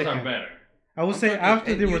rotisserie Those are chicken. better. I would say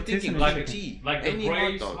after the rotisserie like chicken. tea. Like the Any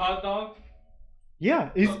Braves hot dog. hot dog. Yeah,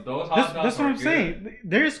 it's, Those hot that's, dogs that's what are I'm good. saying.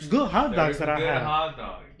 There's good hot dogs that I Good have. hot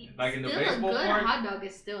dog. Like in the Still baseball a good park. hot dog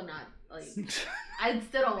is still not like I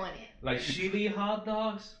still don't want it. Like chili hot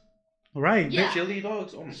dogs. Right. Yeah. Chili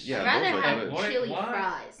dogs? Oh, yeah, I'd rather those are have good. What? chili What?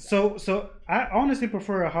 fries. So I honestly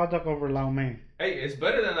prefer a hot dog over lao mein. Hey, it's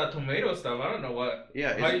better than that tomato stuff. I don't know what.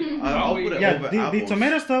 Yeah, How it's, you- I'll how put it Yeah, over the apples.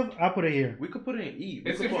 tomato stuff I put it here. We could put it in E.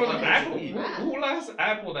 We Is could it put for the onions apple? in E. Who likes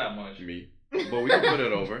apple that much? Me. But we can put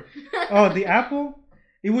it over. Oh, the apple.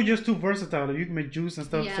 It was just too versatile. You can make juice and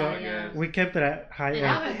stuff. Yeah, so yeah. we kept it at high And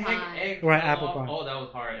F. apple pie. Egg Right, fell apple off. pie. Oh, that was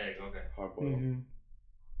hard egg. Okay. Hard boiled. hmm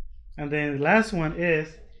And then the last one is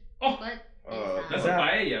Oh, But that's That- a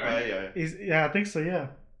paella, right? yeah, I think so. Yeah.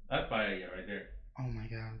 That's paella right there. Oh my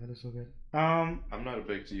god, that is so good. I'm not a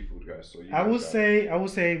big seafood guy, so you I would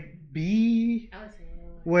guys say B. I would say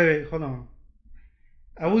Wait, hold on.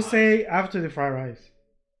 I would say after the fried rice.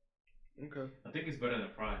 got it. Okay. I think it's better than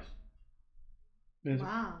fries.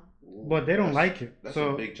 wow. Ooh, But they don't that's- like it. That's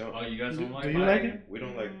So a big jump. Oh, you guys don't Do like you paella? like it? We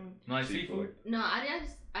don't like Mm. Like seafood. seafood? No,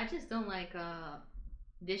 I just don't like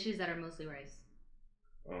dishes that are mostly rice.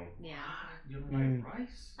 Oh. Yeah. You don't Mm. like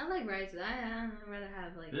rice? I like rice, but I'd rather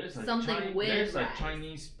have like There's a something with There's rice. a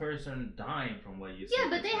Chinese person dying from what you said. Yeah,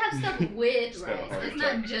 but they have stuff with Just got a rice. heart It's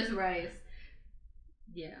attack. not just rice.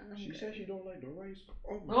 Yeah. I'm She good. said she don't like the rice.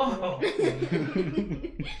 Oh my Oh.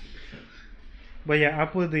 god. But yeah, I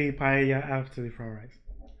put the paella after the fried rice.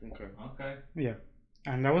 Okay. Okay. Yeah.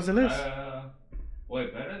 And that was the list.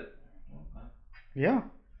 Wait, better? Okay. Yeah.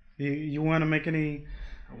 You want to make any?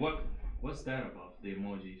 What's that about? The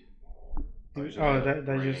emojis? Oh,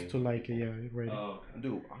 that's just to like it. Yeah, rating. Oh, okay.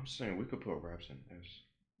 Dude, I'm saying we could put wraps in S.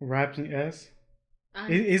 Wraps in S.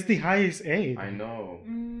 I'm- It's the highest A. I know.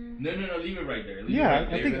 Mm, No, leave it right there. Leave Yeah, it I right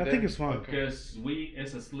there. think Leave it I think there? it's fine. Okay. Because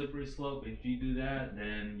it's a slippery slope. If you do that,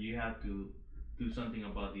 then you have to do something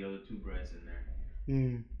about the other two breads in there.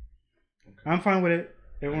 Mm. Okay. I'm fine with it.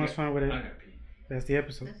 Everyone's Okay. fine with it. I got pee. That's the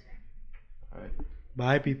episode. that's fair. Alright.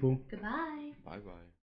 Bye, people. Goodbye. Bye bye.